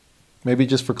Scripture. Maybe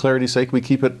just for clarity's sake, we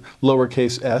keep it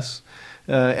lowercase s,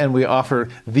 and we offer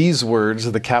these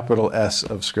words, the capital S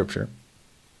of Scripture.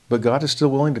 But God is still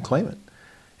willing to claim it.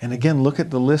 And again, look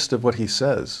at the list of what he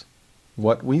says.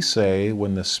 What we say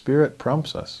when the Spirit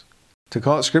prompts us. To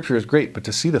call it Scripture is great, but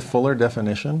to see the fuller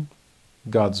definition,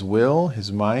 God's will,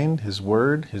 his mind, his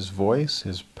word, his voice,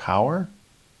 his power.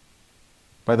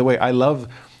 By the way, I love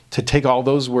to take all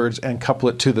those words and couple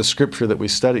it to the Scripture that we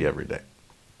study every day.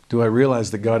 Do I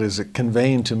realize that God is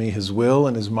conveying to me his will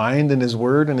and his mind and his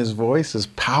word and his voice? His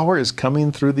power is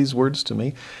coming through these words to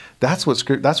me. That's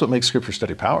what makes Scripture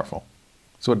study powerful.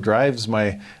 It's what drives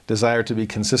my desire to be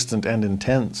consistent and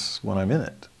intense when I'm in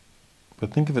it.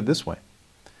 But think of it this way.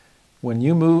 When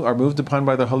you are moved upon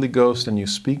by the Holy Ghost and you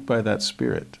speak by that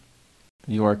Spirit,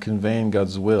 you are conveying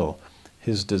God's will,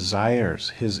 his desires,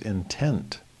 his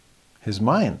intent, his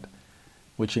mind,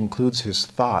 which includes his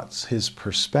thoughts, his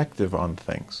perspective on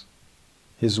things,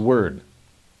 his word,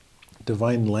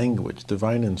 divine language,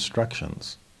 divine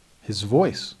instructions, his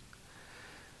voice,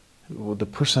 the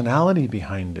personality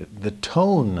behind it, the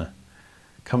tone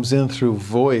comes in through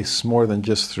voice more than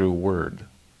just through word,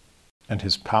 and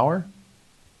his power,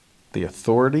 the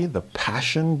authority, the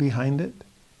passion behind it,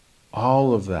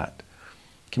 all of that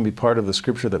can be part of the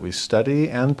Scripture that we study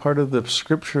and part of the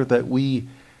Scripture that we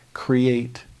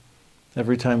create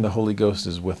every time the Holy Ghost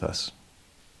is with us.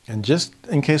 And just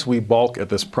in case we balk at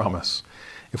this promise,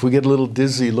 if we get a little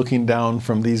dizzy looking down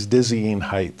from these dizzying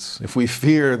heights, if we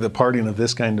fear the parting of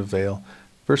this kind of veil,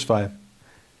 verse 5,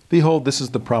 behold, this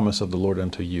is the promise of the Lord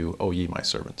unto you, O ye my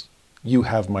servants. You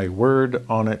have my word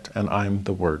on it, and I'm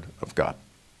the word of God.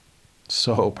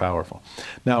 So powerful.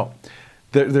 Now,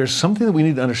 there's something that we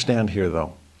need to understand here,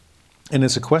 though. And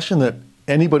it's a question that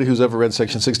anybody who's ever read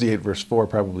section 68, verse 4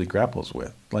 probably grapples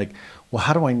with. Like, well,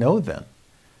 how do I know then?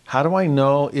 How do I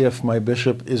know if my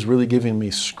bishop is really giving me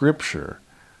scripture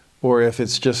or if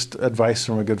it's just advice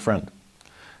from a good friend?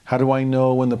 How do I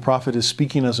know when the prophet is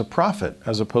speaking as a prophet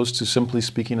as opposed to simply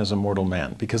speaking as a mortal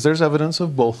man? Because there's evidence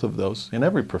of both of those in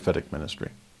every prophetic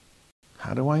ministry.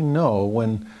 How do I know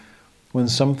when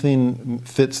something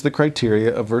fits the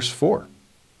criteria of verse 4?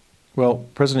 Well,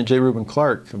 President J. Reuben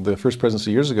Clark, the First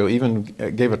Presidency years ago, even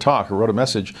gave a talk or wrote a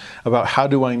message about how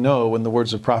do I know when the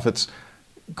words of prophets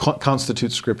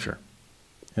constitute Scripture.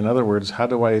 In other words, how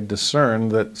do I discern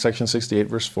that section 68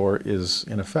 verse 4 is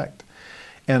in effect?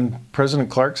 And President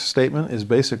Clark's statement is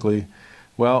basically,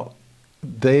 well,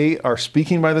 they are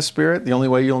speaking by the Spirit. The only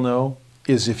way you'll know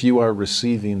is if you are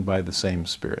receiving by the same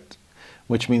Spirit,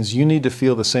 which means you need to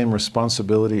feel the same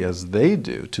responsibility as they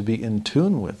do to be in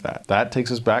tune with that. That takes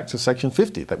us back to section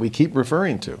 50 that we keep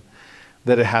referring to,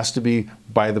 that it has to be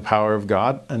by the power of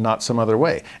God and not some other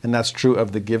way. And that's true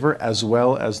of the giver as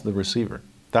well as the receiver.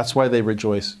 That's why they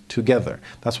rejoice together.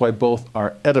 That's why both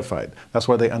are edified. That's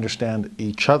why they understand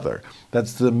each other.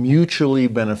 That's the mutually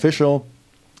beneficial,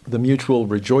 the mutual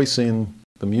rejoicing,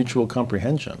 the mutual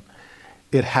comprehension.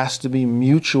 It has to be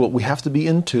mutual. We have to be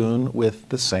in tune with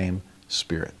the same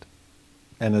Spirit.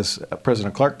 And as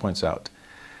President Clark points out,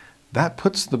 that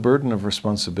puts the burden of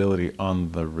responsibility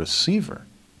on the receiver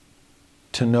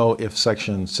to know if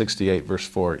section 68 verse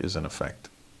 4 is in effect.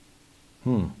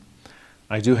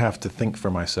 I do have to think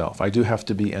for myself. I do have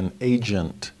to be an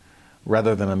agent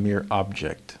rather than a mere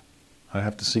object. I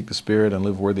have to seek the Spirit and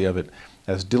live worthy of it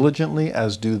as diligently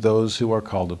as do those who are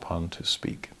called upon to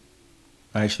speak.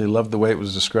 I actually love the way it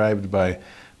was described by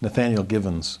Nathaniel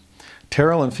Givens.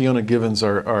 Terrell and Fiona Givens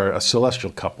are a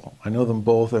celestial couple. I know them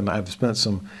both, and I've spent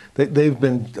they've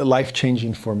been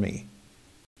life-changing for me.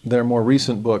 Their more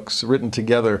recent books, written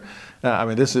together,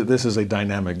 this is a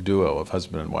dynamic duo of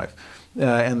husband and wife.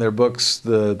 And their books,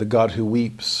 the God Who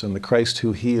Weeps and the Christ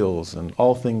Who Heals and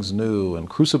All Things New and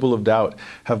Crucible of Doubt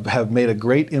have made a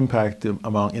great impact in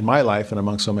my life and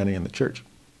among so many in the church.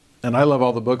 And I love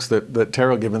all the books that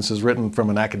Terrell Givens has written from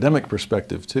an academic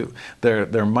perspective too.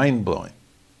 They're mind-blowing.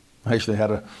 I actually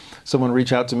had someone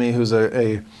reach out to me who's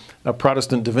a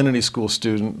Protestant divinity school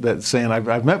student that's saying,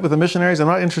 I've met with the missionaries, I'm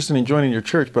not interested in joining your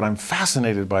church, but I'm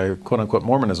fascinated by quote-unquote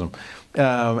Mormonism,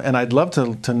 and I'd love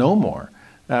to know more.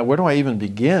 Where do I even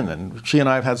begin? And she and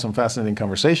I have had some fascinating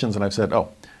conversations, and I've said,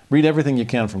 read everything you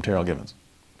can from Terrell Givens.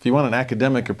 If you want an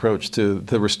academic approach to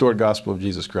the restored gospel of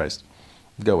Jesus Christ,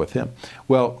 go with him.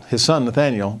 Well, his son,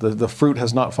 Nathaniel, the fruit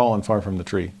has not fallen far from the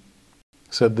tree,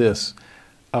 said this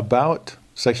about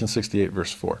section 68,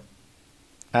 verse 4.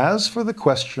 As for the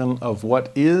question of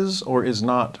what is or is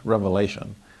not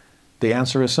revelation, the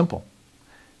answer is simple.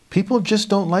 People just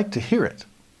don't like to hear it.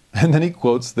 And then he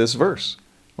quotes this verse.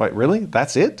 Wait, really?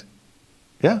 That's it?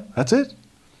 Yeah, that's it.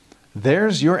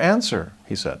 There's your answer,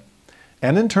 he said.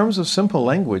 And in terms of simple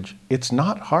language, it's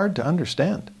not hard to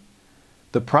understand.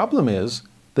 The problem is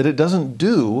that it doesn't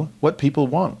do what people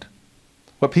want.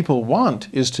 What people want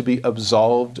is to be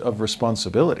absolved of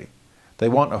responsibility. They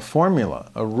want a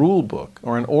formula, a rule book,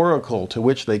 or an oracle to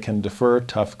which they can defer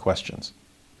tough questions.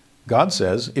 God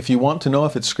says, if you want to know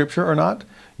if it's Scripture or not,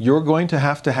 you're going to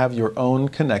have your own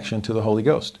connection to the Holy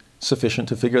Ghost, sufficient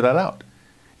to figure that out.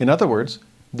 In other words,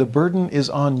 the burden is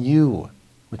on you,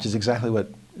 which is exactly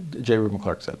what J. Reuben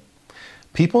Clark said.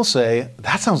 People say,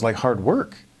 that sounds like hard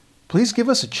work. Please give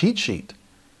us a cheat sheet.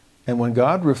 And when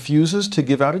God refuses to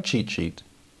give out a cheat sheet,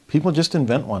 people just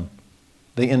invent one.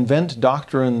 They invent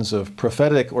doctrines of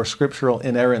prophetic or scriptural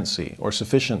inerrancy or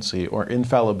sufficiency or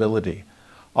infallibility,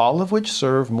 all of which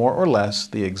serve more or less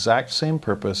the exact same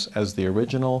purpose as the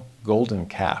original golden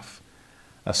calf,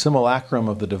 a simulacrum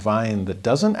of the divine that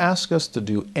doesn't ask us to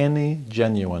do any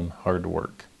genuine hard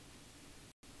work.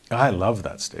 I love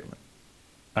that statement.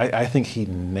 I think he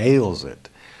nails it.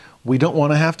 We don't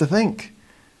want to have to think.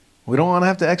 We don't want to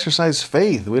have to exercise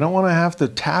faith. We don't want to have to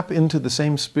tap into the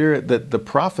same Spirit that the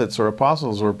prophets or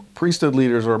apostles or priesthood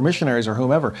leaders or missionaries or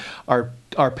whomever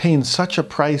are paying such a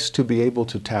price to be able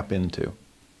to tap into.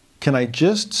 Can I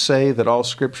just say that all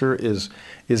Scripture is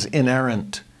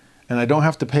inerrant, and I don't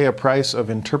have to pay a price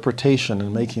of interpretation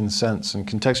and making sense and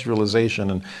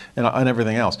contextualization and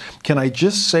everything else? Can I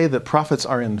just say that prophets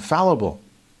are infallible,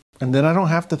 and then I don't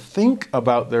have to think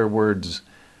about their words?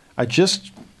 I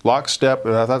just lockstep,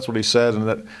 that's what he said, and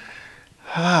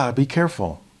that, be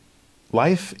careful.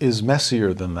 Life is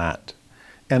messier than that,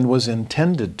 and was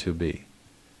intended to be,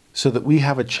 so that we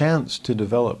have a chance to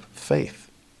develop faith,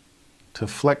 to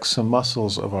flex some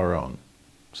muscles of our own.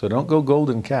 So don't go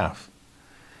golden calf.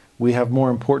 We have more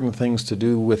important things to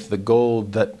do with the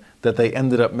gold that they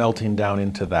ended up melting down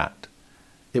into that.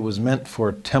 It was meant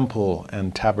for temple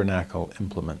and tabernacle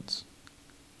implements.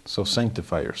 So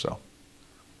sanctify yourself.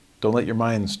 Don't let your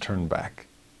minds turn back.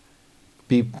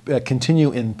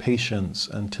 Continue in patience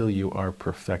until you are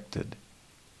perfected.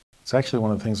 It's actually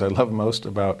one of the things I love most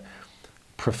about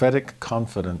prophetic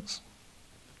confidence,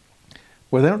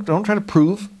 where they don't try to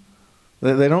prove.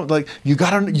 They don't like, you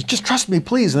just trust me,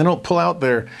 please. And they don't pull out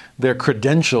their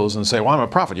credentials and say, well, I'm a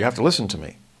prophet, you have to listen to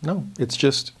me. No, it's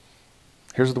just,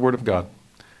 here's the word of God.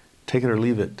 Take it or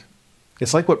leave it.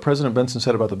 It's like what President Benson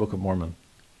said about the Book of Mormon.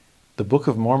 The Book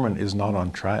of Mormon is not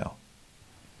on trial.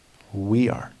 We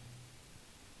are.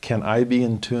 Can I be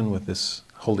in tune with this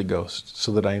Holy Ghost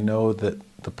so that I know that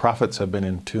the prophets have been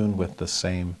in tune with the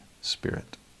same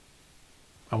Spirit?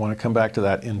 I want to come back to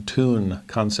that in tune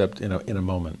concept in a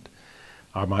moment.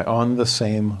 Am I on the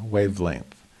same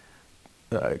wavelength?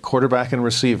 Quarterback and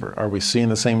receiver, are we seeing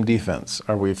the same defense?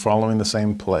 Are we following the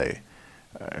same play?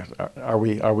 Are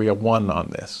we a one on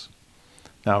this?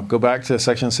 Now go back to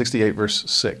section 68, verse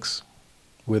 6.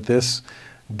 With this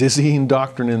dizzying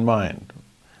doctrine in mind,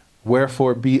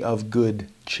 wherefore be of good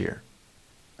cheer,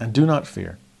 and do not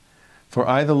fear. For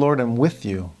I, the Lord, am with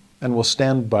you, and will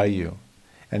stand by you.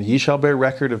 And ye shall bear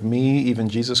record of me, even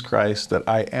Jesus Christ, that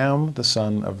I am the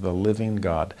Son of the living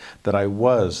God, that I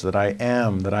was, that I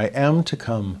am to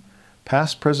come.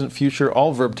 Past, present, future,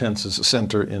 all verb tenses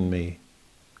center in me.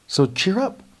 So cheer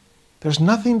up. There's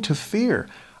nothing to fear.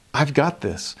 I've got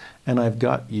this, and I've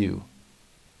got you.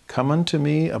 Come unto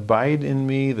me, abide in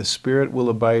me, the Spirit will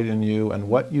abide in you, and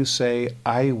what you say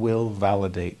I will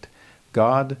validate.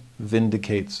 God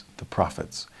vindicates the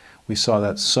prophets. We saw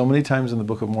that so many times in the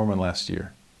Book of Mormon last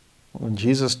year. When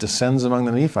Jesus descends among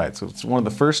the Nephites, it's one of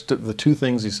the first of the two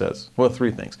things he says. Well,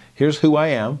 three things. Here's who I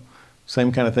am.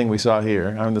 Same kind of thing we saw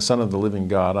here. I'm the Son of the living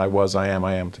God. I was, I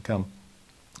am to come.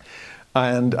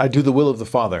 And I do the will of the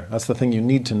Father. That's the thing you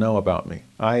need to know about me.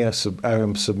 I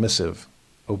am submissive,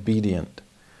 obedient.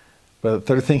 But the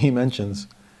third thing he mentions,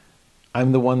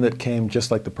 I'm the one that came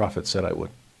just like the prophet said I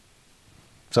would.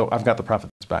 So I've got the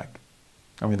prophets back.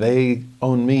 I mean, they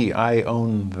own me, I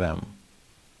own them.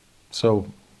 So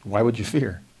why would you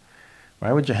fear?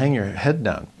 Why would you hang your head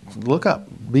down? Look up,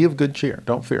 be of good cheer,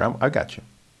 don't fear, I got you.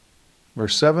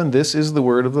 Verse 7, this is the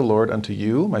word of the Lord unto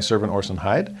you, my servant Orson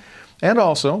Hyde, and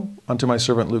also unto my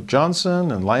servant Luke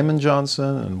Johnson, and Lyman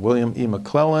Johnson, and William E.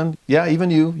 McClellan. Yeah, even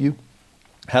you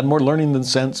had more learning than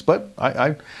sense, but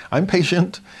I'm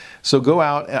patient. So go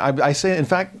out, I say, in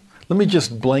fact, let me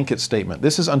just blanket statement.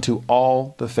 This is unto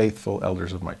all the faithful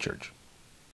elders of my church.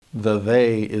 The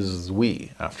they is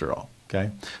we, after all. Okay?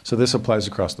 So this applies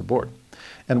across the board.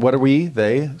 And what are we,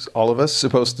 they, all of us,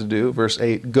 supposed to do? Verse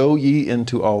 8, go ye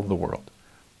into all the world.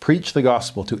 Preach the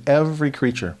gospel to every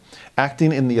creature,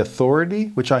 acting in the authority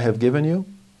which I have given you,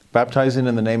 baptizing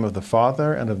in the name of the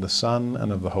Father and of the Son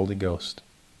and of the Holy Ghost.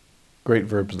 Great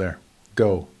verbs there.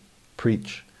 Go,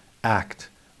 preach, act,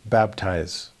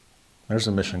 baptize. There's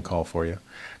a mission call for you,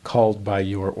 called by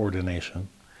your ordination.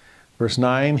 Verse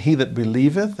 9, he that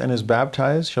believeth and is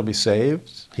baptized shall be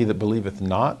saved. He that believeth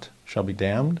not shall be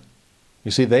damned.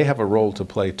 You see, they have a role to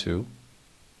play too.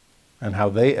 And how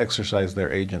they exercise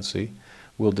their agency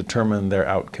will determine their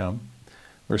outcome.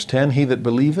 Verse 10, he that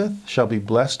believeth shall be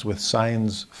blessed with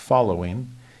signs following,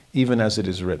 even as it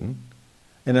is written.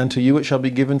 And unto you it shall be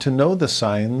given to know the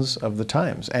signs of the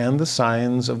times, and the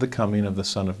signs of the coming of the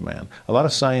Son of Man. A lot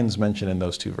of signs mentioned in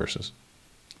those two verses.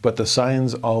 But the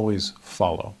signs always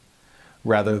follow,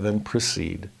 rather than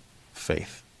precede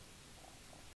faith.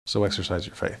 So exercise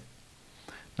your faith.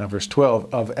 Now verse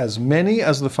 12, of as many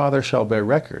as the Father shall bear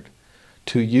record,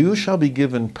 to you shall be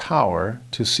given power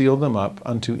to seal them up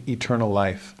unto eternal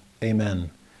life. Amen.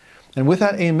 And with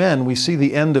that amen, we see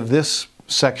the end of this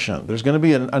section. There's going to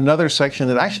be another section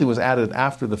that actually was added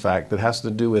after the fact that has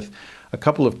to do with a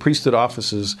couple of priesthood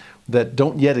offices that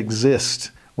don't yet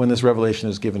exist when this revelation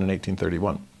is given in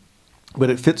 1831. But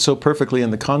it fits so perfectly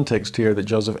in the context here that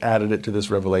Joseph added it to this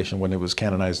revelation when it was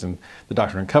canonized in the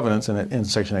Doctrine and Covenants in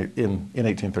section 8 in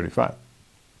 1835.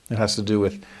 It has to do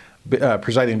with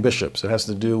presiding bishops. It has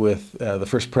to do with the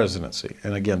first presidency.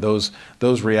 And again, those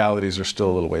realities are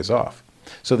still a little ways off.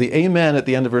 So the amen at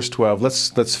the end of verse 12,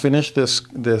 let's finish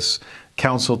this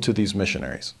counsel to these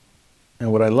missionaries.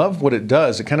 And what I love what it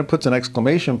does, it kind of puts an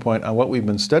exclamation point on what we've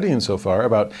been studying so far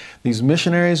about these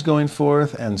missionaries going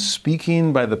forth and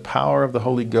speaking by the power of the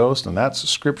Holy Ghost, and that's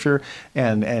Scripture,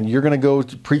 and you're going to go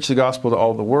to preach the gospel to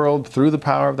all the world through the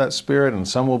power of that Spirit, and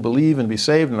some will believe and be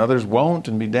saved, and others won't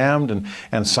and be damned,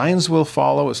 and signs will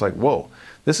follow. It's like, whoa,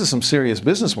 this is some serious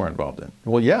business we're involved in.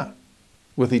 Well, yeah,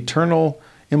 with eternal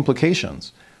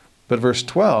implications. But verse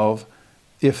 12,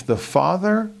 if the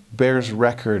Father bears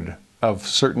record of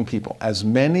certain people, as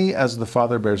many as the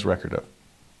Father bears record of,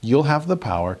 you'll have the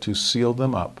power to seal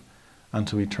them up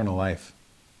unto eternal life.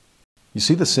 You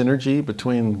see the synergy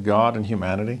between God and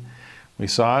humanity? We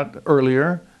saw it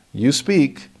earlier. You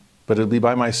speak, but it'll be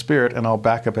by my Spirit, and I'll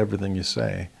back up everything you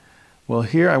say. Well,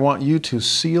 here I want you to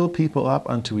seal people up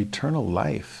unto eternal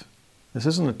life. This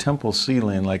isn't a temple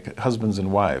sealing like husbands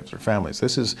and wives or families.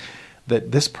 This is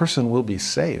that this person will be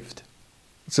saved.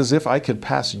 It's as if I could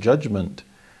pass judgment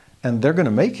and they're going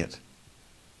to make it.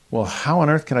 Well, how on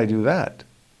earth can I do that?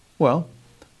 Well,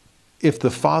 if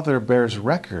the Father bears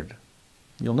record,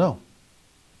 you'll know.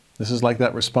 This is like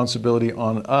that responsibility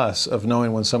on us of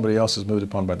knowing when somebody else is moved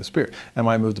upon by the Spirit. Am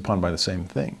I moved upon by the same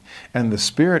thing? And the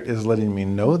Spirit is letting me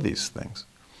know these things.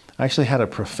 I actually had a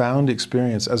profound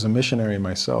experience as a missionary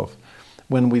myself.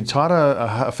 When we taught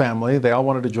a family, they all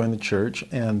wanted to join the church,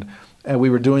 and we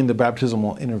were doing the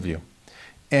baptismal interview.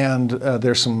 And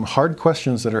there's some hard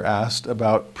questions that are asked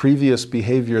about previous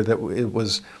behavior that it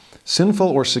was sinful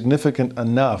or significant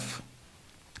enough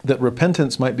that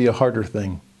repentance might be a harder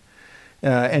thing.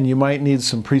 And you might need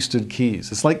some priesthood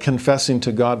keys. It's like confessing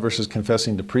to God versus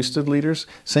confessing to priesthood leaders.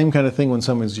 Same kind of thing when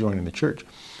someone's joining the church.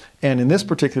 And in this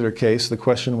particular case, the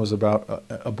question was about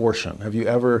abortion. Have you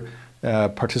ever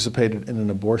participated in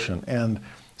an abortion? And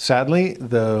sadly,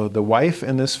 the wife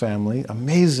in this family,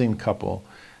 amazing couple,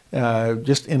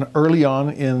 just early on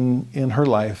in her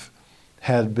life,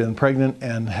 had been pregnant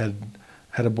and had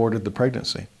aborted the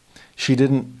pregnancy. She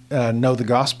didn't know the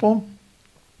gospel.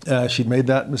 She'd made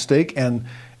that mistake, and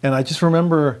I just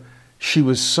remember she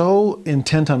was so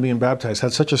intent on being baptized,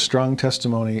 had such a strong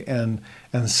testimony, and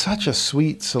such a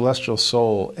sweet celestial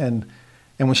soul. And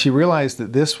when she realized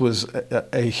that this was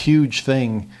a huge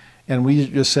thing, and we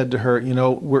just said to her, you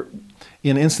know, we're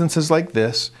in instances like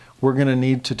this, we're going to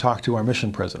need to talk to our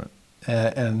mission president,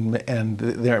 he'll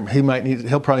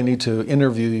probably need to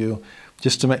interview you,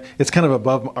 just to make it's kind of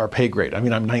above our pay grade. I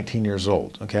mean, I'm 19 years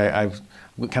old. Okay, I've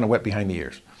kind of wet behind the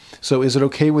ears. So is it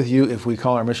okay with you if we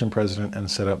call our mission president and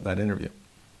set up that interview?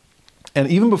 And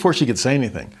even before she could say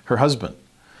anything, her husband,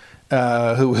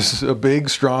 who was a big,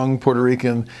 strong Puerto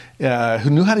Rican, who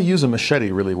knew how to use a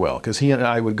machete really well, because he and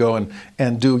I would go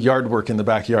and do yard work in the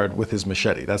backyard with his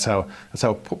machete. That's how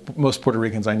most Puerto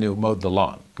Ricans I knew mowed the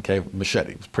lawn. Okay,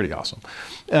 machete. It was pretty awesome.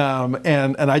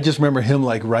 And I just remember him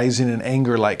like rising in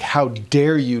anger, like, how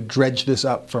dare you dredge this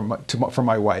up for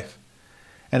my wife?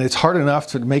 And it's hard enough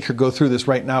to make her go through this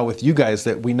right now with you guys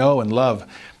that we know and love.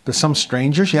 But some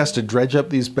stranger, she has to dredge up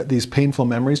these painful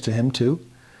memories to him too.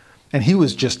 And he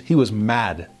was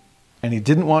mad. And he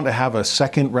didn't want to have a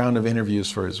second round of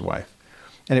interviews for his wife.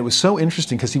 And it was so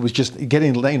interesting because he was just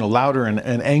getting louder and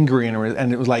angry.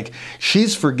 And it was like,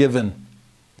 she's forgiven.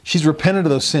 She's repented of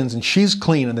those sins and she's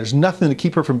clean and there's nothing to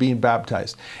keep her from being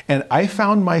baptized. And I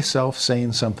found myself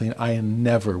saying something I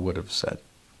never would have said.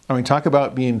 I mean, talk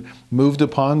about being moved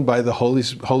upon by the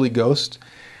Holy Ghost.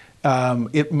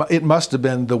 It must have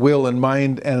been the will and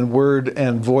mind and word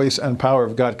and voice and power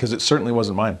of God, because it certainly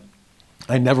wasn't mine.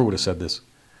 I never would have said this.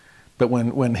 But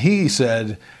when he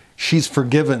said, she's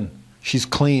forgiven, she's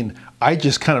clean, I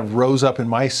just kind of rose up in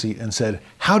my seat and said,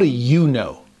 how do you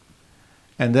know?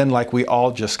 And then like we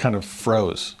all just kind of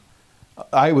froze.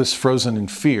 I was frozen in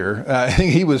fear. I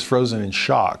think he was frozen in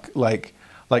shock. Like,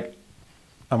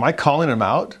 am I calling him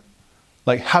out?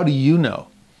 Like, how do you know?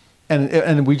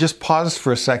 And we just paused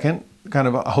for a second, kind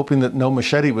of hoping that no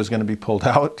machete was going to be pulled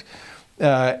out.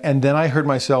 And then I heard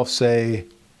myself say,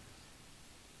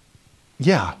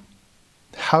 yeah,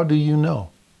 how do you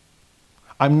know?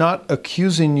 I'm not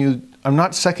accusing you. I'm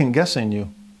not second guessing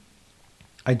you.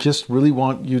 I just really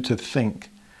want you to think.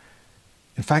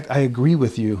 In fact, I agree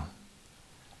with you.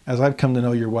 As I've come to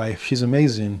know your wife, she's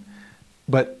amazing.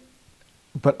 But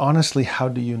honestly, how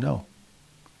do you know?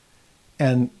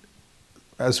 And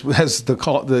as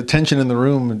the tension in the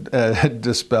room had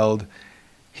dispelled,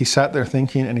 he sat there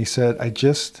thinking, and he said, I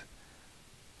just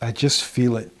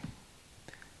feel it.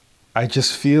 I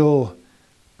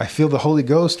feel the Holy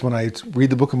Ghost when I read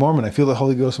the Book of Mormon. I feel the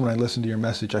Holy Ghost when I listen to your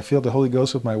message. I feel the Holy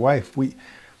Ghost with my wife.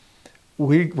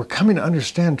 We're coming to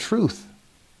understand truth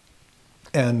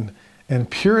and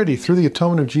purity through the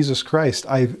atonement of Jesus Christ.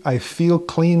 I feel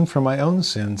clean from my own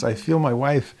sins. I feel my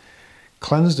wife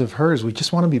cleansed of hers. We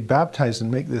just want to be baptized and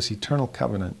make this eternal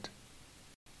covenant.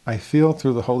 I feel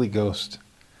through the Holy Ghost,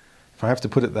 if I have to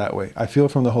put it that way, I feel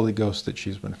from the Holy Ghost that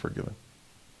she's been forgiven.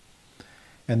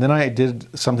 And then I did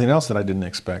something else that I didn't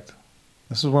expect.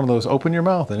 This is one of those, open your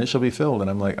mouth and it shall be filled. And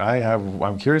I'm like,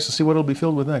 I'm curious to see what it'll be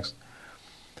filled with next.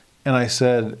 And I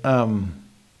said, how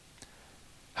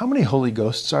many Holy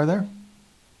Ghosts are there?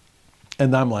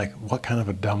 And I'm like, what kind of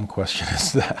a dumb question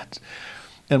is that?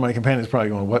 And my companion's probably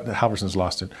going, what? Halverson's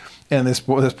lost it. And this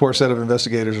poor set of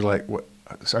investigators are like, what?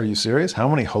 Are you serious? How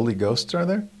many Holy Ghosts are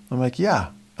there? I'm like,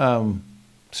 yeah,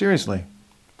 seriously.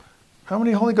 How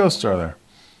many Holy Ghosts are there?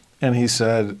 And he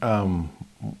said,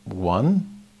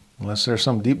 one, unless there's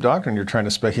some deep doctrine you're trying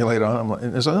to speculate on. I'm like,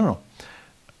 no.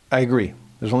 I agree.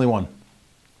 There's only one.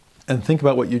 And think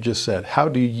about what you just said. How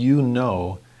do you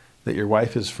know that your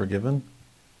wife is forgiven?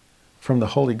 From the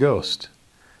Holy Ghost.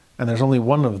 And there's only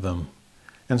one of them.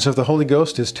 And so if the Holy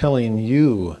Ghost is telling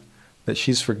you that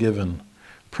she's forgiven,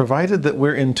 provided that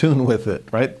we're in tune with it,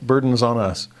 right? Burden's on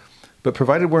us. But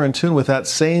provided we're in tune with that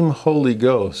same Holy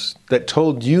Ghost that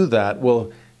told you that,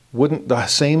 well, wouldn't the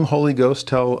same Holy Ghost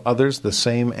tell others the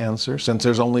same answer, since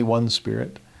there's only one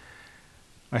Spirit?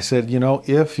 I said,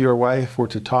 if your wife were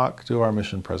to talk to our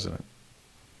mission president,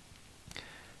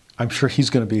 I'm sure he's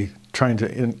going to be trying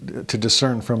to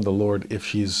discern from the Lord if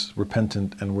she's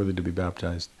repentant and worthy to be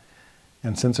baptized.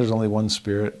 And since there's only one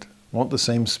Spirit, won't the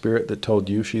same Spirit that told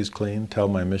you she's clean tell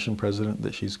my mission president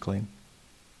that she's clean?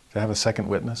 To have a second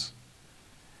witness?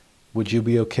 Would you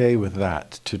be okay with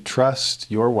that? To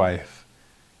trust your wife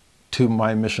to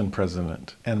my mission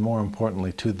president, and more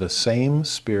importantly, to the same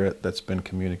Spirit that's been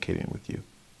communicating with you?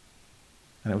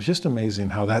 And it was just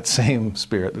amazing how that same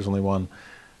Spirit, there's only one,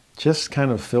 just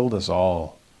kind of filled us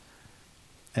all.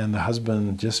 And the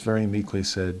husband just very meekly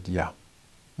said, yeah.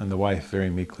 And the wife very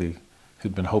meekly,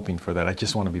 who'd been hoping for that, I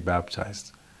just want to be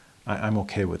baptized. I'm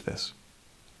okay with this.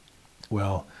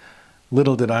 Well,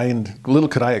 little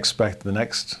could I expect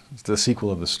the sequel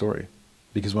of the story.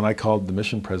 Because when I called the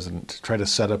mission president to try to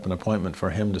set up an appointment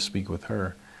for him to speak with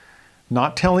her,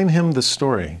 not telling him the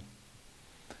story,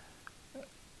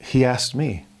 he asked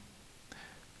me,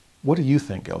 what do you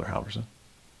think, Elder Halverson?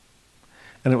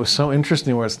 And it was so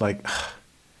interesting where it's like,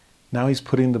 now he's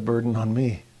putting the burden on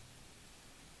me.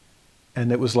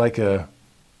 And it was like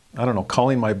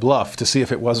calling my bluff to see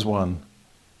if it was one.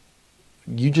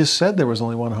 You just said there was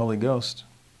only one Holy Ghost.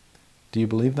 Do you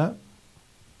believe that?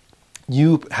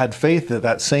 You had faith that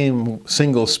that same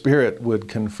single Spirit would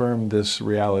confirm this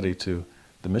reality to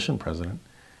the mission president.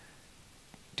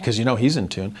 Because he's in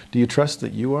tune. Do you trust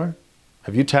that you are?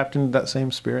 Have you tapped into that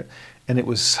same Spirit? And it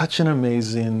was such an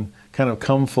amazing kind of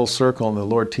come full circle, and the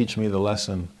Lord teach me the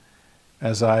lesson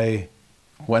as I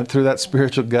went through that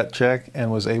spiritual gut check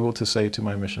and was able to say to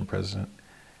my mission president,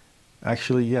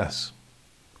 actually, yes,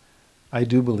 I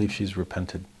do believe she's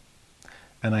repented.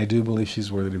 And I do believe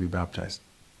she's worthy to be baptized.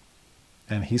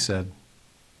 And he said,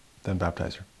 then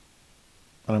baptize her.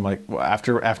 And I'm like, well,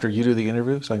 after you do the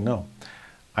interview? It's like, no.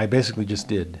 I basically just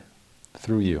did,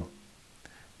 through you,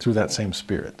 through that same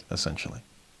Spirit, essentially.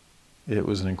 It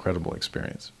was an incredible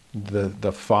experience.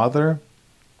 The Father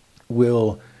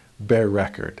will bear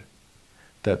record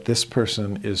that this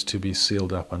person is to be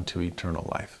sealed up unto eternal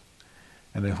life.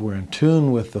 And if we're in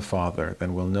tune with the Father,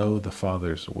 then we'll know the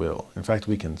Father's will. In fact,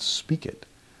 we can speak it.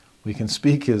 We can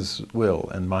speak His will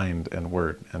and mind and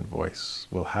word and voice.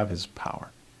 We'll have His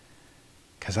power.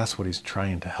 Because that's what He's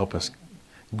trying to help us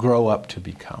grow up to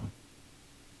become.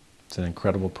 It's an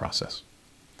incredible process.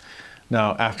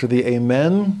 Now, after the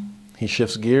amen, he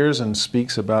shifts gears and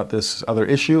speaks about this other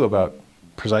issue about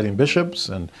presiding bishops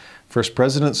and first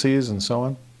presidencies and so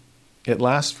on. It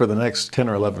lasts for the next 10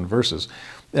 or 11 verses.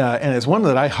 And it's one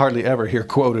that I hardly ever hear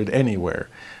quoted anywhere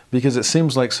because it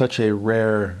seems like such a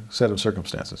rare set of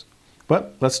circumstances.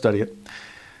 But let's study it.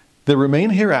 There remain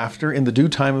hereafter in the due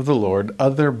time of the Lord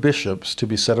other bishops to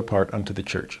be set apart unto the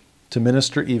church, to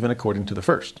minister even according to the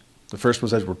first. The first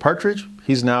was Edward Partridge.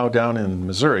 He's now down in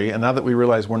Missouri. And now that we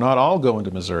realize we're not all going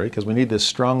to Missouri because we need this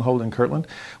stronghold in Kirtland,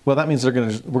 well, that means we're going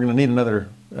to need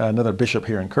another bishop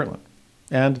here in Kirtland.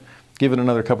 And give it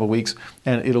another couple of weeks,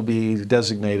 and it'll be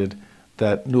designated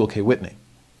that Newell K. Whitney,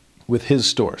 with his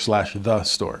store / the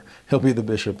store, he'll be the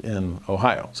bishop in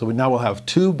Ohio. So now we'll have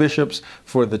 2 bishops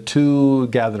for the 2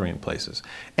 gathering places.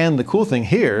 And the cool thing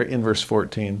here in verse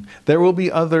 14, there will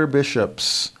be other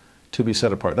bishops to be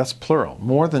set apart. That's plural,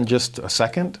 more than just a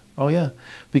second. Oh yeah,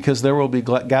 because there will be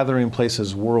gathering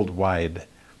places worldwide,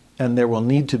 and there will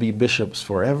need to be bishops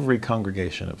for every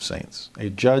congregation of saints, a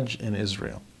judge in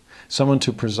Israel, someone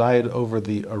to preside over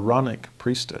the Aaronic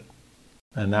priesthood.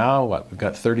 And now what? We've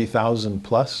got 30,000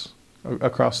 plus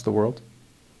across the world.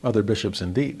 Other bishops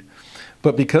indeed.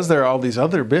 But because there are all these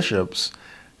other bishops,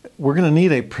 we're going to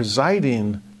need a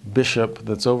presiding bishop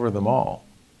that's over them all.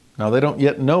 Now, they don't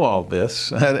yet know all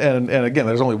this. And again,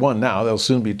 there's only one now. There'll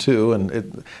soon be 2.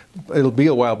 And it'll be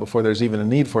a while before there's even a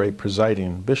need for a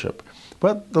presiding bishop.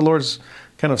 But the Lord's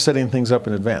kind of setting things up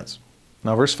in advance.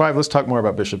 Now, verse 5, let's talk more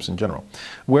about bishops in general.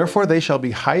 Wherefore they shall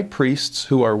be high priests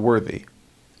who are worthy,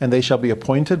 and they shall be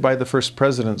appointed by the first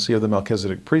presidency of the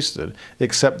Melchizedek priesthood,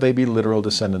 except they be literal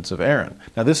descendants of Aaron.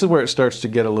 Now, this is where it starts to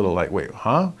get a little like, wait,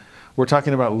 huh? We're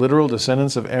talking about literal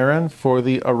descendants of Aaron for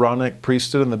the Aaronic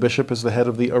priesthood, and the bishop is the head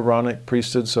of the Aaronic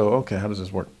priesthood. So, okay, how does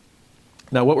this work?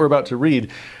 Now, what we're about to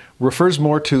read refers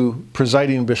more to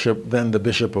presiding bishop than the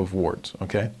bishop of wards,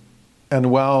 okay? And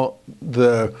while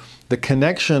the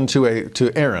connection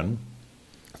to Aaron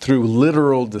through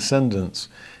literal descendants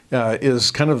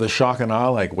is kind of the shock and awe,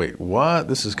 like, wait, what?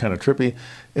 This is kind of trippy.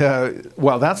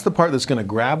 While that's the part that's going to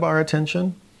grab our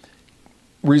attention,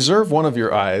 reserve one of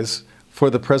your eyes for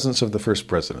the presence of the first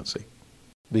presidency,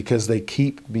 because they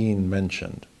keep being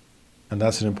mentioned. And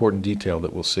that's an important detail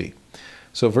that we'll see.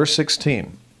 So verse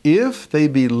 16, if they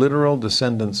be literal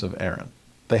descendants of Aaron,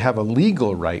 they have a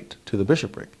legal right to the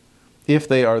bishopric, if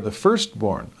they are the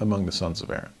firstborn among the sons of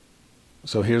Aaron.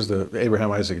 So here's the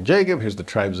Abraham, Isaac, and Jacob. Here's the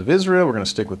tribes of Israel. We're going to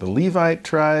stick with the Levite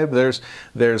tribe. There's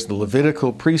the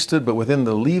Levitical priesthood, but within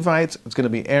the Levites, it's going to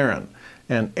be Aaron.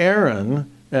 And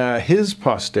Aaron, his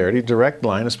posterity, direct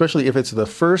line, especially if it's the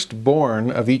firstborn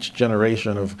of each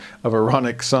generation of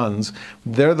Aaronic sons,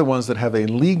 they're the ones that have a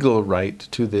legal right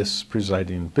to this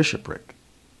presiding bishopric.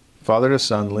 Father to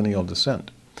son, lineal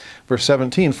descent. Verse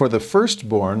 17, for the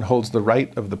firstborn holds the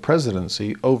right of the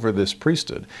presidency over this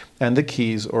priesthood, and the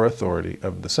keys or authority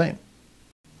of the same.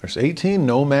 Verse 18,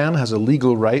 no man has a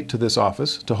legal right to this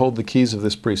office, to hold the keys of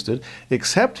this priesthood,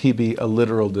 except he be a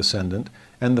literal descendant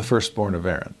and the firstborn of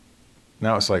Aaron.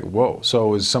 Now it's like, whoa,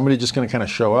 so is somebody just going to kind of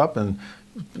show up and,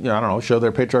 I don't know, show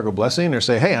their patriarchal blessing, or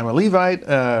say, hey, I'm a Levite?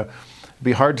 It'd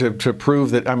be hard to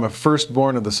prove that I'm a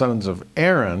firstborn of the sons of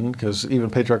Aaron, because even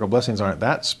patriarchal blessings aren't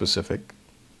that specific.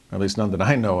 At least none that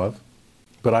I know of.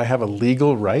 But I have a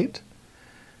legal right?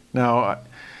 Now,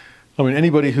 I mean,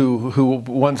 anybody who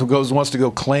wants to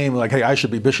go claim, like, hey, I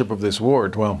should be bishop of this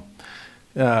ward, well,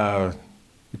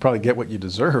 you probably get what you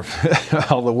deserve,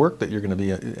 all the work that you're going to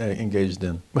be engaged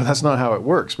in. But that's not how it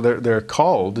works. They're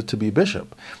called to be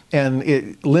bishop,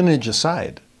 and lineage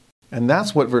aside. And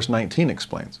that's what verse 19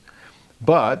 explains.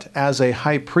 But as a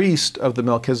high priest of the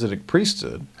Melchizedek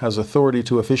priesthood has authority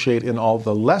to officiate in all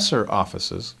the lesser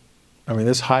offices. I mean,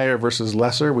 this higher versus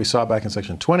lesser, we saw back in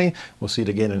section 20. We'll see it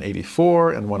again in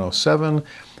 84 and 107.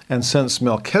 And since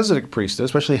Melchizedek priesthood,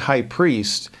 especially high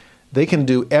priest, they can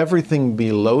do everything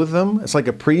below them. It's like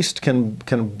a priest can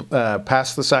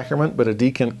pass the sacrament, but a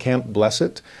deacon can't bless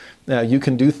it. You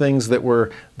can do things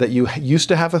that you used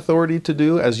to have authority to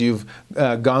do as you've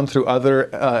gone through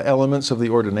other elements of the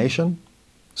ordination.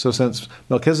 So since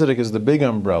Melchizedek is the big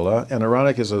umbrella and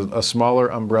Aaronic is a smaller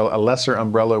umbrella, a lesser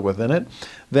umbrella within it,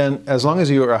 then as long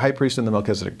as you are a high priest in the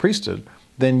Melchizedek priesthood,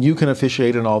 then you can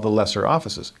officiate in all the lesser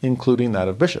offices, including that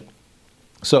of bishop.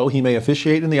 So he may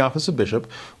officiate in the office of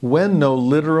bishop when no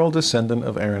literal descendant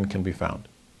of Aaron can be found.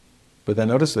 But then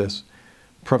notice this,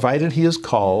 provided he is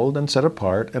called and set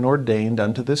apart and ordained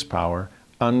unto this power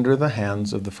under the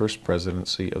hands of the first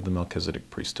presidency of the Melchizedek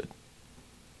priesthood.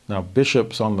 Now,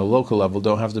 bishops on the local level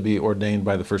don't have to be ordained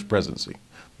by the first presidency.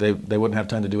 They wouldn't have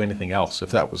time to do anything else if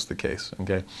that was the case,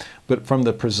 okay? But from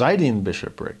the presiding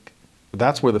bishopric,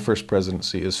 that's where the first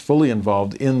presidency is fully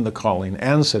involved in the calling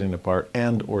and setting apart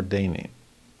and ordaining.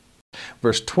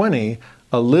 Verse 20,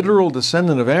 a literal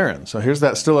descendant of Aaron. So here's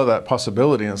that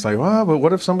possibility. And it's like, well, but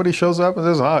what if somebody shows up and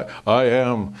says, I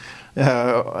am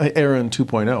Aaron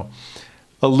 2.0.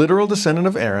 A literal descendant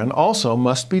of Aaron also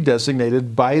must be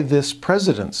designated by this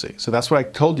presidency. So that's what I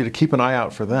told you, to keep an eye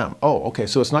out for them. Oh, okay,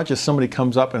 so it's not just somebody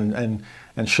comes up and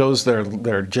shows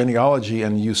their genealogy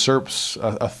and usurps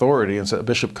authority and says,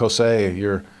 Bishop Kosei,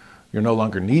 you're no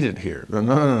longer needed here.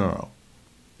 No.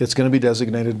 It's going to be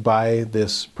designated by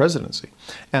this presidency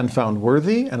and found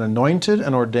worthy and anointed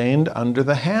and ordained under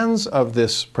the hands of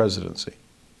this presidency.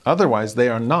 Otherwise, they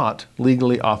are not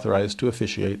legally authorized to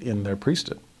officiate in their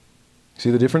priesthood. See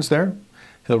the difference there?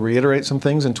 He'll reiterate some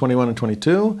things in 21 and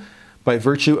 22. By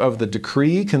virtue of the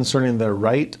decree concerning the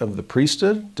right of the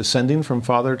priesthood, descending from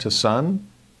father to son,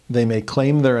 they may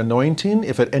claim their anointing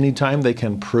if at any time they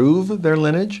can prove their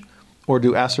lineage or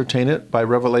do ascertain it by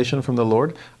revelation from the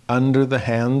Lord under the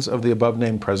hands of the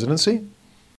above-named presidency.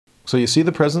 So you see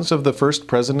the presence of the first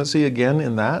presidency again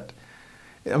in that?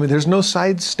 I mean, there's no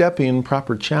sidestepping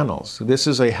proper channels. This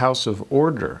is a house of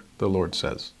order, the Lord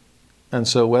says. And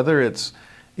so whether it's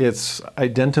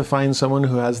identifying someone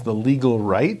who has the legal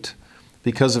right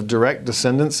because of direct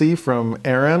descendancy from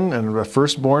Aaron and a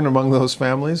firstborn among those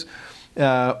families,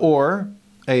 or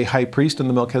a high priest in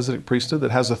the Melchizedek priesthood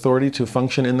that has authority to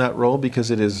function in that role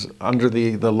because it is under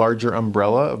the larger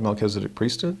umbrella of Melchizedek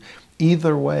priesthood,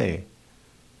 either way,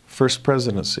 first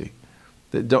presidency.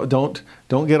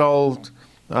 Don't get all,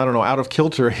 I don't know, out of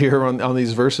kilter here on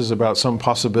these verses about some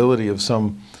possibility of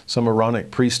some Aaronic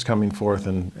priest coming forth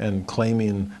and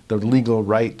claiming the legal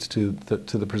right to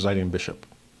the presiding bishop.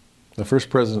 The first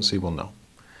presidency will know.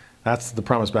 That's the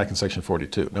promise back in section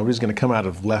 42. Nobody's going to come out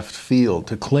of left field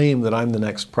to claim that I'm the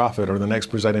next prophet or the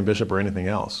next presiding bishop or anything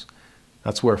else.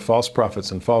 That's where false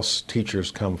prophets and false teachers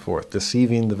come forth,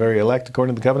 deceiving the very elect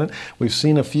according to the covenant. We've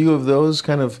seen a few of those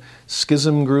kind of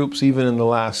schism groups even in the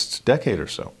last decade or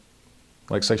so.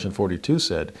 Like section 42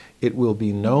 said, it will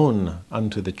be known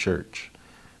unto the church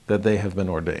that they have been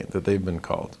ordained, that they've been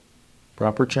called.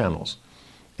 Proper channels.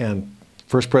 And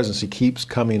first presidency keeps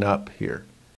coming up here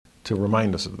to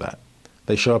remind us of that.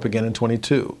 They show up again in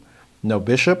 22. No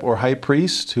bishop or high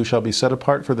priest who shall be set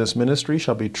apart for this ministry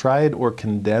shall be tried or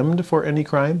condemned for any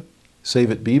crime,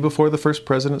 save it be before the first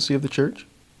presidency of the church.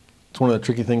 It's one of the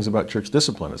tricky things about church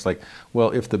discipline. It's like, well,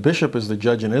 if the bishop is the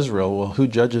judge in Israel, well, who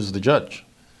judges the judge?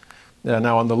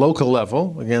 Now, on the local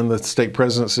level, again, the state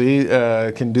presidency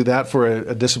can do that for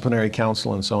a disciplinary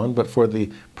council and so on. But for the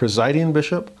presiding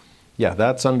bishop, yeah,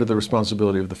 that's under the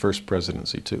responsibility of the first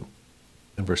presidency too.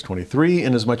 In verse 23,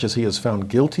 inasmuch as he is found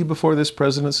guilty before this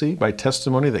presidency by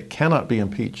testimony that cannot be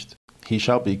impeached, he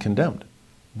shall be condemned.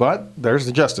 But there's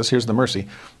the justice, here's the mercy.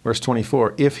 Verse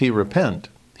 24, if he repent,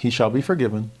 he shall be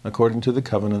forgiven according to the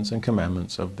covenants and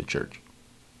commandments of the church.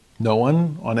 No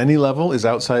one on any level is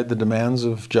outside the demands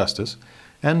of justice,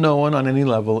 and no one on any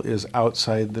level is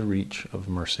outside the reach of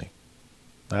mercy.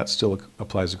 That still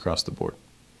applies across the board.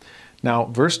 Now,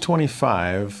 verse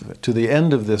 25, to the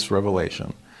end of this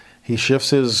revelation, he shifts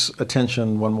his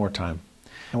attention one more time.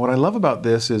 And what I love about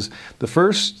this is the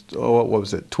first,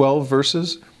 12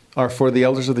 verses are for the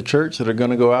elders of the church that are going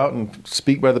to go out and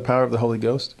speak by the power of the Holy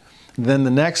Ghost. Then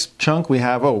the next chunk we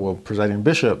have, presiding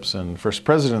bishops and first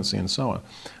presidency and so on.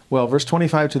 Well, verse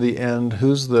 25 to the end,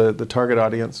 who's the target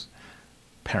audience?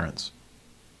 Parents.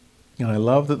 And I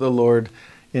love that the Lord,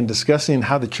 in discussing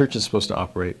how the church is supposed to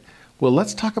operate, well,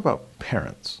 let's talk about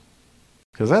parents.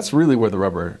 Because that's really where the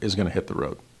rubber is going to hit the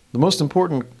road. The most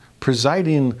important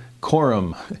presiding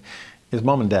quorum is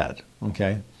mom and dad,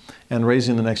 okay? And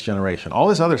raising the next generation. All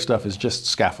this other stuff is just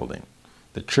scaffolding.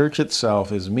 The church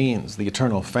itself is means. The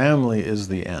eternal family is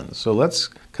the end. So let's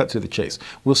cut to the chase.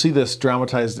 We'll see this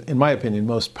dramatized, in my opinion,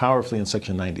 most powerfully in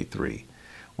section 93,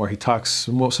 where he talks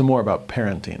some more about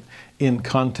parenting in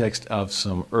context of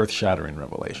some earth-shattering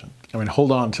revelation. I mean,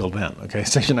 hold on till then, okay?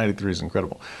 Section 93 is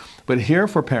incredible. But here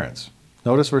for parents,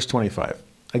 notice verse 25.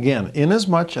 Again,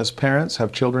 inasmuch as parents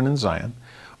have children in Zion,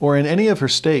 or in any of her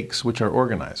stakes which are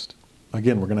organized.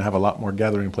 Again, we're going to have a lot more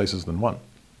gathering places than one.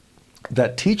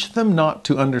 That teach them not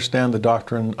to understand the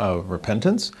doctrine of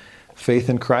repentance, faith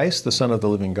in Christ, the Son of the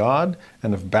living God,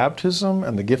 and of baptism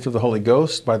and the gift of the Holy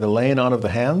Ghost by the laying on of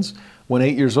the hands, when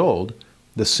 8 years old,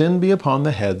 the sin be upon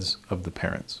the heads of the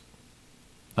parents.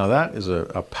 Now that is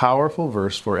a powerful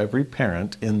verse for every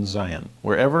parent in Zion,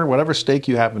 whatever stake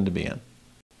you happen to be in.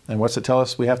 And what's it tell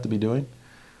us we have to be doing?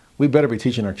 We better be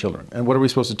teaching our children. And what are we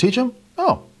supposed to teach them?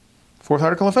 Fourth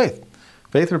article of faith.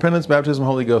 Faith, repentance, baptism,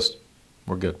 Holy Ghost.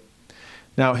 We're good.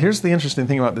 Now, here's the interesting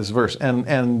thing about this verse.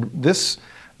 And this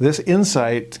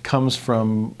insight comes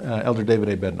from Elder David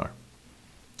A. Bednar.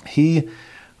 He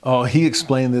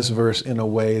explained this verse in a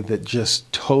way that just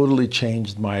totally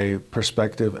changed my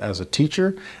perspective as a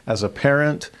teacher, as a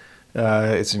parent.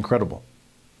 It's incredible.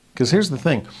 Because here's the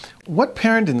thing. What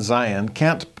parent in Zion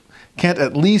can't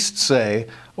at least say,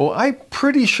 I'm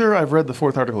pretty sure I've read the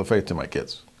fourth article of faith to my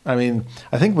kids. I mean,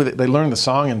 I think they learn the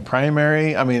song in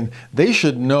primary. I mean, they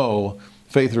should know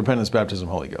faith, repentance, baptism,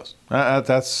 Holy Ghost.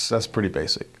 That's pretty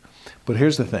basic. But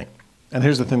here's the thing. And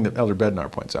here's the thing that Elder Bednar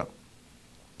points out.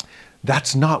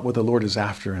 That's not what the Lord is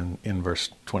after in verse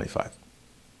 25.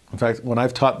 In fact, when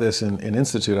I've taught this in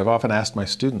Institute, I've often asked my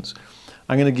students,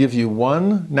 I'm going to give you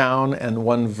one noun and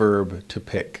one verb to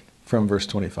pick from verse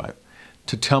 25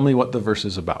 to tell me what the verse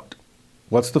is about.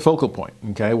 What's the focal point?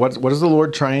 Okay, what is the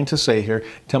Lord trying to say here?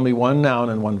 Tell me one noun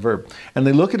and one verb. And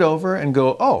they look it over and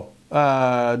go,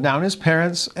 noun is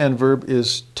parents and verb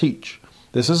is teach.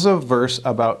 This is a verse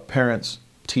about parents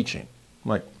teaching.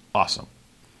 I'm like, awesome.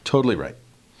 Totally right.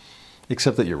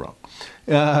 Except that you're wrong.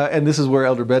 And this is where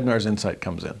Elder Bednar's insight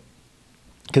comes in.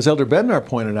 Because Elder Bednar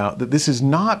pointed out that this is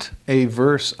not a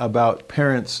verse about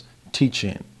parents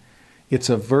teaching. It's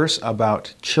a verse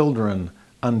about children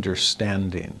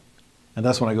understanding. And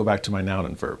that's when I go back to my noun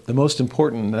and verb. The most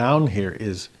important noun here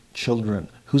is children.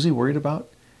 Who's he worried about?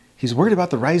 He's worried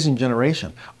about the rising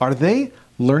generation. Are they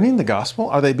learning the gospel?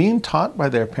 Are they being taught by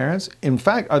their parents? In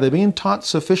fact, are they being taught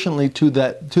sufficiently to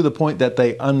the point that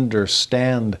they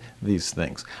understand these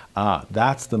things?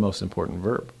 That's the most important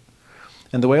verb.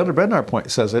 And the way Elder Bednar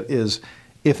says it is,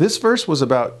 if this verse was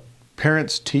about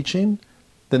parents teaching,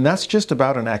 then that's just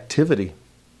about an activity.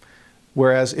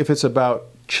 Whereas if it's about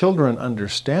children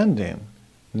understanding,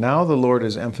 now the Lord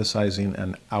is emphasizing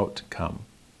an outcome.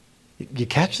 You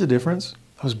catch the difference?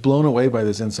 I was blown away by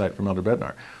this insight from Elder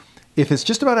Bednar. If it's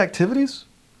just about activities,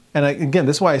 and again,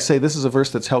 this is why I say this is a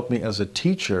verse that's helped me as a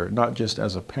teacher, not just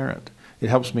as a parent. It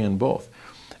helps me in both.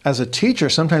 As a teacher,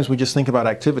 sometimes we just think about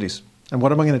activities. And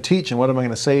what am I going to teach? And what am I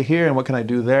going to say here? And what can I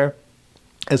do there?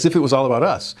 As if it was all about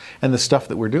us and the stuff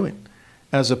that we're doing.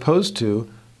 As opposed to,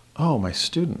 oh, my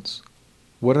students,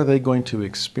 what are they going to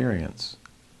experience?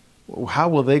 How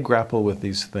will they grapple with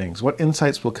these things? What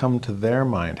insights will come to their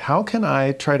mind? How can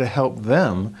I try to help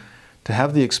them to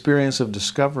have the experience of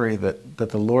discovery that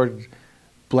the Lord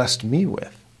blessed me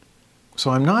with?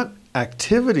 So I'm not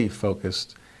activity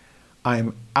focused,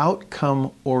 I'm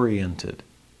outcome oriented.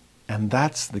 And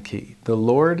that's the key. The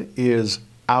Lord is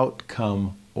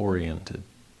outcome oriented.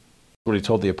 What he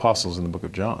told the apostles in the book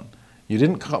of John. You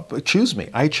didn't choose me,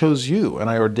 I chose you, and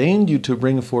I ordained you to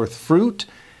bring forth fruit,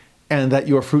 and that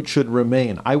your fruit should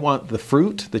remain. I want the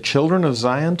fruit, the children of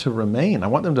Zion, to remain. I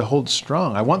want them to hold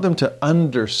strong. I want them to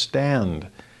understand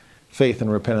faith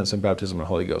and repentance and baptism and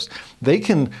Holy Ghost. They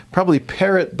can probably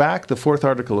parrot back the fourth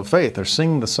article of faith or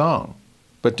sing the song,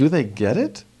 but do they get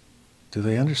it? Do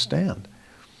they understand?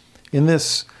 In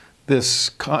this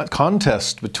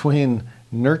contest between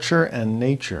nurture and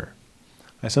nature,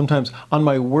 I sometimes, on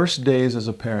my worst days as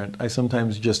a parent, I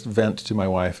sometimes just vent to my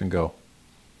wife and go,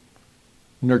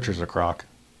 nurture's a crock.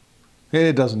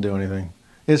 It doesn't do anything.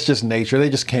 It's just nature.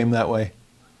 They just came that way.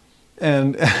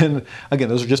 And again,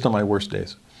 those are just on my worst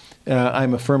days.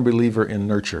 I'm a firm believer in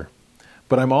nurture.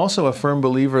 But I'm also a firm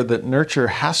believer that nurture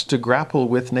has to grapple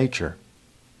with nature.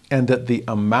 And that the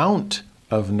amount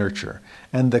of nurture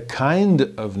and the kind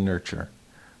of nurture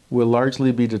will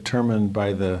largely be determined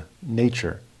by the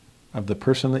nature of the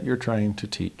person that you're trying to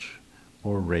teach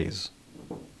or raise.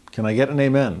 Can I get an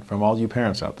amen from all you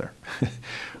parents out there?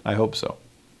 I hope so.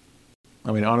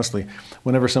 I mean, honestly,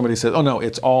 whenever somebody says, oh no,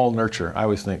 it's all nurture, I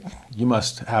always think, you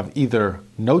must have either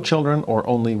no children or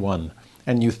only one.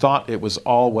 And you thought it was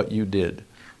all what you did.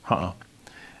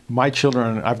 My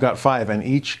children, I've got 5, and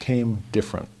each came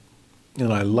different.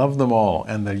 And I love them all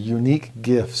and their unique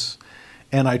gifts.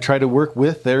 And I try to work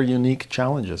with their unique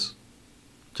challenges.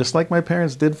 Just like my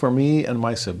parents did for me and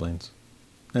my siblings.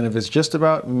 And if it's just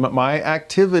about my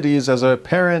activities as a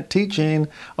parent teaching,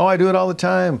 oh, I do it all the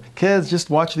time. Kids, just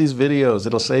watch these videos.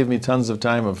 It'll save me tons of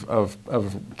time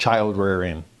of child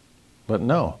rearing. But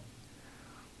no,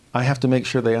 I have to make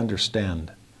sure they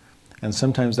understand. And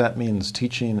sometimes that means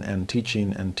teaching and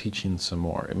teaching and teaching some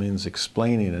more. It means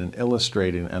explaining and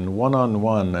illustrating and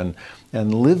one-on-one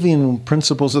and living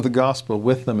principles of the gospel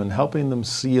with them and helping them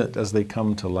see it as they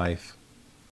come to life.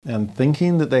 And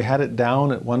thinking that they had it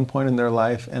down at one point in their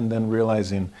life and then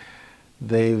realizing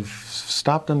they've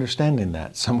stopped understanding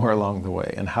that somewhere along the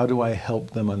way. And how do I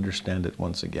help them understand it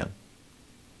once again?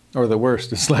 Or the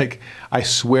worst, it's like, I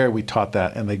swear we taught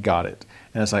that and they got it.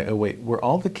 And it's like, oh wait, were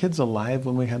all the kids alive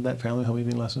when we had that family home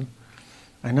evening lesson?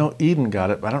 I know Eden got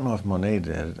it, but I don't know if Monet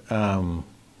did.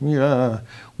 Yeah,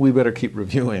 we better keep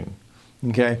reviewing.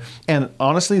 Okay, and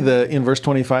honestly, in verse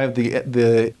 25,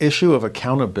 the issue of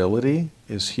accountability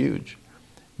is huge.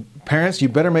 Parents, you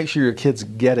better make sure your kids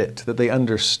get it, that they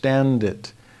understand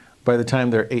it by the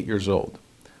time they're 8 years old.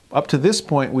 Up to this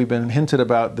point, we've been hinted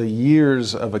about the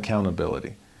years of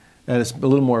accountability, and it's a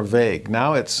little more vague.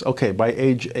 Now it's, okay, by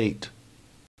age 8.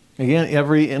 Again,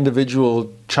 every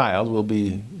individual child will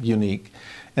be unique.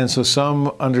 And so some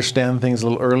understand things a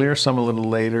little earlier, some a little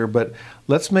later, but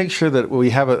let's make sure that we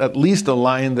have at least a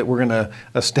line that we're going to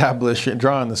establish and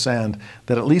draw in the sand,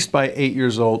 that at least by 8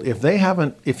 years old,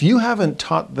 if you haven't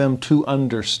taught them to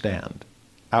understand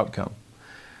outcome,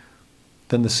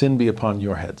 then the sin be upon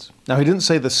your heads. Now, he didn't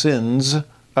say the sins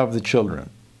of the children.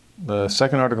 The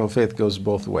second article of faith goes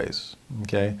both ways,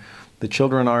 okay? The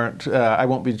children aren't, I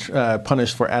won't be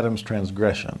punished for Adam's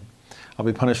transgression. I'll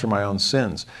be punished for my own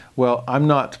sins. Well, I'm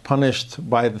not punished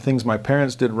by the things my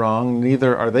parents did wrong,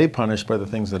 neither are they punished by the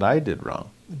things that I did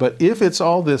wrong. But if it's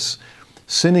all this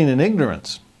sinning in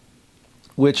ignorance,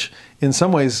 which in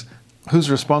some ways,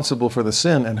 who's responsible for the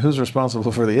sin and who's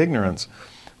responsible for the ignorance?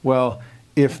 Well,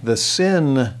 if the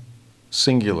sin,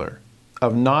 singular,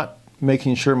 of not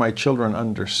making sure my children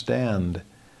understand,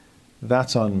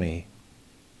 that's on me.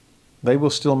 They will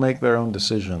still make their own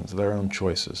decisions, their own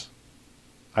choices.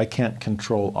 I can't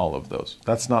control all of those.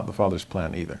 That's not the Father's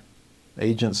plan either.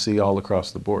 Agency all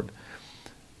across the board.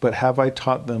 But have I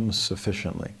taught them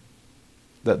sufficiently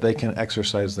that they can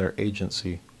exercise their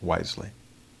agency wisely?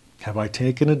 Have I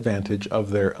taken advantage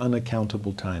of their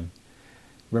unaccountable time?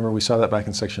 Remember, we saw that back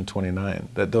in section 29,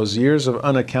 that those years of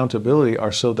unaccountability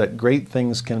are so that great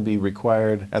things can be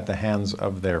required at the hands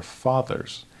of their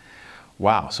fathers.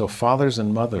 Wow, so fathers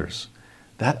and mothers,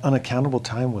 that unaccountable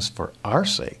time was for our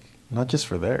sake, not just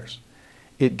for theirs.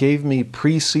 It gave me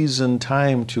preseason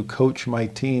time to coach my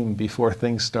team before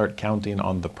things start counting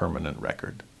on the permanent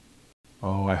record.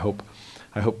 Oh, I hope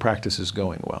practice is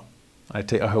going well. I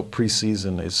hope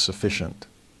preseason is sufficient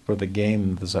for the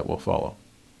games that will follow.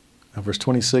 Now, verse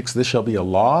 26, this shall be a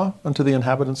law unto the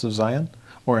inhabitants of Zion,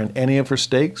 or in any of her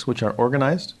stakes which are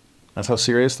organized. That's how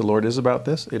serious the Lord is about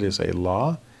this. It is a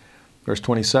law. Verse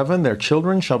 27, their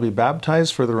children shall be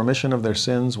baptized for the remission of their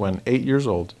sins when 8 years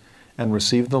old, and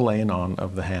receive the laying on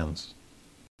of the hands.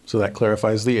 So that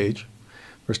clarifies the age.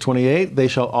 Verse 28, they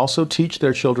shall also teach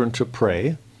their children to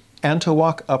pray and to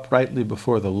walk uprightly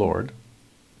before the Lord.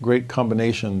 Great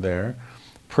combination there.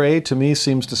 Pray to me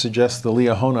seems to suggest the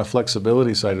Liahona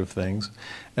flexibility side of things.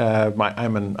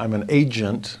 I'm an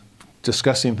agent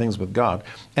discussing things with God.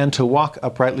 And to walk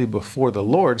uprightly before the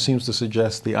Lord seems to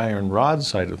suggest the iron rod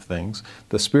side of things.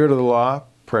 The spirit of the law,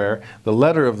 prayer. The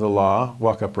letter of the law,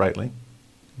 walk uprightly.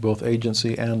 Both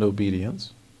agency and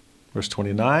obedience. Verse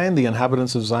 29, the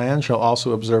inhabitants of Zion shall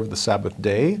also observe the Sabbath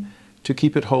day to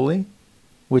keep it holy,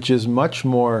 which is much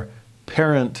more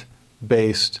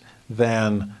parent-based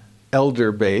than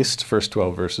elder-based, first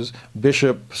 12 verses,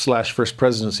 bishop/first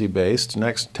presidency-based,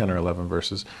 next 10 or 11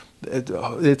 verses.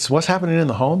 It's what's happening in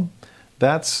the home.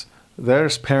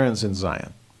 There's parents in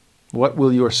Zion. What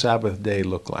will your Sabbath day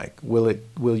look like?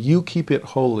 Will you keep it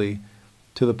holy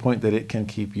to the point that it can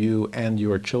keep you and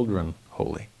your children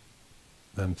holy?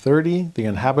 Then 30, the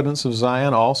inhabitants of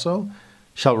Zion also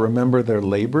shall remember their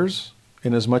labors,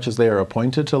 inasmuch as they are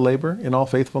appointed to labor in all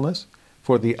faithfulness.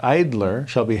 For the idler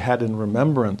shall be had in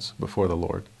remembrance before the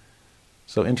Lord.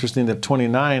 So interesting that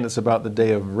 29, it's about the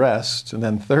day of rest, and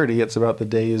then 30, it's about the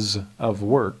days of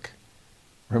work.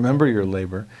 Remember your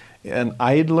labor. An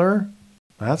idler,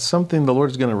 that's something the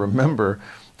Lord's going to remember.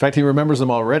 In fact, he remembers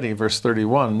them already, verse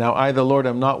 31. Now I, the Lord,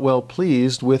 am not well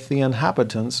pleased with the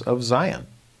inhabitants of Zion.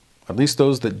 At least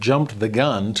those that jumped the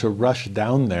gun to rush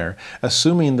down there,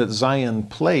 assuming that Zion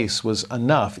place was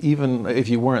enough, even if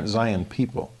you weren't Zion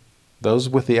people. Those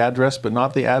with the address but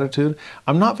not the attitude,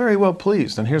 I'm not very well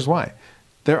pleased, and here's why.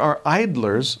 There are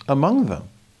idlers among them.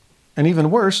 And even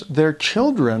worse, their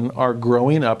children are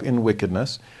growing up in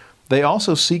wickedness. They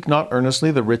also seek not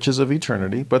earnestly the riches of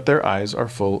eternity, but their eyes are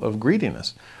full of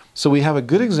greediness. So we have a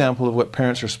good example of what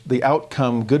the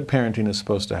outcome good parenting is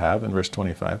supposed to have in verse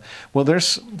 25. Well,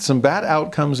 there's some bad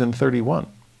outcomes in 31.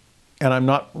 And I'm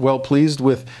not well pleased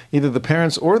with either the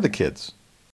parents or the kids.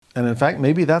 And in fact,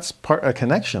 maybe that's a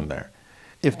connection there.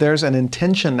 If there's an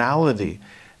intentionality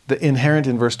inherent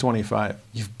in verse 25,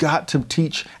 you've got to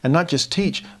teach, and not just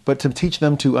teach, but to teach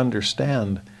them to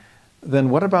understand. Then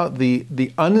what about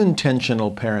the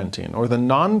unintentional parenting or the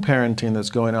non-parenting that's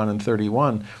going on in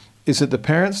 31? Is it the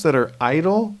parents that are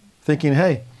idle, thinking,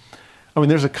 hey,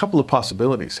 there's a couple of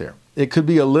possibilities here. It could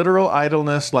be a literal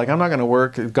idleness, like I'm not going to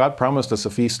work. God promised us a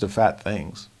feast of fat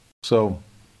things. So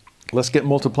let's get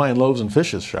multiplying loaves and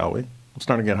fishes, shall we? I'm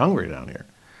starting to get hungry down here.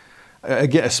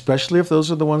 Again, especially if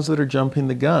those are the ones that are jumping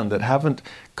the gun, that haven't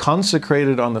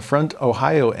consecrated on the front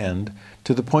Ohio end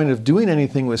to the point of doing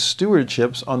anything with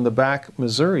stewardships on the back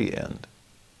Missouri end.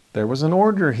 There was an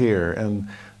order here, and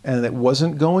it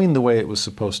wasn't going the way it was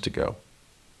supposed to go.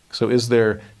 So is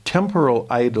there temporal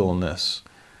idleness?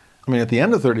 At the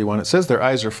end of 31, it says their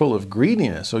eyes are full of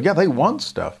greediness. So yeah, they want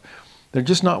stuff. They're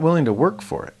just not willing to work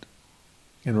for it.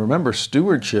 And remember,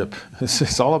 stewardship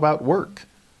is all about work.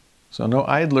 So no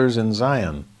idlers in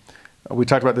Zion. We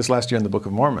talked about this last year in the Book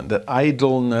of Mormon, that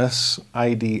idleness,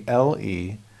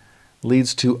 I-D-L-E,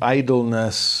 leads to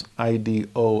idleness,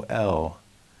 I-D-O-L,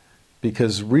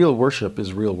 because real worship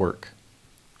is real work.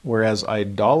 Whereas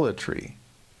idolatry,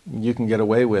 you can get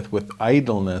away with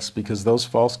idleness because those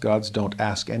false gods don't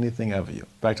ask anything of you.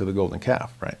 Back to the golden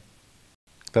calf, right?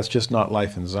 That's just not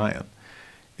life in Zion.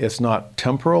 It's not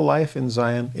temporal life in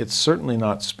Zion. It's certainly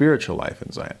not spiritual life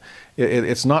in Zion.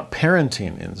 It's not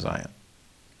parenting in Zion.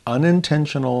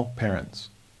 Unintentional parents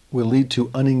will lead to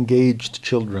unengaged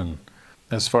children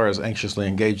as far as anxiously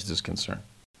engaged is concerned.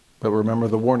 But remember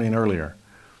the warning earlier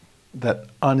that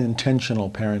unintentional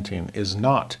parenting is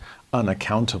not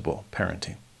unaccountable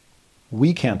parenting.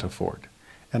 We can't afford,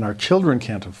 and our children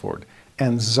can't afford,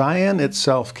 and Zion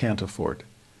itself can't afford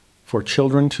for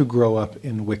children to grow up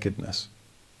in wickedness.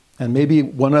 And maybe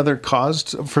one other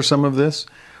cause for some of this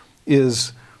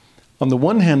is, on the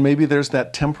one hand, maybe there's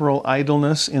that temporal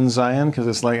idleness in Zion, because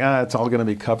it's like, it's all going to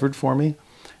be covered for me.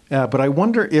 But I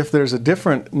wonder if there's a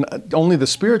different, only the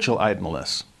spiritual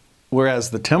idleness,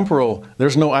 whereas the temporal,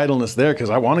 there's no idleness there because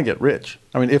I want to get rich.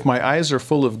 I mean, if my eyes are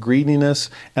full of greediness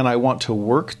and I want to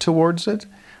work towards it,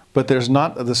 but there's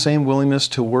not the same willingness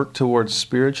to work towards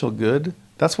spiritual good,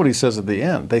 that's what he says at the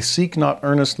end. They seek not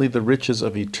earnestly the riches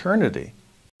of eternity,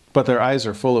 but their eyes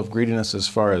are full of greediness as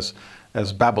far as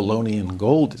Babylonian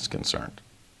gold is concerned.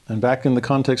 And back in the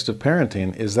context of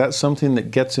parenting, is that something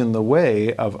that gets in the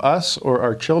way of us or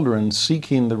our children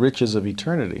seeking the riches of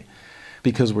eternity?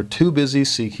 Because we're too busy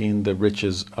seeking the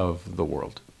riches of the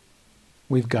world.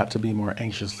 We've got to be more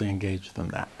anxiously engaged than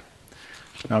that.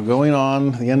 Now going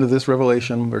on, the end of this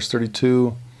revelation, verse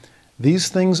 32, these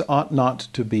things ought not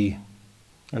to be,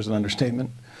 there's an understatement,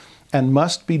 and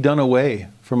must be done away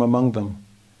from among them.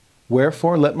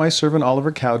 Wherefore let my servant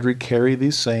Oliver Cowdery carry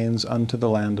these sayings unto the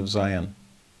land of Zion.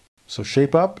 So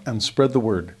shape up and spread the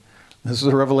word. This is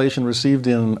a revelation received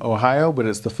in Ohio, but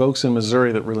it's the folks in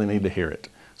Missouri that really need to hear it.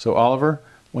 So Oliver,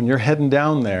 when you're heading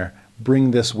down there,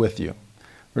 bring this with you.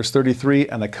 Verse 33,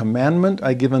 and a commandment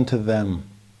I give unto them,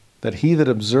 that he that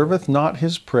observeth not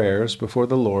his prayers before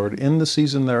the Lord in the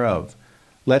season thereof,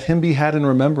 let him be had in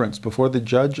remembrance before the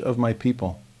judge of my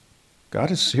people. God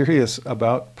is serious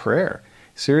about prayer.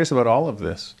 Serious about all of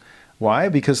this. Why?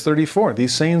 Because 34,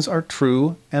 these sayings are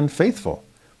true and faithful.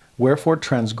 Wherefore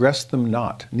transgress them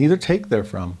not, neither take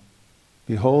therefrom.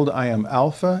 Behold, I am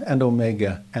Alpha and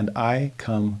Omega, and I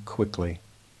come quickly.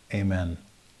 Amen.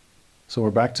 So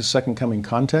we're back to second coming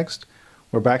context.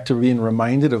 We're back to being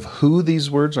reminded of who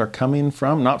these words are coming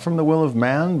from, not from the will of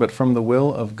man, but from the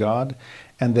will of God.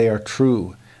 And they are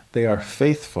true. They are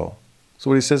faithful. So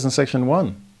what he says in section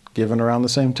 1, given around the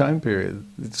same time period.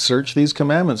 Search these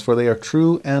commandments, for they are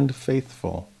true and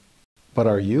faithful. But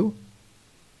are you?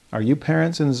 Are you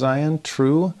parents in Zion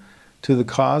true to the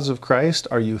cause of Christ?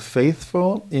 Are you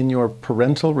faithful in your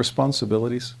parental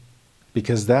responsibilities?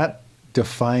 Because that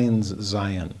defines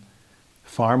Zion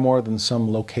far more than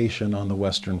some location on the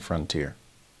western frontier.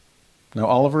 Now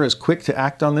Oliver is quick to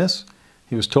act on this.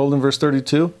 He was told in verse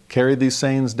 32, carry these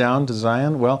sayings down to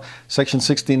Zion. Well, section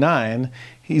 69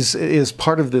 is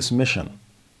part of this mission.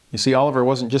 You see, Oliver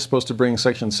wasn't just supposed to bring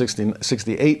section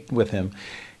 68 with him.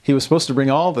 He was supposed to bring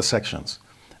all the sections,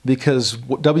 because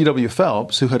W.W.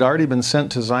 Phelps, who had already been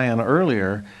sent to Zion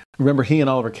earlier, remember he and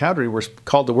Oliver Cowdery were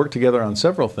called to work together on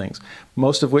several things,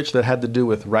 most of which that had to do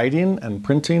with writing and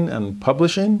printing and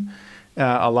publishing,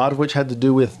 a lot of which had to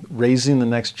do with raising the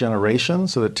next generation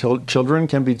so that children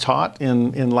can be taught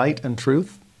in light and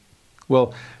truth.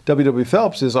 Well, W.W.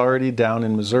 Phelps is already down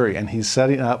in Missouri, and he's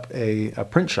setting up a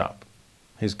print shop.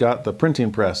 He's got the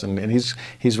printing press, and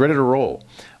he's ready to roll.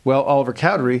 Well, Oliver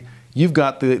Cowdery, you've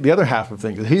got the other half of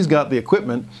things. He's got the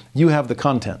equipment, you have the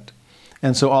content.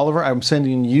 And so, Oliver, I'm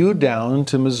sending you down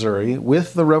to Missouri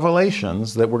with the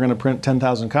revelations that we're going to print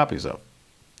 10,000 copies of.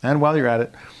 And while you're at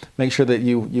it, make sure that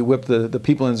you whip the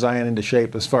people in Zion into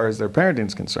shape as far as their parenting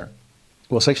is concerned.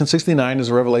 Well, section 69 is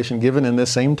a revelation given in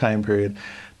this same time period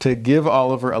to give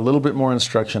Oliver a little bit more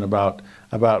instruction about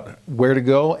where to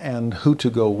go and who to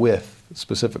go with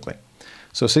specifically.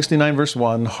 So 69 verse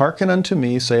 1, hearken unto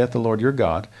me, saith the Lord your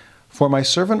God, for my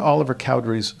servant Oliver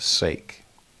Cowdery's sake.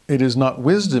 It is not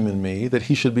wisdom in me that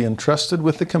he should be entrusted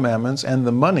with the commandments and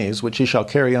the monies which he shall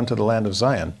carry unto the land of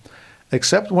Zion,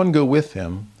 except one go with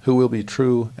him who will be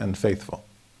true and faithful.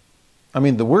 I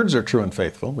mean, the words are true and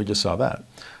faithful. We just saw that.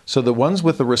 So the ones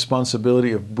with the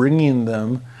responsibility of bringing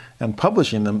them and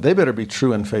publishing them, they better be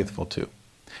true and faithful too.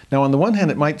 Now, on the one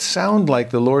hand, it might sound like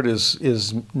the Lord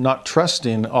is not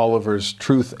trusting Oliver's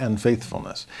truth and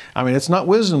faithfulness. I mean, it's not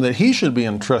wisdom that he should be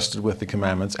entrusted with the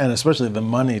commandments and especially the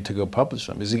money to go publish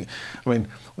them.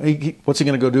 What's he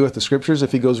going to go do with the scriptures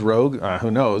if he goes rogue?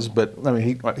 Who knows? But I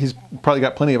mean, he's probably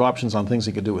got plenty of options on things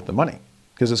he could do with the money,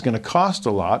 because it's going to cost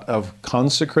a lot of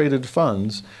consecrated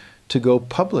funds to go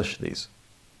publish these.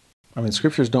 I mean,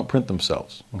 scriptures don't print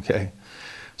themselves, okay?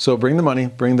 So bring the money,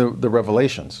 bring the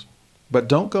revelations. But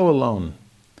don't go alone.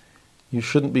 You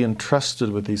shouldn't be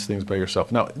entrusted with these things by yourself.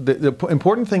 Now, the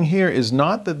important thing here is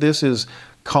not that this is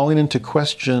calling into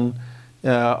question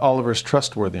Oliver's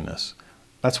trustworthiness.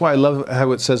 That's why I love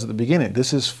how it says at the beginning,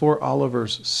 this is for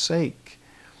Oliver's sake.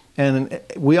 And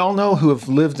we all know who have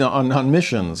lived on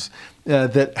missions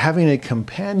that having a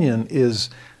companion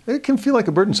it can feel like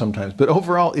a burden sometimes, but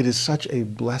overall it is such a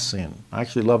blessing. I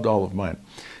actually loved all of mine.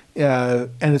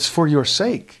 And it's for your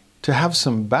sake to have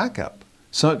some backup.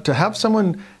 So to have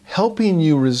someone helping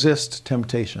you resist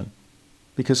temptation,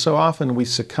 because so often we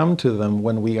succumb to them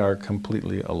when we are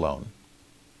completely alone.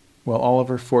 Well,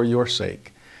 Oliver, for your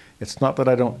sake, it's not that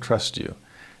I don't trust you.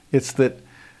 It's that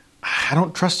I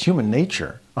don't trust human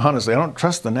nature. Honestly, I don't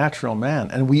trust the natural man.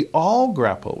 And we all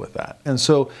grapple with that. And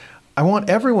so I want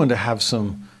everyone to have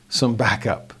some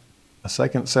backup, a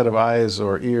second set of eyes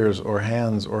or ears or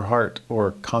hands or heart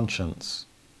or conscience.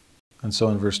 And so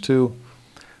in verse 2,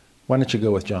 why don't you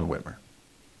go with John Whitmer?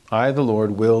 I, the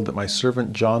Lord, willed that my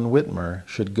servant John Whitmer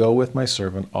should go with my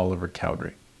servant Oliver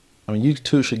Cowdery. I mean, you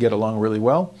two should get along really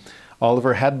well.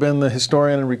 Oliver had been the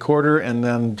historian and recorder, and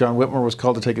then John Whitmer was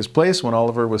called to take his place when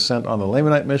Oliver was sent on the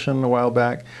Lamanite mission a while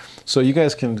back. So you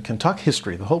guys can talk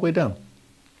history the whole way down.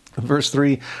 Verse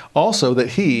 3, also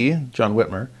that he, John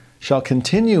Whitmer, shall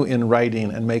continue in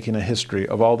writing and making a history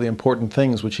of all the important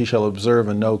things which he shall observe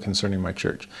and know concerning my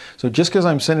church. So just because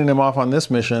I'm sending him off on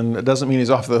this mission, it doesn't mean he's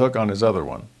off the hook on his other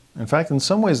one. In fact, in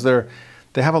some ways, they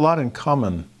have a lot in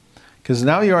common, because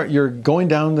now you're going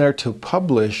down there to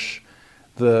publish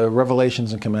the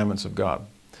revelations and commandments of God.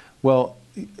 Well,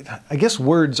 I guess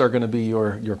words are going to be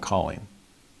your calling.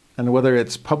 And whether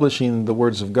it's publishing the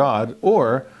words of God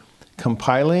or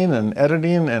compiling and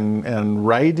editing and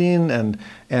writing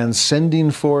and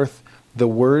sending forth the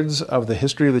words of the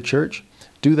history of the church,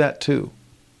 do that too.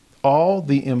 All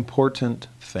the important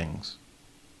things.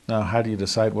 Now, how do you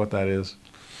decide what that is?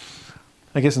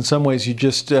 I guess in some ways you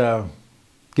just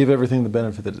give everything the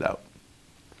benefit of the doubt.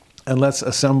 And let's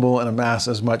assemble and amass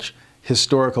as much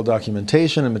historical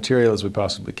documentation and material as we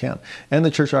possibly can. And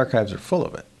the church archives are full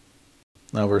of it.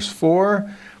 Now, verse 4,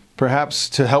 perhaps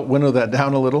to help winnow that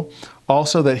down a little,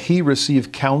 also that he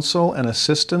receive counsel and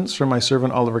assistance from my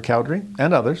servant Oliver Cowdery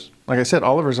and others. Like I said,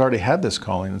 Oliver's already had this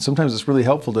calling, and sometimes it's really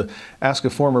helpful to ask a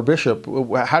former bishop,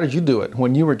 how did you do it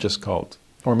when you were just called?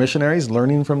 Or missionaries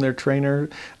learning from their trainer.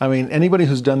 I mean, anybody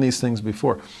who's done these things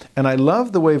before. And I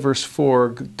love the way verse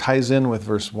 4 ties in with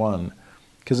verse 1.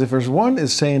 Because if verse 1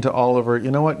 is saying to Oliver,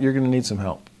 you know what, you're going to need some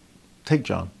help. Take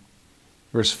John.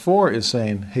 Verse 4 is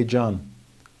saying, hey, John,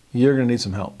 you're going to need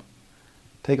some help.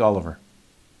 Take Oliver.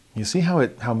 You see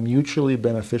how mutually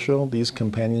beneficial these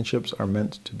companionships are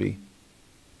meant to be?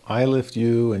 I lift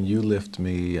you and you lift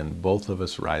me, and both of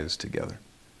us rise together.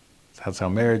 That's how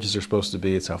marriages are supposed to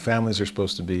be. It's how families are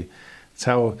supposed to be. It's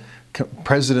how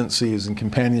presidencies and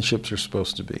companionships are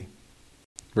supposed to be.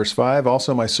 Verse 5,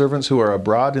 also my servants who are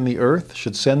abroad in the earth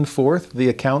should send forth the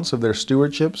accounts of their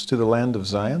stewardships to the land of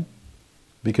Zion.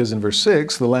 Because in verse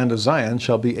 6, the land of Zion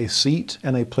shall be a seat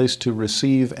and a place to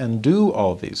receive and do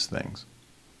all these things.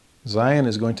 Zion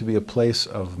is going to be a place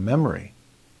of memory,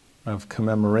 of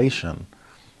commemoration,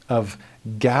 of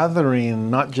gathering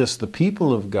not just the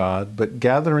people of God, but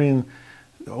gathering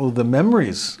the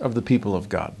memories of the people of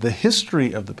God, the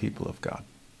history of the people of God.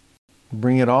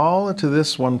 Bring it all into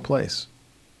this one place.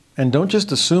 And don't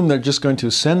just assume they're just going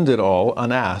to send it all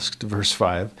unasked, verse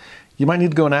 5. You might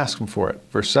need to go and ask them for it,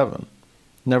 verse 7.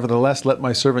 Nevertheless, let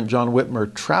my servant John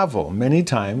Whitmer travel many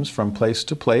times from place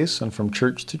to place and from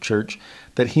church to church,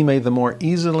 that he may the more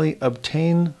easily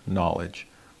obtain knowledge.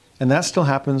 And that still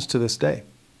happens to this day.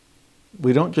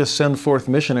 We don't just send forth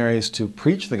missionaries to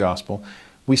preach the gospel.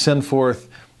 We send forth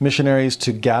missionaries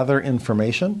to gather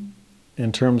information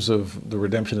in terms of the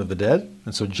redemption of the dead.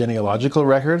 And so genealogical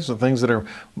records and things that are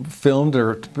filmed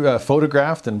or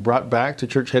photographed and brought back to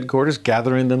church headquarters,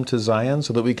 gathering them to Zion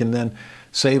so that we can then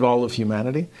save all of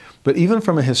humanity. But even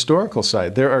from a historical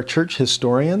side, there are church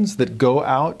historians that go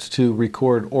out to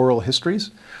record oral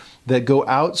histories, that go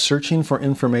out searching for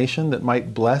information that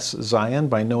might bless Zion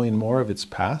by knowing more of its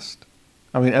past.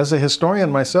 I mean, as a historian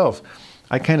myself,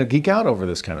 I kind of geek out over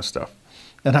this kind of stuff.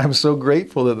 And I'm so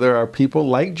grateful that there are people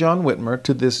like John Whitmer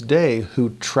to this day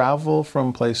who travel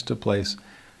from place to place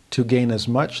to gain as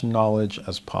much knowledge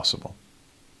as possible.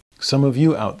 Some of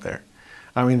you out there,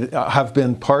 I mean, have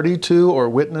been party to or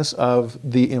witness of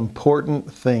the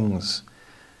important things.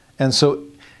 And so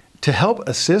to help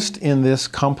assist in this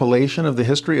compilation of the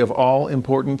history of all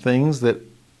important things that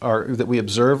we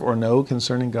observe or know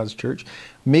concerning God's church,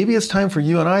 maybe it's time for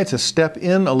you and I to step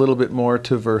in a little bit more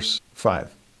to verse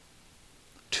 5.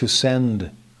 To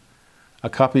send a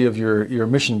copy of your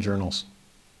mission journals.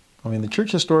 I mean, the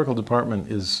church historical department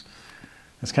is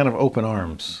kind of open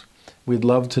arms. We'd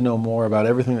love to know more about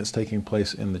everything that's taking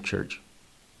place in the church.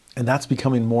 And that's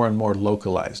becoming more and more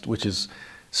localized, which is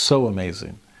so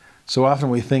amazing. So often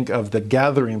we think of the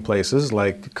gathering places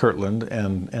like Kirtland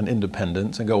and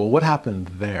Independence and go, well, what happened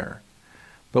there?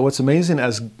 But what's amazing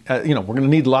we're going to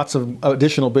need lots of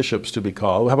additional bishops to be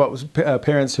called. How about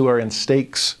parents who are in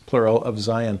stakes, plural, of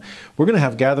Zion? We're going to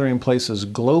have gathering places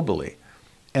globally.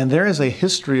 And there is a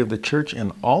history of the church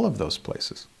in all of those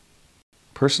places.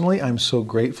 Personally, I'm so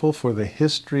grateful for the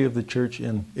history of the church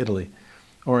in Italy,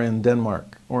 or in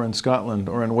Denmark, or in Scotland,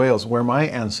 or in Wales, where my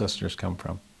ancestors come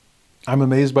from. I'm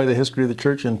amazed by the history of the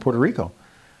church in Puerto Rico,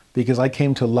 because I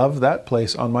came to love that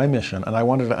place on my mission, and I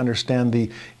wanted to understand the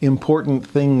important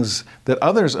things that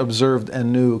others observed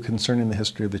and knew concerning the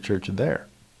history of the church there.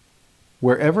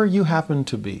 Wherever you happen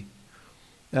to be,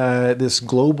 this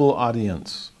global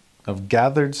audience of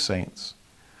gathered saints,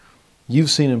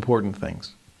 you've seen important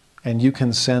things, and you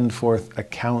can send forth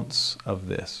accounts of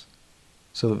this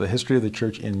so that the history of the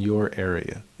church in your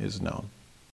area is known.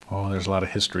 Oh, there's a lot of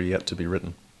history yet to be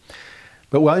written.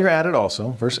 But while you're at it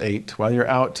also, verse 8, while you're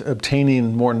out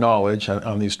obtaining more knowledge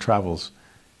on these travels,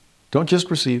 don't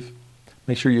just receive,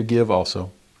 make sure you give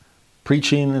also.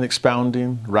 Preaching and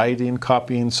expounding, writing,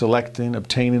 copying, selecting,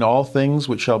 obtaining all things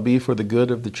which shall be for the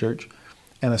good of the church,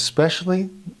 and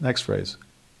especially, next phrase,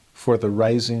 for the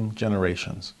rising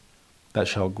generations, that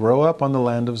shall grow up on the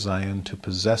land of Zion to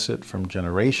possess it from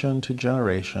generation to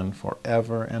generation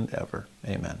forever and ever.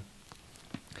 Amen.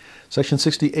 Section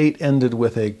 68 ended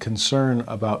with a concern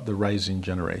about the rising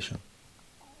generation.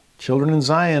 Children in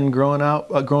Zion growing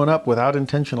up without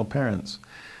intentional parents.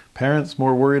 Parents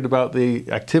more worried about the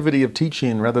activity of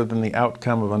teaching rather than the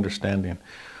outcome of understanding.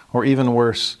 Or even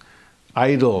worse,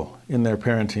 idle in their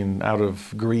parenting out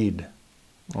of greed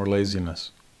or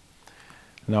laziness.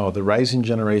 No, the rising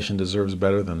generation deserves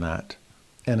better than that.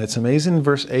 And it's amazing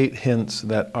verse 8 hints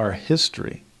that our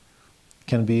history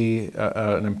can be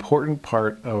an important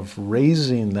part of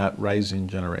raising that rising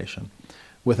generation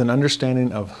with an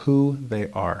understanding of who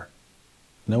they are,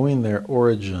 knowing their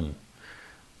origin.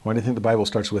 Why do you think the Bible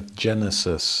starts with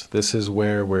Genesis? This is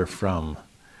where we're from.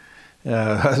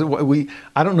 I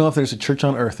don't know if there's a church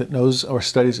on earth that knows or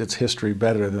studies its history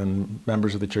better than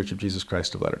members of the Church of Jesus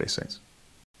Christ of Latter-day Saints,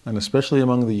 and especially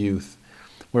among the youth,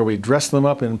 where we dress them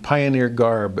up in pioneer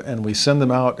garb and we send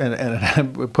them out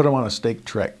and put them on a stake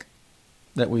trek,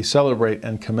 that we celebrate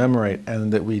and commemorate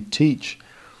and that we teach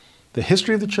the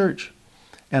history of the church.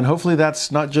 And hopefully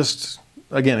that's not just,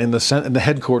 again, in the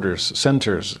headquarters,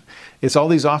 centers. It's all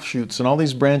these offshoots and all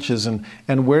these branches and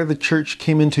where the church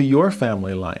came into your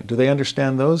family line. Do they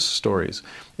understand those stories?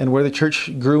 And where the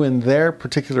church grew in their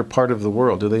particular part of the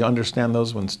world, do they understand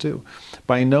those ones too?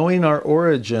 By knowing our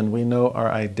origin, we know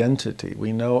our identity,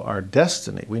 we know our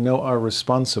destiny, we know our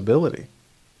responsibility.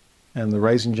 And the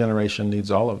rising generation needs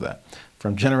all of that,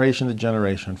 from generation to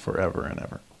generation, forever and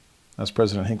ever. As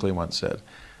President Hinckley once said,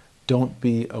 don't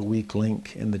be a weak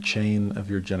link in the chain of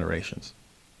your generations.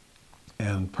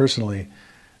 And personally,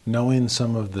 knowing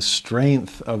some of the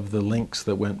strength of the links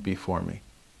that went before me,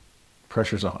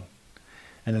 pressure's on.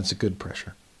 And it's a good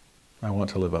pressure. I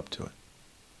want to live up to it.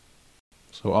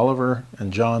 So Oliver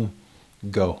and John,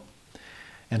 go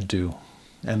and do.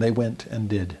 And they went and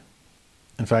did.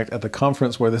 In fact, at the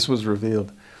conference where this was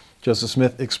revealed, Joseph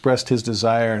Smith expressed his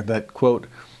desire that, quote,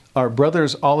 our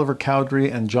brothers Oliver Cowdery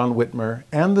and John Whitmer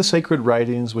and the sacred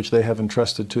writings which they have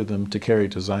entrusted to them to carry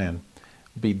to Zion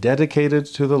be dedicated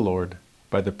to the Lord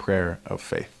by the prayer of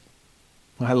faith.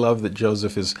 I love that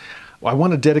Joseph I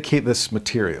want to dedicate this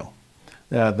material,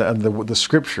 the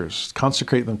scriptures,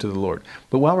 consecrate them to the Lord.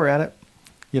 But while we're at it,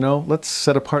 let's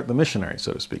set apart the missionary,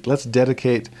 so to speak. Let's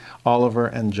dedicate Oliver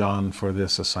and John for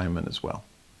this assignment as well.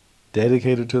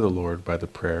 Dedicated to the Lord by the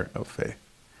prayer of faith.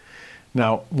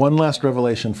 Now, one last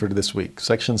revelation for this week,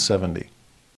 section 70,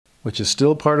 which is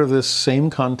still part of this same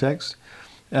context.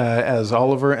 As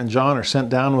Oliver and John are sent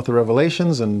down with the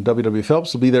revelations, and W.W.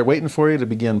 Phelps will be there waiting for you to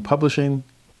begin publishing.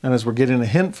 And as we're getting a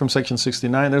hint from section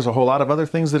 69, there's a whole lot of other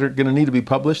things that are going to need to be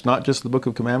published, not just the Book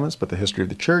of Commandments, but the history of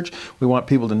the church. We want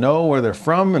people to know where they're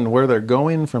from and where they're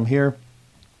going from here.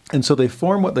 And so they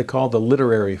form what they call the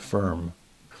literary firm,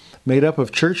 made up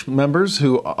of church members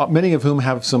who, many of whom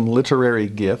have some literary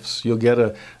gifts. You'll get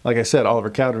like I said,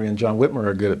 Oliver Cowdery and John Whitmer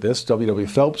are good at this. W.W.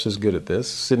 Phelps is good at this.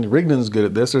 Sidney Rignon's good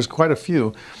at this. There's quite a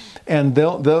few. And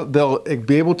they'll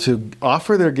be able to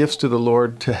offer their gifts to the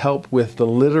Lord to help with the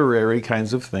literary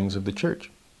kinds of things of the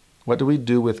church. What do we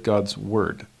do with God's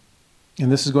Word?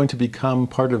 And this is going to become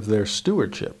part of their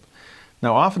stewardship.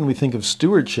 Now, often we think of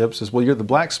stewardships as, well, you're the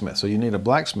blacksmith, so you need a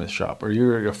blacksmith shop, or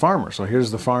you're a farmer, so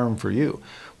here's the farm for you.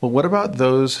 Well, what about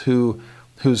those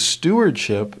whose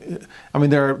stewardship,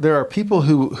 there are people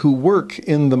who work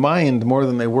in the mind more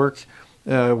than they work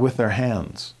with their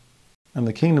hands. And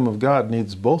the kingdom of God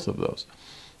needs both of those.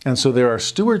 And so there are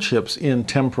stewardships in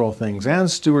temporal things and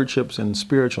stewardships in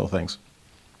spiritual things,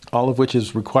 all of which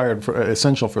is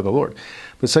essential for the Lord.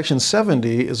 But section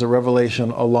 70 is a revelation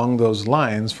along those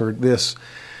lines for this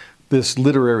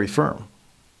literary firm.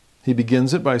 He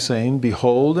begins it by saying,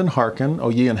 behold and hearken, O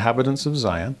ye inhabitants of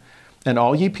Zion, and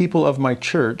all ye people of my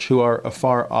church who are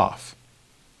afar off.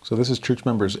 So this is church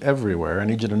members everywhere. I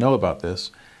need you to know about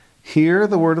this. Hear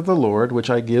the word of the Lord, which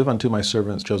I give unto my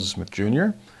servants Joseph Smith Jr.,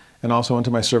 and also unto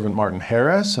my servant Martin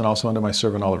Harris, and also unto my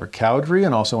servant Oliver Cowdery,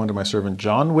 and also unto my servant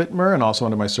John Whitmer, and also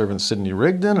unto my servant Sidney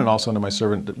Rigdon, and also unto my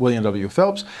servant William W.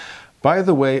 Phelps, by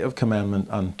the way of commandment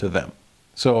unto them.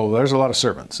 So there's a lot of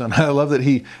servants, and I love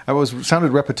that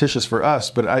sounded repetitious for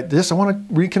us, but I want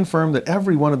to reconfirm that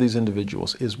every one of these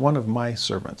individuals is one of my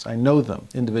servants. I know them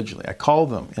individually. I call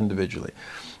them individually.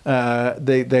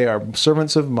 They are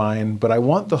servants of mine, but I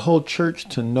want the whole church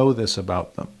to know this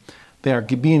about them. They are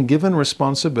being given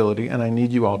responsibility, and I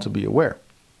need you all to be aware.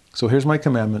 So here's my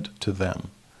commandment to them.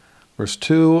 Verse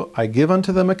 2, I give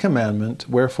unto them a commandment,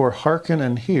 wherefore hearken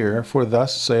and hear, for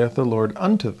thus saith the Lord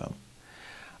unto them.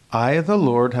 I, the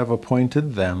Lord, have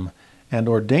appointed them and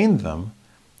ordained them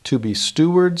to be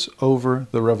stewards over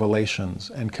the revelations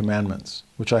and commandments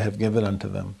which I have given unto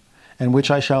them, and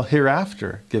which I shall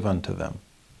hereafter give unto them.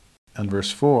 And verse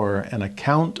 4, an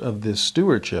account of this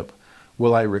stewardship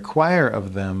will I require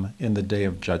of them in the day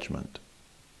of judgment.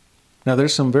 Now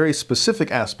there's some very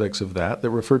specific aspects of that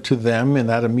refer to them in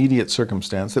that immediate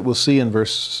circumstance that we'll see in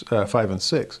verse 5 and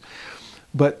 6.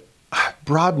 But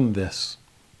broaden this.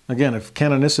 Again, if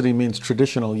canonicity means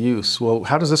traditional use, well,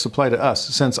 how does this apply to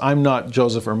us, since I'm not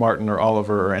Joseph or Martin or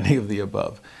Oliver or any of the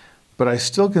above? But I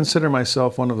still consider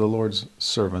myself one of the Lord's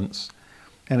servants.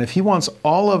 And if he wants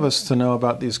all of us to know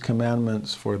about these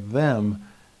commandments for them,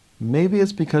 maybe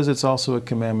it's because it's also a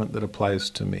commandment that applies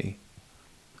to me.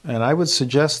 And I would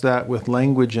suggest that with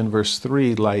language in verse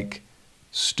 3 like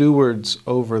stewards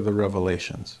over the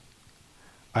revelations.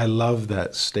 I love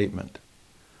that statement.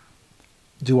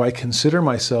 Do I consider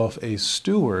myself a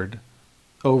steward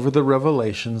over the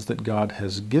revelations that God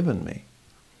has given me?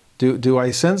 Do I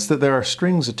sense that there are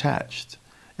strings attached,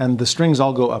 and the strings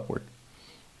all go upward?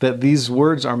 That these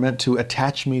words are meant to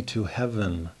attach me to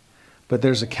heaven, but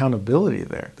there's accountability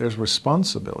there. There's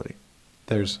responsibility.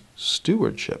 There's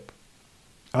stewardship.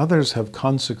 Others have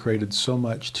consecrated so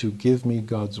much to give me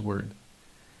God's word.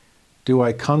 Do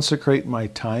I consecrate my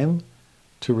time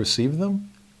to receive them?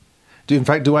 In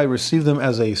fact, do I receive them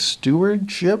as a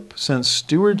stewardship? Since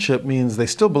stewardship means they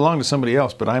still belong to somebody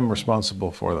else, but I'm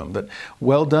responsible for them. That,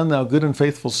 well done, thou good and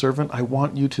faithful servant, I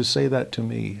want you to say that to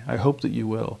me. I hope that you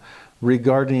will,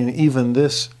 regarding even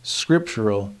this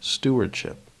scriptural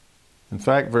stewardship. In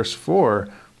fact, verse 4,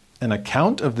 an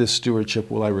account of this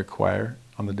stewardship will I require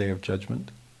on the day of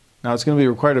judgment. Now, it's going to be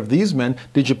required of these men.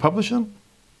 Did you publish them?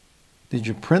 Did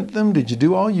you print them? Did you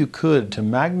do all you could to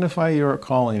magnify your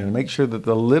calling and make sure that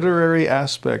the literary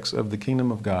aspects of the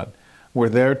kingdom of God were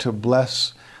there to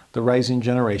bless the rising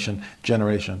generation,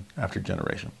 generation after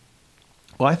generation?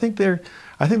 Well, I think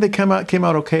they came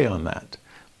out okay on that.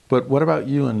 But what about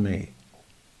you and me?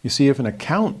 You see, if an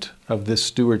account of this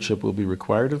stewardship will be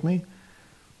required of me,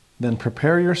 then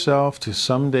prepare yourself to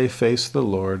someday face the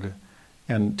Lord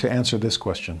and to answer this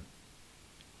question.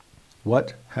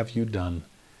 What have you done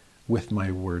with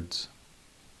my words?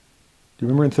 Do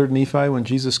you remember in 3rd Nephi when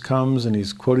Jesus comes and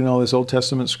he's quoting all this Old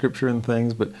Testament scripture and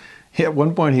things, but at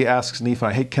one point he asks Nephi,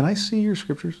 hey, can I see your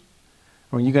scriptures?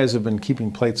 I mean, you guys have been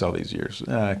keeping plates all these years.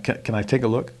 Can I take a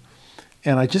look?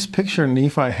 And I just picture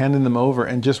Nephi handing them over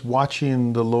and just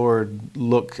watching the Lord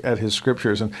look at his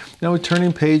scriptures and,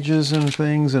 turning pages and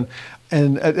things. And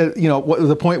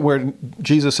the point where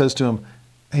Jesus says to him,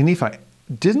 hey, Nephi,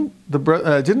 didn't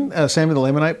Samuel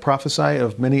the Lamanite prophesy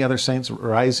of many other saints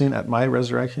rising at my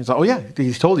resurrection? He's like, oh yeah,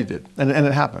 he's told he did. And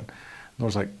it happened. And I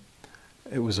was like,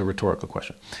 it was a rhetorical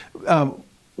question.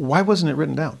 Why wasn't it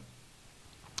written down?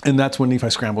 And that's when Nephi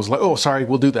scrambles, like, oh, sorry,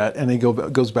 we'll do that. And he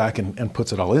goes back and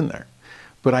puts it all in there.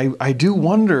 But I do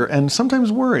wonder and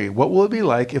sometimes worry, what will it be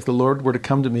like if the Lord were to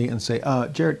come to me and say,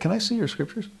 Jared, can I see your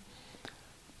scriptures?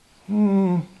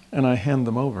 And I hand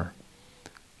them over.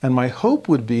 And my hope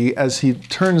would be, as he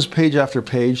turns page after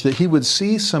page, that he would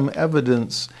see some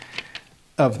evidence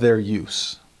of their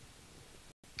use.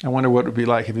 I wonder what it would be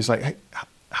like if he's like, hey,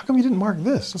 how come you didn't mark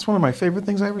this? That's one of my favorite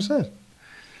things I ever said.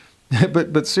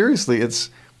 But seriously, is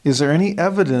there any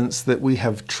evidence that we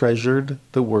have treasured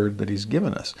the word that he's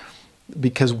given us?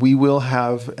 Because we will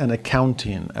have an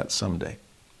accounting at some day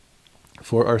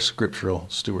for our scriptural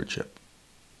stewardship.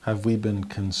 Have we been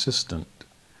consistent?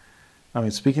 I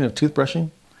mean, speaking of toothbrushing,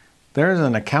 there's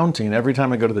an accounting every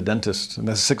time I go to the dentist, and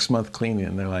that's 6-month cleaning,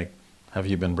 and they're like, have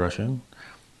you been brushing?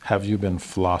 Have you been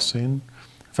flossing?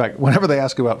 In fact, whenever they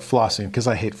ask about flossing, because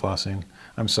I hate flossing,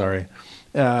 I'm sorry,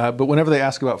 but whenever they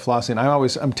ask about flossing,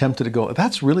 I'm tempted to go,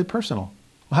 that's really personal.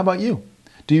 Well, how about you?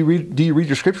 Do you read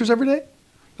your scriptures every day?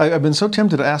 I've been so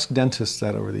tempted to ask dentists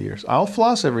that over the years. I'll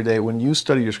floss every day when you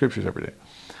study your scriptures every day.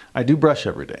 I do brush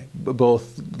every day,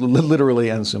 both literally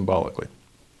and symbolically.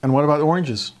 And what about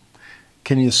oranges?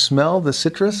 Can you smell the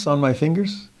citrus on my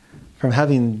fingers from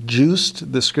having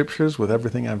juiced the scriptures with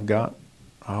everything I've got?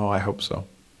 Oh, I hope so.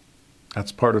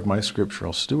 That's part of my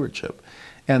scriptural stewardship.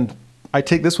 And I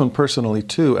take this one personally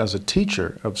too, as a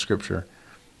teacher of scripture.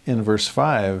 In verse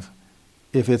 5,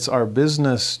 if it's our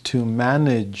business to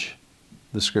manage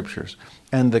the scriptures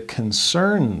and the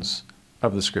concerns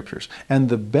of the scriptures and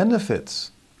the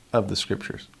benefits of the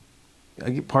scriptures.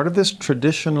 Part of this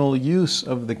traditional use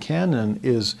of the canon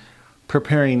is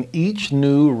preparing each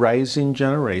new rising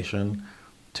generation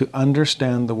to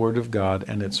understand the Word of God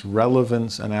and its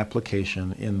relevance and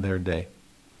application in their day.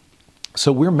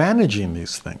 So we're managing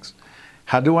these things.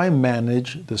 How do I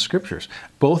manage the scriptures?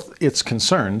 Both its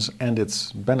concerns and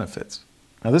its benefits.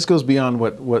 Now this goes beyond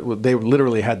what they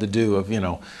literally had to do of,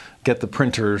 get the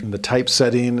printer and the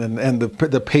typesetting and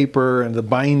the paper and the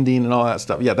binding and all that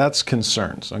stuff. Yeah, that's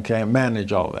concerns, okay?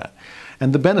 Manage all of that.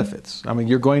 And the benefits. I mean,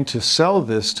 you're going to sell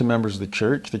this to members of the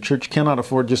church. The church cannot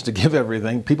afford just to give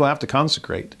everything. People have to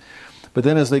consecrate. But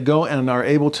then as they go and are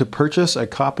able to purchase a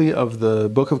copy of the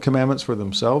Book of Commandments for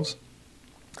themselves,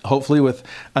 hopefully with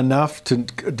enough to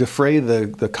defray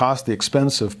the cost, the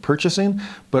expense of purchasing,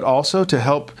 but also to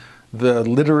help the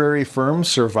literary firm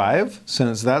survive,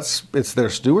 since it's their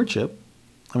stewardship.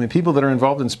 I mean, people that are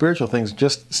involved in spiritual things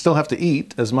just still have to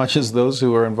eat as much as those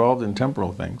who are involved in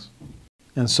temporal things.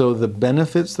 And so the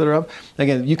benefits that are up,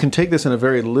 again, you can take this in a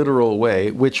very literal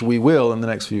way, which we will in the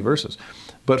next few verses.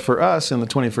 But for us in the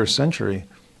 21st century,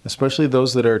 especially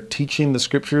those that are teaching the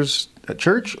scriptures at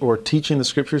church or teaching the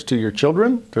scriptures to your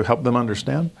children to help them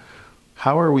understand,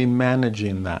 how are we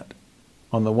managing that?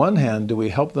 On the one hand, do we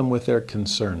help them with their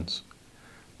concerns?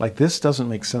 Like, this doesn't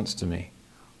make sense to me.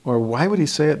 Or why would he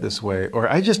say it this way? Or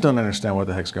I just don't understand what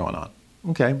the heck's going on.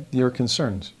 Okay, your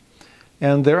concerns.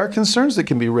 And there are concerns that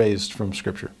can be raised from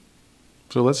Scripture.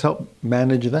 So let's help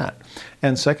manage that.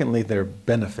 And secondly, their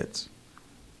benefits.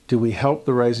 Do we help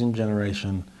the rising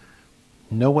generation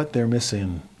know what they're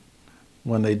missing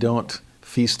when they don't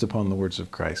feast upon the words of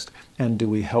Christ? And do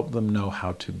we help them know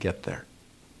how to get there?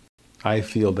 I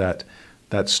feel that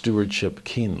stewardship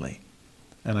keenly.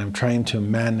 And I'm trying to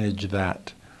manage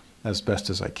that as best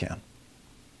as I can.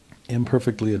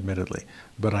 Imperfectly, admittedly,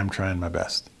 but I'm trying my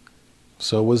best.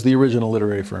 So was the original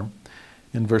literary firm.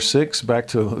 In verse 6, back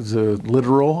to the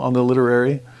literal on the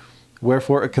literary,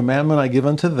 wherefore a commandment I give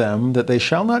unto them, that they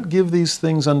shall not give these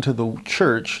things unto the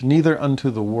church, neither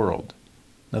unto the world.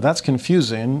 Now that's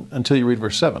confusing until you read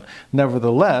verse 7.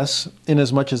 Nevertheless,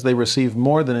 inasmuch as they receive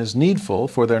more than is needful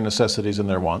for their necessities and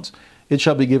their wants, it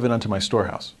shall be given unto my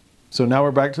storehouse. So now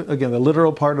we're back to, again, the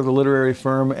literal part of the literary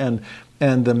firm and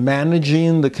the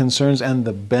managing the concerns and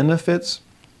the benefits.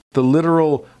 The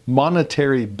literal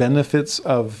monetary benefits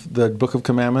of the Book of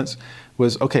Commandments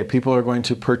was, okay, people are going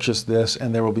to purchase this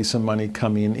and there will be some money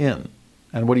coming in.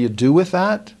 And what do you do with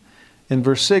that? In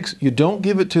verse 6, you don't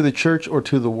give it to the church or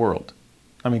to the world.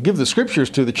 I mean, give the scriptures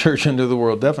to the church and to the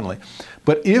world, definitely.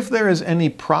 But if there is any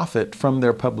profit from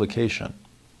their publication,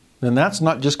 then that's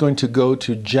not just going to go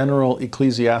to general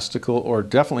ecclesiastical or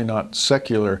definitely not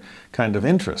secular kind of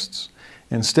interests.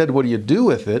 Instead, what do you do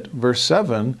with it? Verse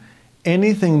 7,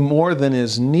 anything more than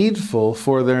is needful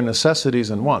for their necessities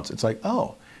and wants. It's like,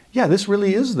 oh, yeah, this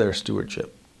really is their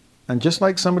stewardship. And just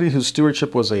like somebody whose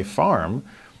stewardship was a farm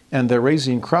and they're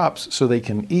raising crops so they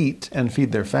can eat and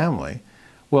feed their family,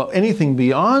 well, anything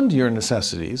beyond your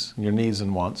necessities, your needs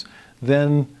and wants,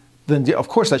 then of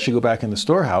course that should go back in the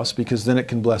storehouse, because then it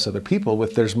can bless other people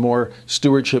with there's more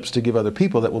stewardships to give other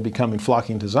people that will be coming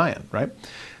flocking to Zion, right?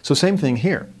 So same thing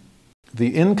here.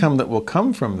 The income that will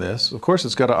come from this, of course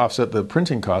it's got to offset the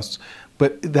printing costs,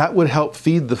 but that would help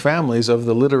feed the families of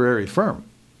the literary firm,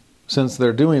 since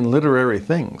they're doing literary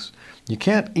things. You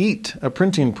can't eat a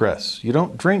printing press. You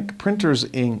don't drink printer's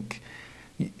ink.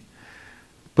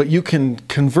 But you can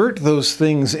convert those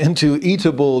things into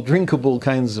eatable, drinkable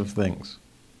kinds of things.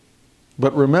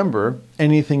 But remember,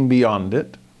 anything beyond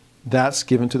it, that's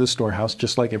given to the storehouse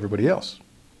just like everybody else.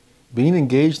 Being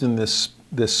engaged in this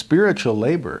spiritual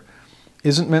labor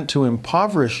isn't meant to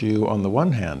impoverish you on the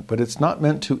one hand, but it's not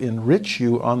meant to enrich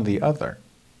you on the other.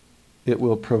 It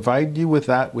will provide you with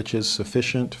that which is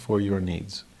sufficient for your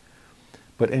needs.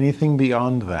 But anything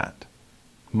beyond that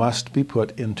must be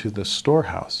put into the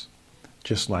storehouse,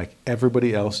 just like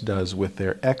everybody else does with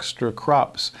their extra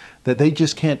crops that they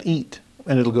just can't eat,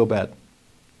 and it'll go bad.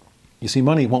 You see,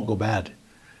 money won't go bad.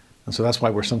 And so that's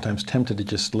why we're sometimes tempted to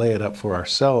just lay it up for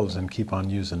ourselves and keep on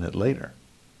using it later.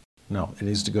 No, it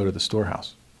needs to go to the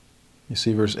storehouse. You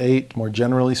see verse 8, more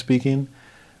generally speaking,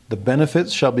 the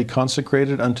benefits shall be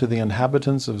consecrated unto the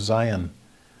inhabitants of Zion,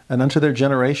 and unto their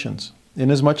generations,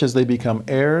 inasmuch as they become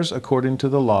heirs according to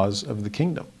the laws of the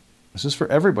kingdom. This is for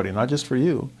everybody, not just for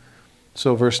you.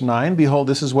 So verse 9, behold,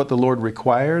 this is what the Lord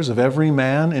requires of every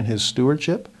man in his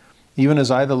stewardship, even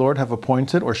as I, the Lord, have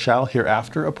appointed or shall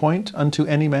hereafter appoint unto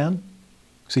any man.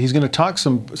 So he's going to talk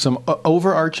some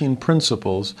overarching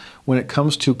principles when it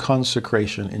comes to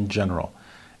consecration in general.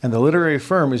 And the literary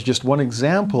firm is just one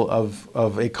example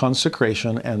of a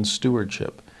consecration and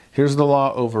stewardship. Here's the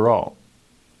law overall.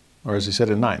 Or as he said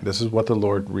in 9, this is what the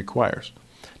Lord requires.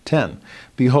 10,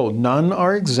 behold, none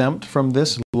are exempt from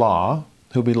this law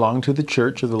who belong to the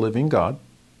church of the living God.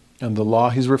 And the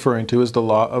law he's referring to is the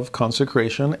law of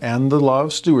consecration and the law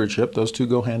of stewardship. Those two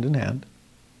go hand in hand.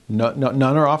 None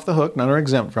are off the hook, none are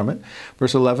exempt from it.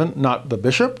 Verse 11, not the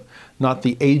bishop, not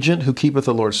the agent who keepeth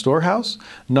the Lord's storehouse,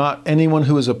 not anyone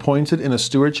who is appointed in a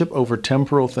stewardship over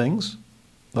temporal things.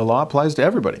 The law applies to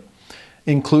everybody,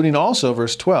 including also,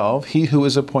 verse 12, he who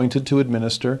is appointed to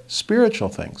administer spiritual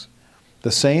things.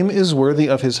 The same is worthy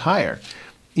of his hire,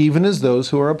 even as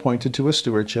those who are appointed to a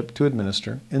stewardship to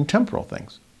administer in temporal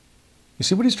things. You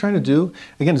see what he's trying to do?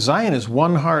 Again, Zion is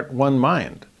one heart, one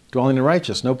mind, dwelling in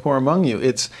righteousness, no poor among you.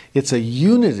 It's a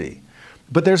unity.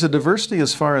 But there's a diversity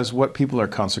as far as what people are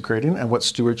consecrating and what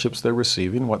stewardships they're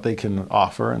receiving, what they can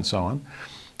offer, and so on.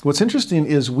 What's interesting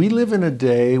is we live in a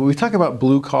day, we talk about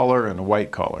blue collar and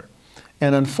white collar.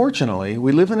 And unfortunately,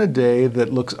 we live in a day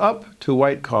that looks up to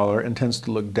white collar and tends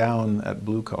to look down at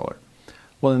blue collar.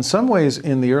 Well, in some ways,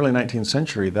 in the early 19th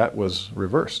century, that was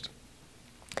reversed.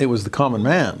 It was the common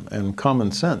man and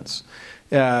common sense.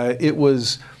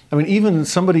 Even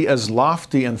somebody as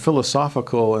lofty and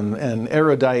philosophical and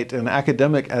erudite and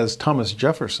academic as Thomas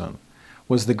Jefferson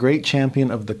was the great champion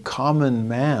of the common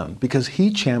man because he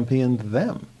championed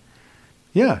them.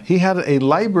 Yeah, he had a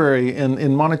library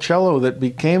in Monticello that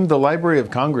became the Library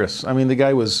of Congress. I mean, the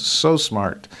guy was so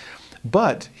smart.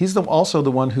 But he's also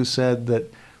the one who said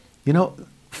that,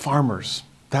 farmers,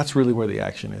 that's really where the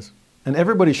action is. And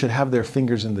everybody should have their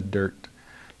fingers in the dirt.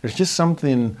 There's just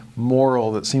something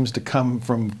moral that seems to come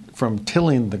from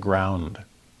tilling the ground.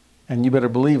 And you better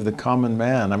believe the common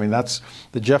man. I mean, that's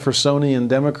the Jeffersonian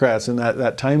Democrats in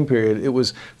that time period. It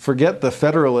was, forget the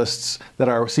Federalists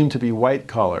that seem to be white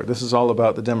collar. This is all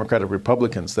about the Democratic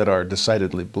Republicans that are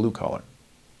decidedly blue collar.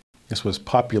 This was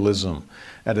populism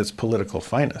at its political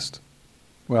finest.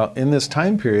 Well, in this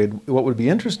time period, what would be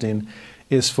interesting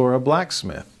is for a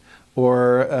blacksmith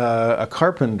or a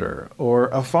carpenter or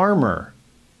a farmer,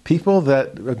 people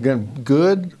that, again,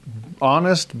 good,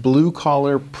 honest,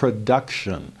 blue-collar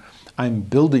production. I'm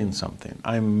building something.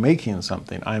 I'm making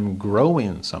something. I'm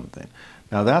growing something.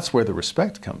 Now that's where the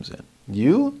respect comes in.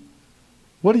 You?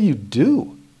 What do you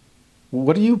do?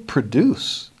 What do you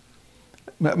produce?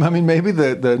 I mean, maybe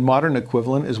the modern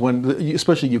equivalent is when,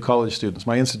 especially you college students,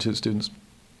 my institute students,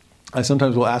 I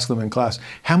sometimes will ask them in class,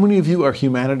 how many of you are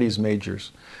humanities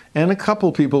majors? And a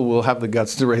couple people will have the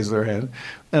guts to raise their hand.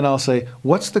 And I'll say,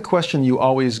 what's the question you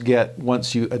always get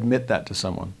once you admit that to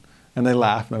someone? And they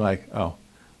laugh and they're like, oh,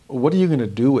 what are you going to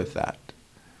do with that?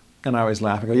 And I always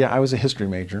laugh and go, yeah, I was a history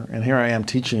major. And here I am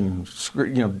teaching,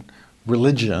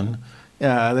 religion.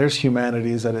 There's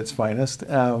humanities at its finest.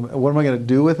 What am I going to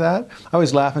do with that? I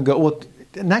always laugh and go, well,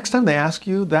 next time they ask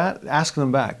you that, ask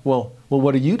them back. Well,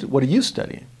 what are you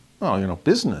studying? Oh,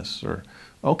 business. Or,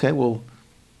 okay, well,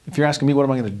 if you're asking me what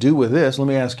am I going to do with this, let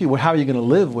me ask you, well, how are you going to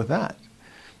live with that?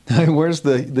 Where's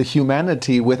the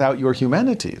humanity without your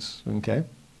humanities? Okay?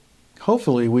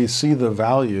 Hopefully we see the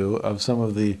value of some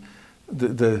of the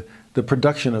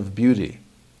production of beauty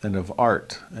and of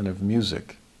art and of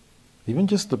music, even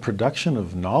just the production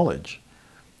of knowledge,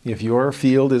 if your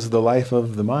field is the life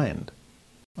of the mind.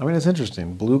 I mean, it's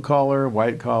interesting, blue collar,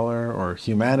 white collar, or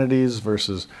humanities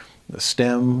versus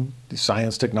STEM,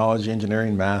 science, technology,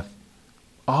 engineering, math.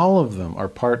 All of them are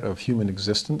part of human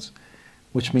existence,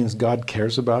 which means God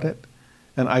cares about it.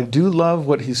 And I do love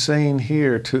what he's saying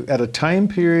here at a time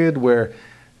period where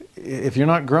if you're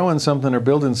not growing something or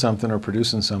building something or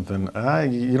producing something,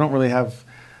 you don't really have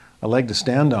a leg to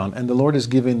stand on. And the Lord is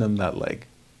giving them that leg.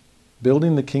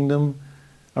 Building the kingdom,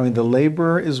 the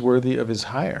laborer is worthy of his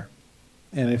hire.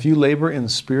 And if you labor in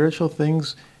spiritual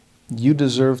things, you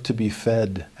deserve to be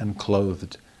fed and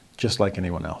clothed just like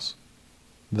anyone else.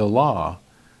 The law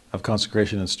of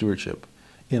consecration and stewardship,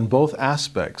 in both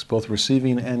aspects, both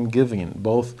receiving and giving,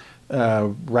 both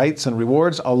rights and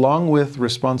rewards, along with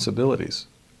responsibilities,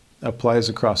 applies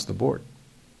across the board.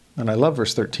 And I love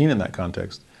verse 13 in that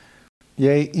context.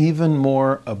 Yea, even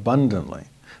more abundantly.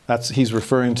 He's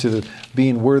referring to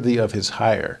being worthy of his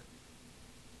hire.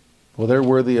 Well, they're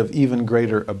worthy of even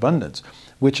greater abundance,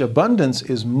 which abundance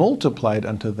is multiplied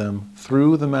unto them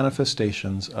through the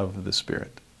manifestations of the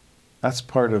Spirit. That's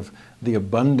part of the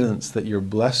abundance that you're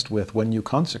blessed with when you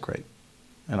consecrate.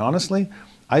 And honestly,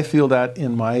 I feel that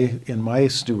in my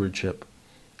stewardship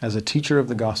as a teacher of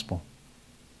the gospel.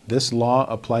 This law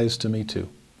applies to me too.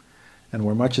 And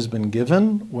where much has been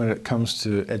given when it comes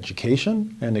to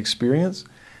education and experience,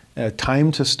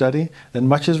 time to study, then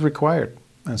much is required.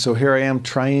 And so here I am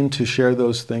trying to share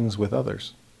those things with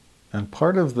others. And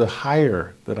part of the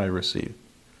hire that I receive,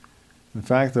 in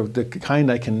fact, the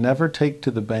kind I can never take to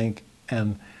the bank,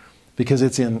 and because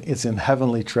it's in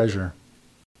heavenly treasure,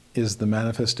 is the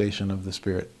manifestation of the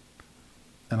Spirit.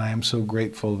 And I am so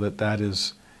grateful that that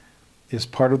is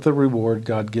part of the reward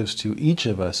God gives to each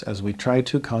of us as we try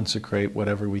to consecrate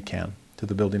whatever we can to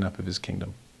the building up of His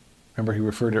kingdom. Remember, He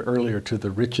referred earlier to the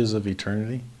riches of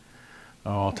eternity.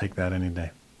 Oh, I'll take that any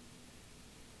day.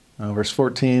 Verse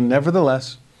 14,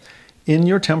 nevertheless, in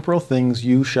your temporal things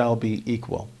you shall be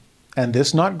equal, and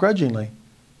this not grudgingly,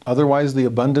 otherwise the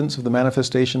abundance of the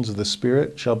manifestations of the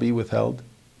Spirit shall be withheld.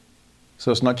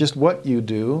 So it's not just what you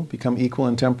do, become equal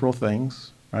in temporal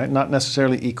things, right? Not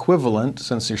necessarily equivalent,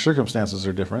 since your circumstances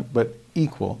are different, but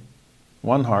equal.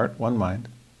 One heart, one mind.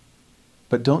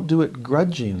 But don't do it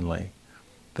grudgingly.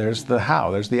 There's the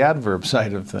how, there's the adverb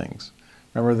side of things.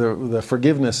 Remember the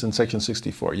forgiveness in section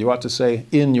 64. You ought to say,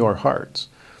 in your hearts.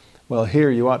 Well, here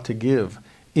you ought to give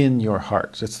in your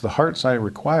hearts. It's the hearts I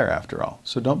require, after all.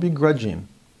 So don't be grudging.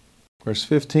 Verse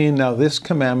 15, now this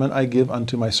commandment I give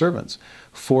unto my servants,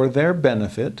 for their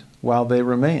benefit while they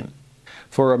remain,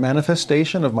 for a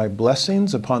manifestation of my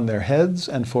blessings upon their heads,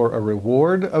 and for a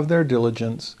reward of their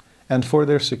diligence, and for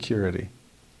their security.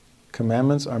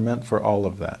 Commandments are meant for all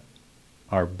of that.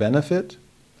 Our benefit,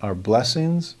 our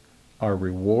blessings, our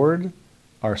reward,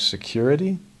 our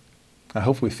security. I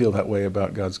hope we feel that way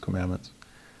about God's commandments.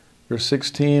 Verse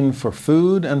 16, for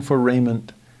food and for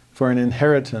raiment, for an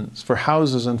inheritance, for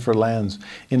houses and for lands,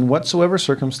 in whatsoever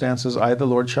circumstances I the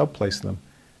Lord shall place them,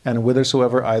 and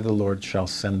whithersoever I the Lord shall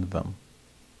send them.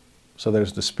 So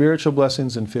there's the spiritual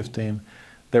blessings in 15.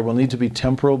 There will need to be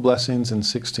temporal blessings in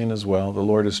 16 as well. The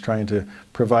Lord is trying to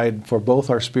provide for both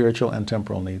our spiritual and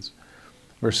temporal needs.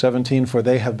 Verse 17, for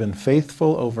they have been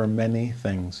faithful over many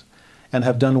things, and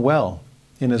have done well,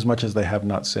 inasmuch as they have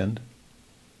not sinned.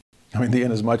 I mean, the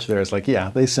inasmuch there is like, yeah,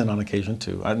 they sin on occasion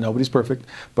too. Nobody's perfect,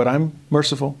 but I'm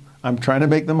merciful. I'm trying to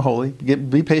make them holy.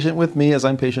 Be patient with me as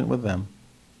I'm patient with them.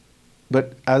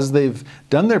 But as they've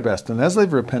done their best and as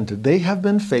they've repented, they have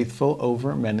been faithful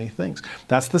over many things.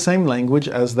 That's the same language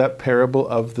as that parable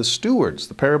of the stewards,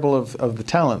 the parable of the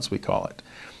talents, we call it.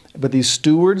 But these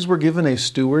stewards were given a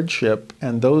stewardship,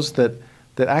 and those that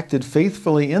acted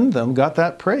faithfully in them got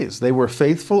that praise. They were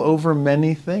faithful over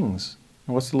many things.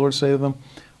 And what's the Lord say to them?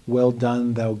 Well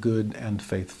done, thou good and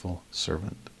faithful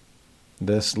servant.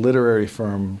 This literary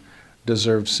firm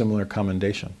deserves similar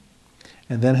commendation.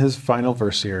 And then his final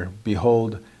verse here,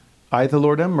 behold, I the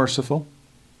Lord am merciful,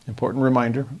 important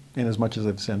reminder, inasmuch as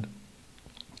they've sinned,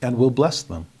 and will bless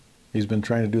them. He's been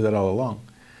trying to do that all along.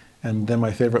 And then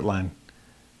my favorite line,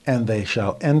 and they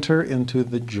shall enter into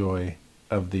the joy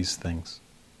of these things.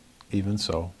 Even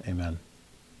so, amen.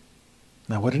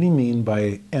 Now, what did he mean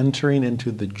by entering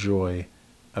into the joy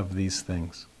of these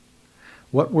things?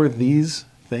 What were these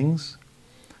things?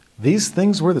 These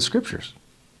things were the scriptures.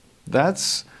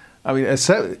 That's, I mean,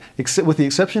 with the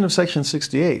exception of section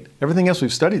 68, everything else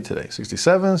we've studied today,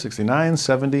 67, 69,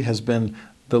 70, has been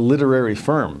the literary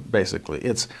firm, basically.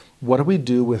 It's what do we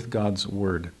do with God's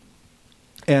word?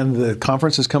 And the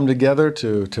conference has come together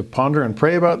to ponder and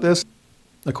pray about this.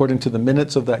 According to the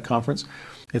minutes of that conference,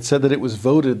 it said that it was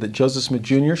voted that Joseph Smith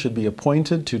Jr. should be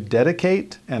appointed to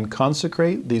dedicate and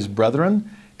consecrate these brethren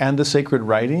and the sacred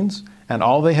writings and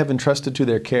all they have entrusted to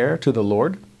their care to the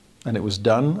Lord, and it was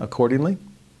done accordingly.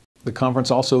 The conference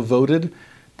also voted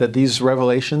that these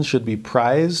revelations should be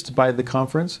prized by the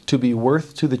conference to be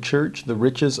worth to the church the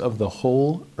riches of the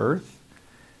whole earth.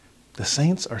 The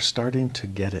saints are starting to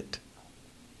get it.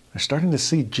 They're starting to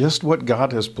see just what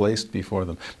God has placed before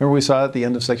them. Remember we saw at the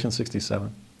end of section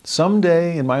 67?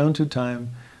 Someday, in my own due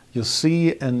time, you'll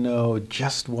see and know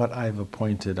just what I've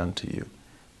appointed unto you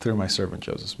through my servant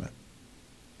Joseph Smith.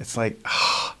 It's like,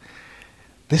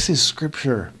 this is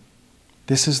Scripture.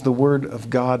 This is the Word of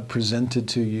God presented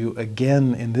to you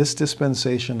again in this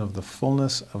dispensation of the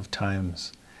fullness of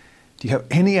times. Do you have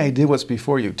any idea what's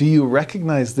before you? Do you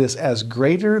recognize this as of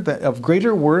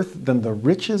greater worth than the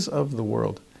riches of the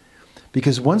world?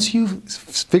 Because once you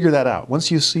figure that out,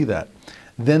 once you see that,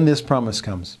 then this promise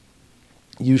comes.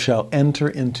 You shall enter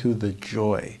into the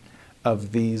joy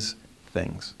of these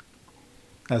things.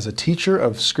 as a teacher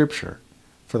of Scripture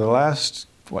for the last,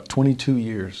 22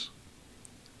 years,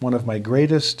 one of my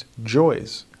greatest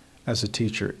joys as a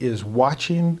teacher is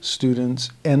watching students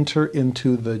enter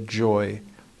into the joy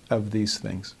of these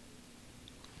things.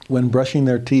 When brushing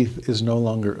their teeth is no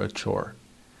longer a chore,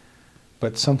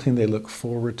 but something they look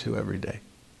forward to every day.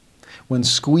 When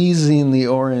squeezing the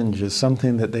orange is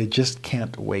something that they just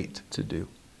can't wait to do,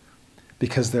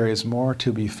 because there is more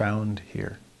to be found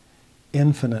here,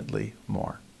 infinitely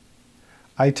more.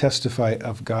 I testify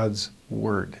of God's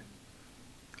Word.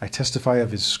 I testify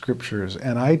of His Scriptures,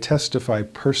 and I testify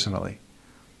personally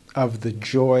of the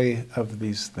joy of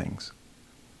these things.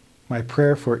 My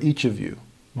prayer for each of you,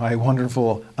 my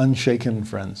wonderful, unshaken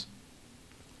friends,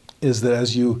 is that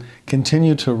as you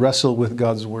continue to wrestle with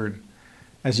God's Word,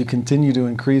 as you continue to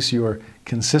increase your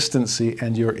consistency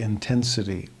and your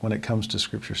intensity when it comes to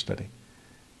Scripture study,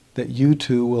 that you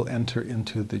too will enter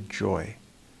into the joy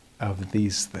of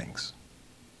these things.